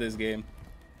 Not this game.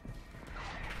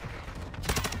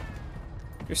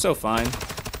 You're so fine.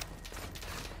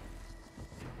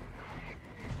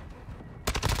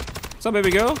 What's up,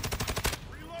 baby girl?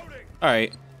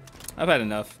 Alright. I've had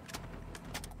enough.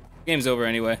 Game's over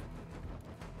anyway.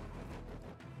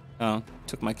 Oh,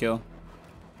 took my kill.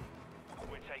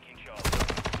 We're taking Charlie.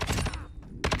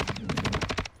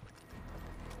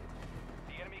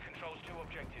 The enemy controls 2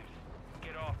 objectives.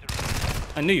 Get after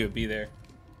it. I knew you would be there.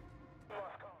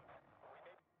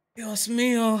 Dios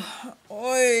mío.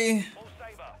 Oi. Full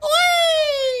saber.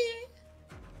 Oi.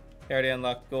 Already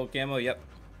unlocked gold camo. Yep.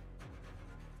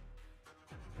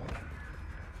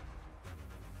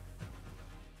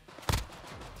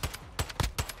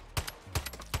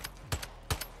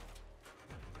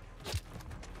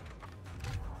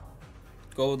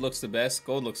 Gold looks the best.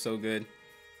 Gold looks so good.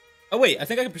 Oh wait, I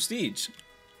think I can prestige.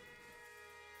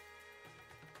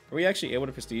 Are we actually able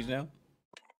to prestige now?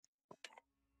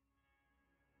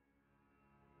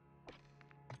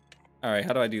 Alright,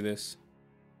 how do I do this?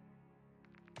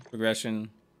 Progression.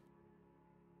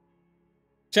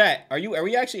 Chat, are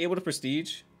we actually able to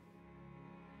prestige?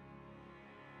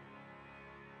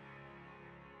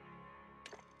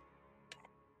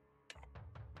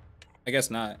 I guess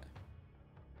not.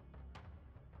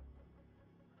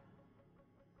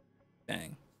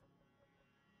 Dang.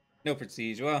 No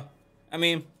prestige. Well, I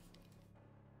mean,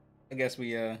 I guess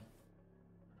we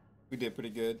did pretty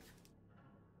good.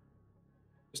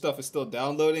 Stuff is still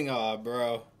downloading. Ah,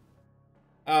 bro.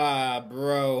 Ah,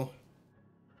 bro.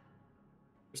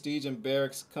 Prestige and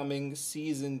Barracks coming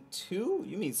season 2?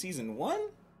 You mean season 1?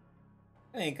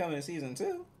 That ain't coming season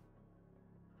 2.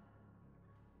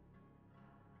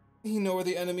 You know where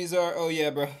the enemies are? Oh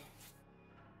yeah, bro.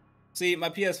 See, my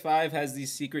PS5 has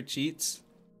these secret cheats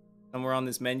somewhere on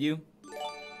this menu.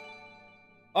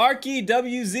 Arky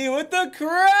WZ with the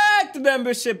correct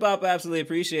membership up. Absolutely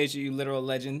appreciate you, you literal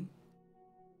legend.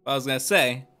 I was gonna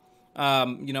say,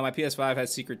 you know, my PS5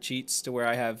 has secret cheats to where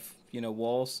I have, you know,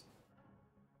 walls.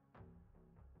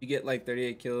 You get like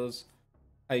 38 kills.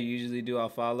 I usually do, I'll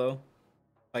follow.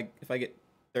 Like if I get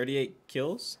 38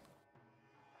 kills,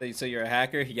 so you're a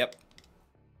hacker. Yep,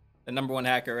 the #1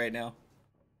 hacker right now.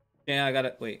 Yeah, I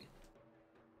gotta wait.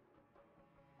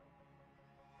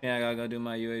 Yeah, I gotta go do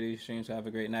my UAD stream, so have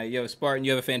a great night. Yo, Spartan,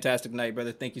 you have a fantastic night,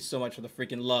 brother. Thank you so much for the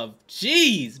freaking love.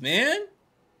 Jeez, man.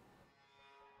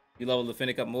 You leveled the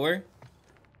Finnick up more?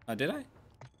 Did I?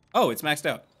 Oh, it's maxed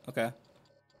out. Okay.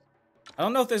 I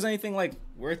don't know if there's anything, like,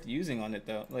 worth using on it,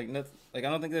 though. Like, I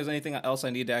don't think there's anything else I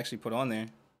need to actually put on there.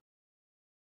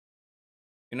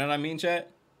 You know what I mean, chat?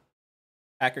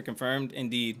 Hacker confirmed.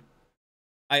 Indeed.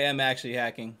 I am actually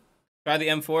hacking. Try the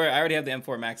M4. I already have the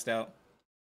M4 maxed out.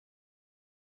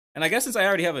 And I guess since I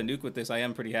already have a nuke with this, I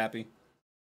am pretty happy.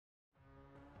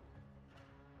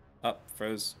 Oh,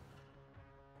 froze.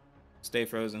 Stay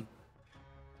frozen.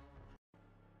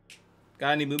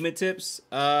 Got any movement tips?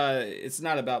 It's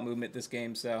not about movement this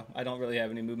game, so I don't really have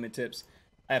any movement tips.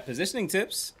 I have positioning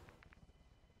tips,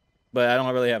 but I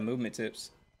don't really have movement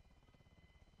tips.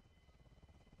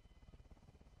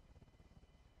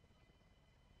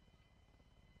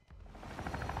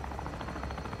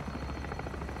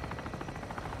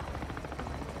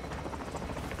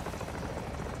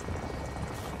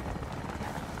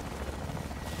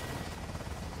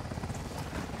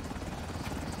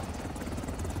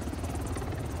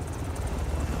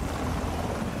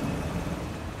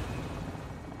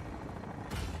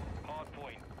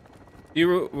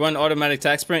 You run automatic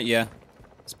tac sprint? Yeah.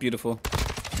 It's beautiful.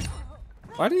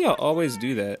 Why do y'all always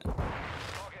do that?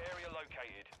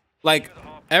 Like,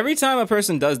 every time a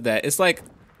person does that, it's like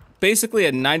basically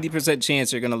a 90%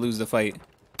 chance you're gonna lose the fight.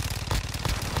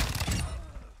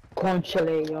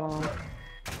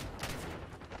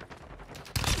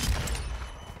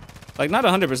 Like, not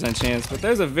 100% chance, but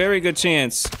there's a very good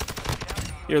chance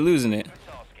you're losing it.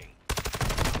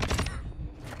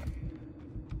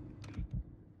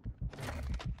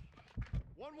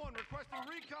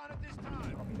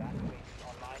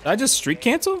 Did I just streak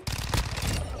cancel?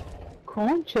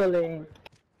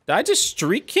 Did I just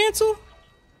streak cancel?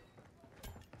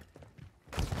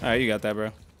 Alright, you got that,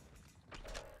 bro.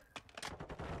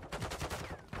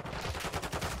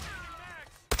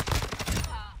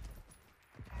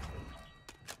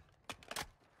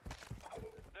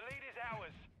 The lead is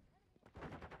ours.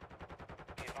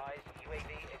 Be advised,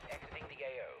 UAV is exiting the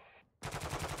AO.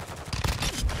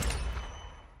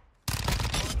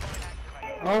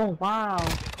 Oh, wow.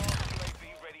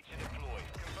 UAV ready to deploy.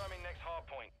 Confirming next hard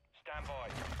point. Stand by.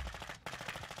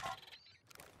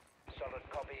 Solid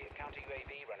copy. Counter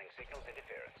UAV running signals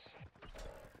interference.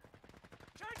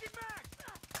 Changing back.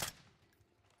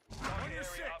 Target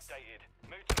area updated.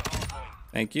 Move to the hard point.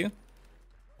 Thank you.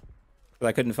 But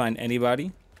I couldn't find anybody.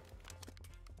 You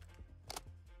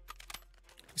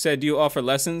said, do you offer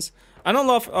lessons? I don't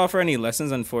offer any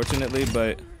lessons, unfortunately,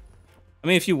 but I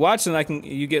mean, if you watch, then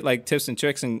you get like tips and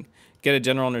tricks and get a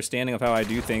general understanding of how I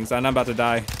do things. I'm about to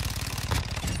die.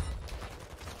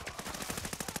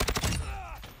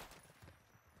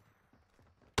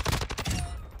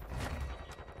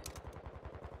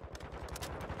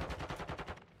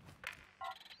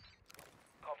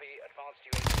 Copy. Advanced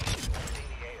UAV orbiting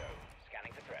the AO.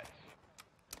 Scanning for threats.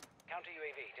 Counter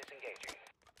UAV disengaging.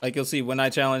 Like, you'll see when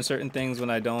I challenge certain things, when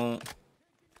I don't.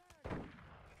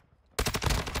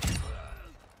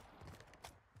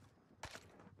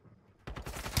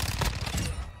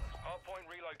 Hardpoint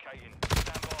relocating.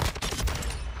 Stand by.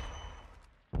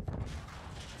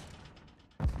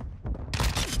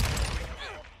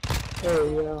 Oh,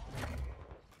 yeah.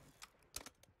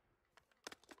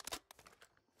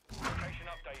 Location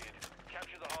updated.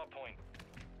 Capture the hardpoint.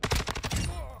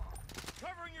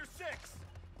 Covering your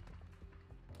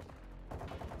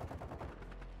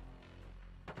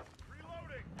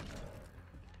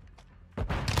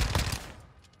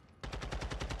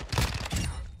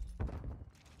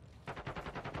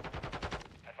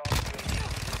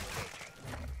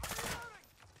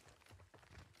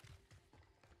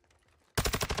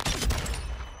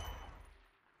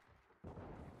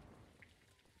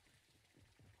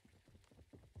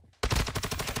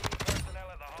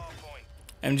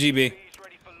MGB. He's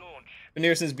ready for launch. Been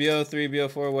here since BO3,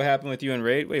 BO4. What happened with you and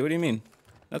Raid? Wait, what do you mean?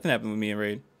 Nothing happened with me and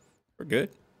Raid. We're good.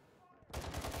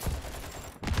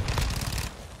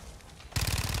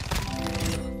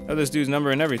 Oh, this dude's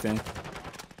number and everything.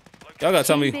 Y'all gotta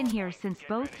tell me. Been here since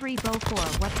Bo 3, Bo 4.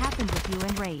 What happened with you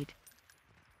and Raid?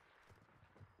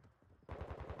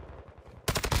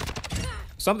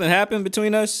 Something happened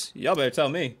between us? Y'all better tell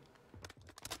me.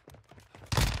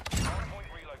 Hardpoint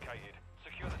relocated.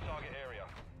 Secure the target area.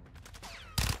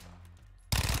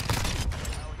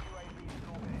 Our UAV is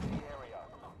orbiting the area.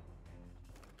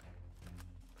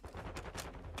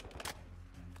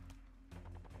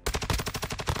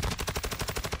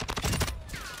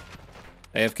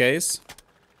 AFKs.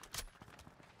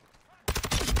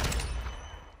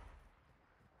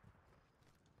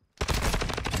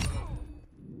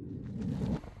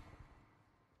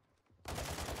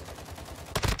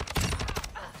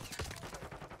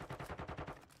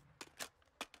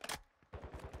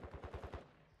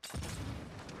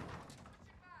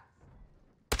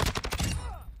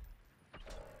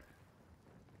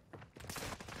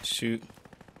 Shoot.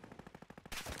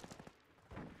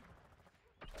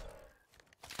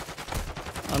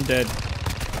 I'm dead.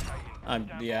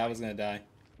 Yeah, I was gonna die.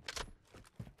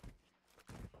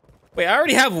 Wait, I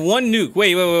already have one nuke.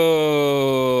 Wait.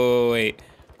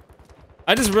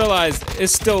 I just realized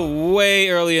it's still way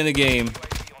early in the game.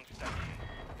 UAV on station.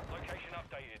 Location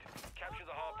updated. Capture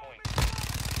the hardpoint.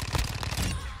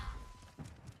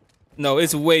 No,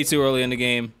 it's way too early in the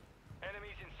game.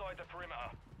 Enemies inside the perimeter.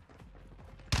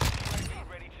 UAV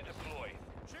ready to deploy.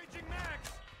 Changing mags.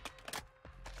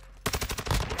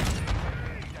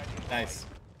 Nice.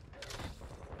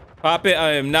 Pop it.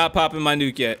 I am not popping my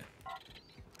nuke yet.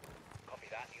 Copy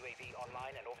that. UAV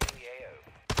online and off in the AO.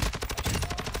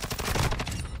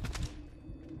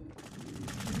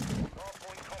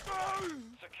 Hardpoint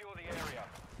compromised. Secure the area.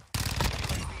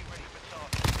 UAV ready for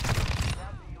tasking.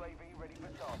 Grab the UAV ready for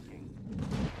tasking.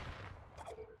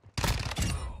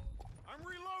 I'm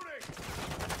reloading.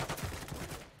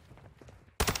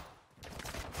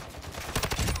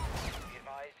 Be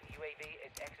advised, UAV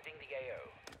is exiting the AO.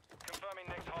 Confirming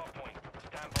next hardpoint.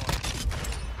 Stand by.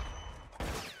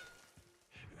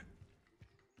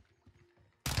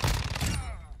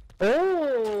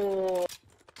 Oh!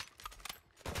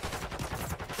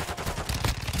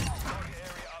 Target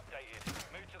area updated.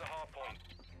 Move to the hardpoint.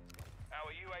 Our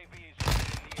UAV is in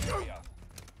the area.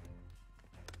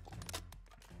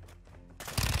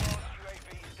 Advanced UAV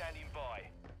standing by.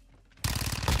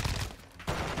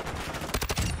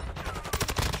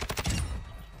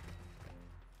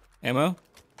 Ammo?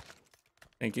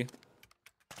 Thank you.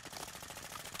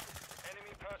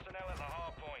 Enemy personnel at the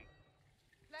hardpoint.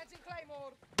 Planting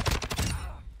Claymore.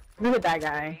 Look at that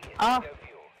guy. Oh, No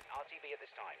fuel. RTB at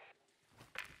this time.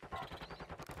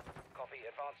 Copy.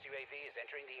 Advanced UAV is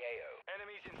entering the AO.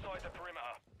 Enemies inside the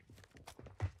perimeter.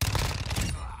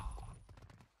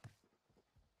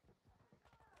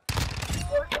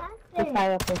 let's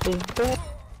fire up with you.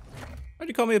 Why'd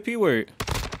you call me a P word?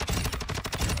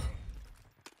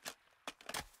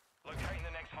 Locating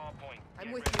the next hardpoint.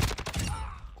 I'm with you.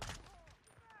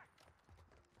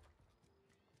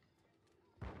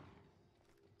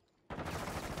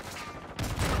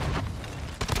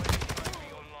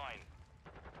 UAV online.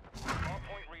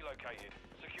 Hardpoint relocated.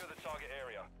 Secure the target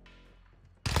area.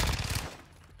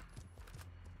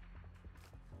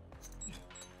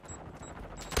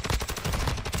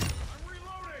 I'm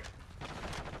reloading.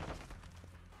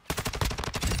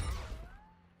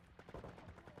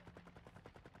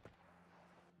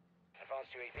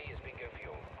 Advanced UAV is bingo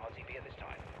fuel. RTB at this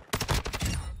time.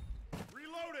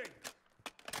 Reloading.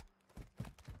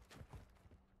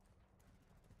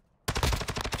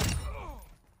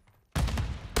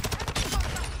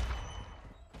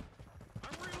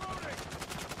 I'm reloading.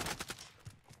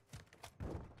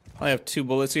 I have 2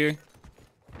 bullets here.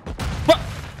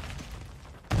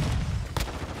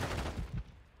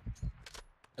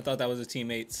 I thought that was a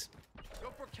teammate's. Go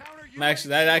for counter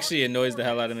That actually annoys the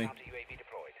hell out of me. Counter UAV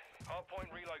deployed. Hardpoint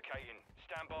relocating.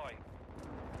 Stand by.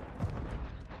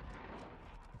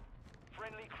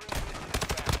 Friendly cruise missile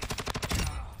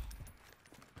inbound.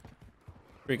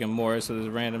 Freaking Morris with his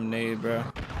random nade, bro.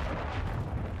 Location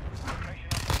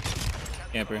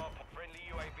updated. Camper. Hardpoint. Friendly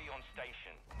UAV on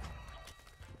station.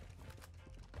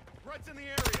 Threats in the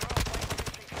area.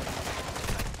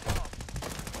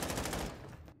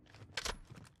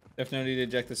 Definitely need to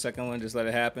eject the second one. Just let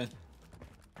it happen.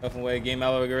 Open way. Game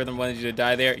algorithm wanted you to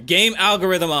die there. Game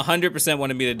algorithm 100%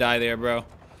 wanted me to die there, bro.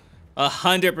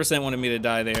 100% wanted me to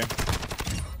die there.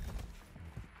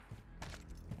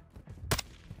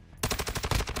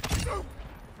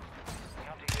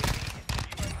 Counter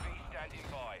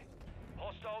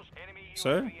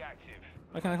Sir? UAV active.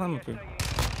 Why can't I climb up here? Counter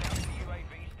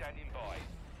UAV standing by.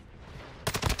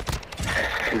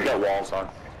 He's got walls on.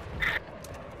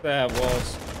 I have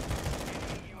walls.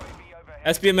 UAV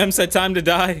overhead. SBMM said time to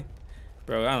die.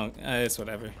 Bro, I don't. It's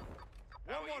whatever.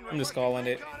 I'm just calling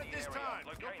it.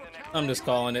 I'm just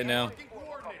calling it now.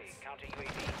 Counter UAV.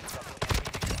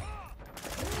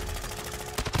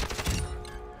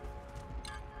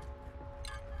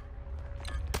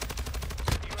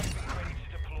 UAV ready to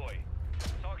deploy.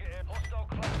 Target air. Hostile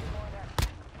close line active.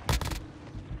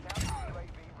 Counter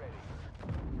UAV ready.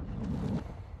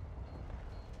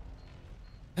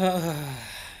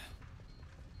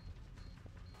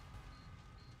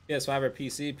 PS5 or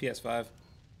PC? PS5.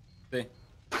 See.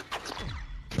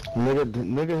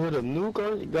 Nigga hit a nuke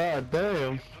on you? God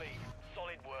damn. Complete.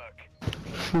 Solid work.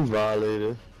 You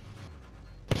violated.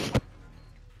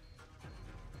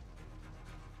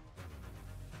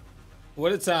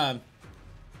 What a time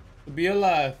to be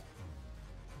alive.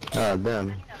 God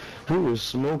damn. He was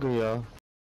smoking, y'all.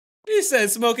 He said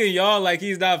smoking y'all like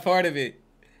he's not part of it.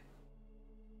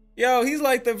 Yo, he's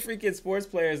like the freaking sports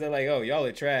players that like, oh, y'all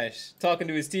are trash. Talking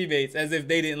to his teammates as if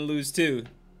they didn't lose too.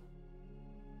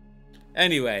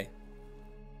 Anyway.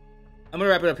 I'm going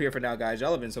to wrap it up here for now, guys.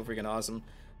 Y'all have been so freaking awesome.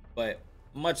 But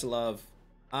much love.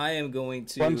 I am going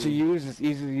to... Fun to use, it's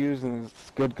easy to use, and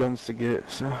it's good guns to get,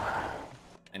 so...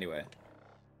 Anyway.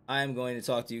 I am going to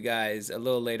talk to you guys a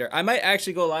little later. I might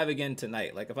actually go live again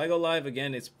tonight. Like, if I go live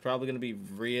again, it's probably going to be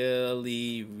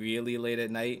really, really late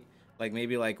at night. Like,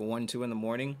 maybe like 1, 2 in the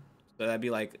morning. So that'd be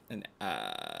like an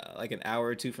hour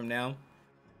or two from now.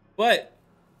 But,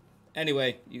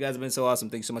 anyway, you guys have been so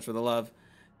awesome. Thanks so much for the love.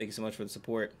 Thank you so much for the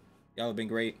support. Y'all have been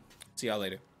great. See y'all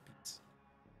later.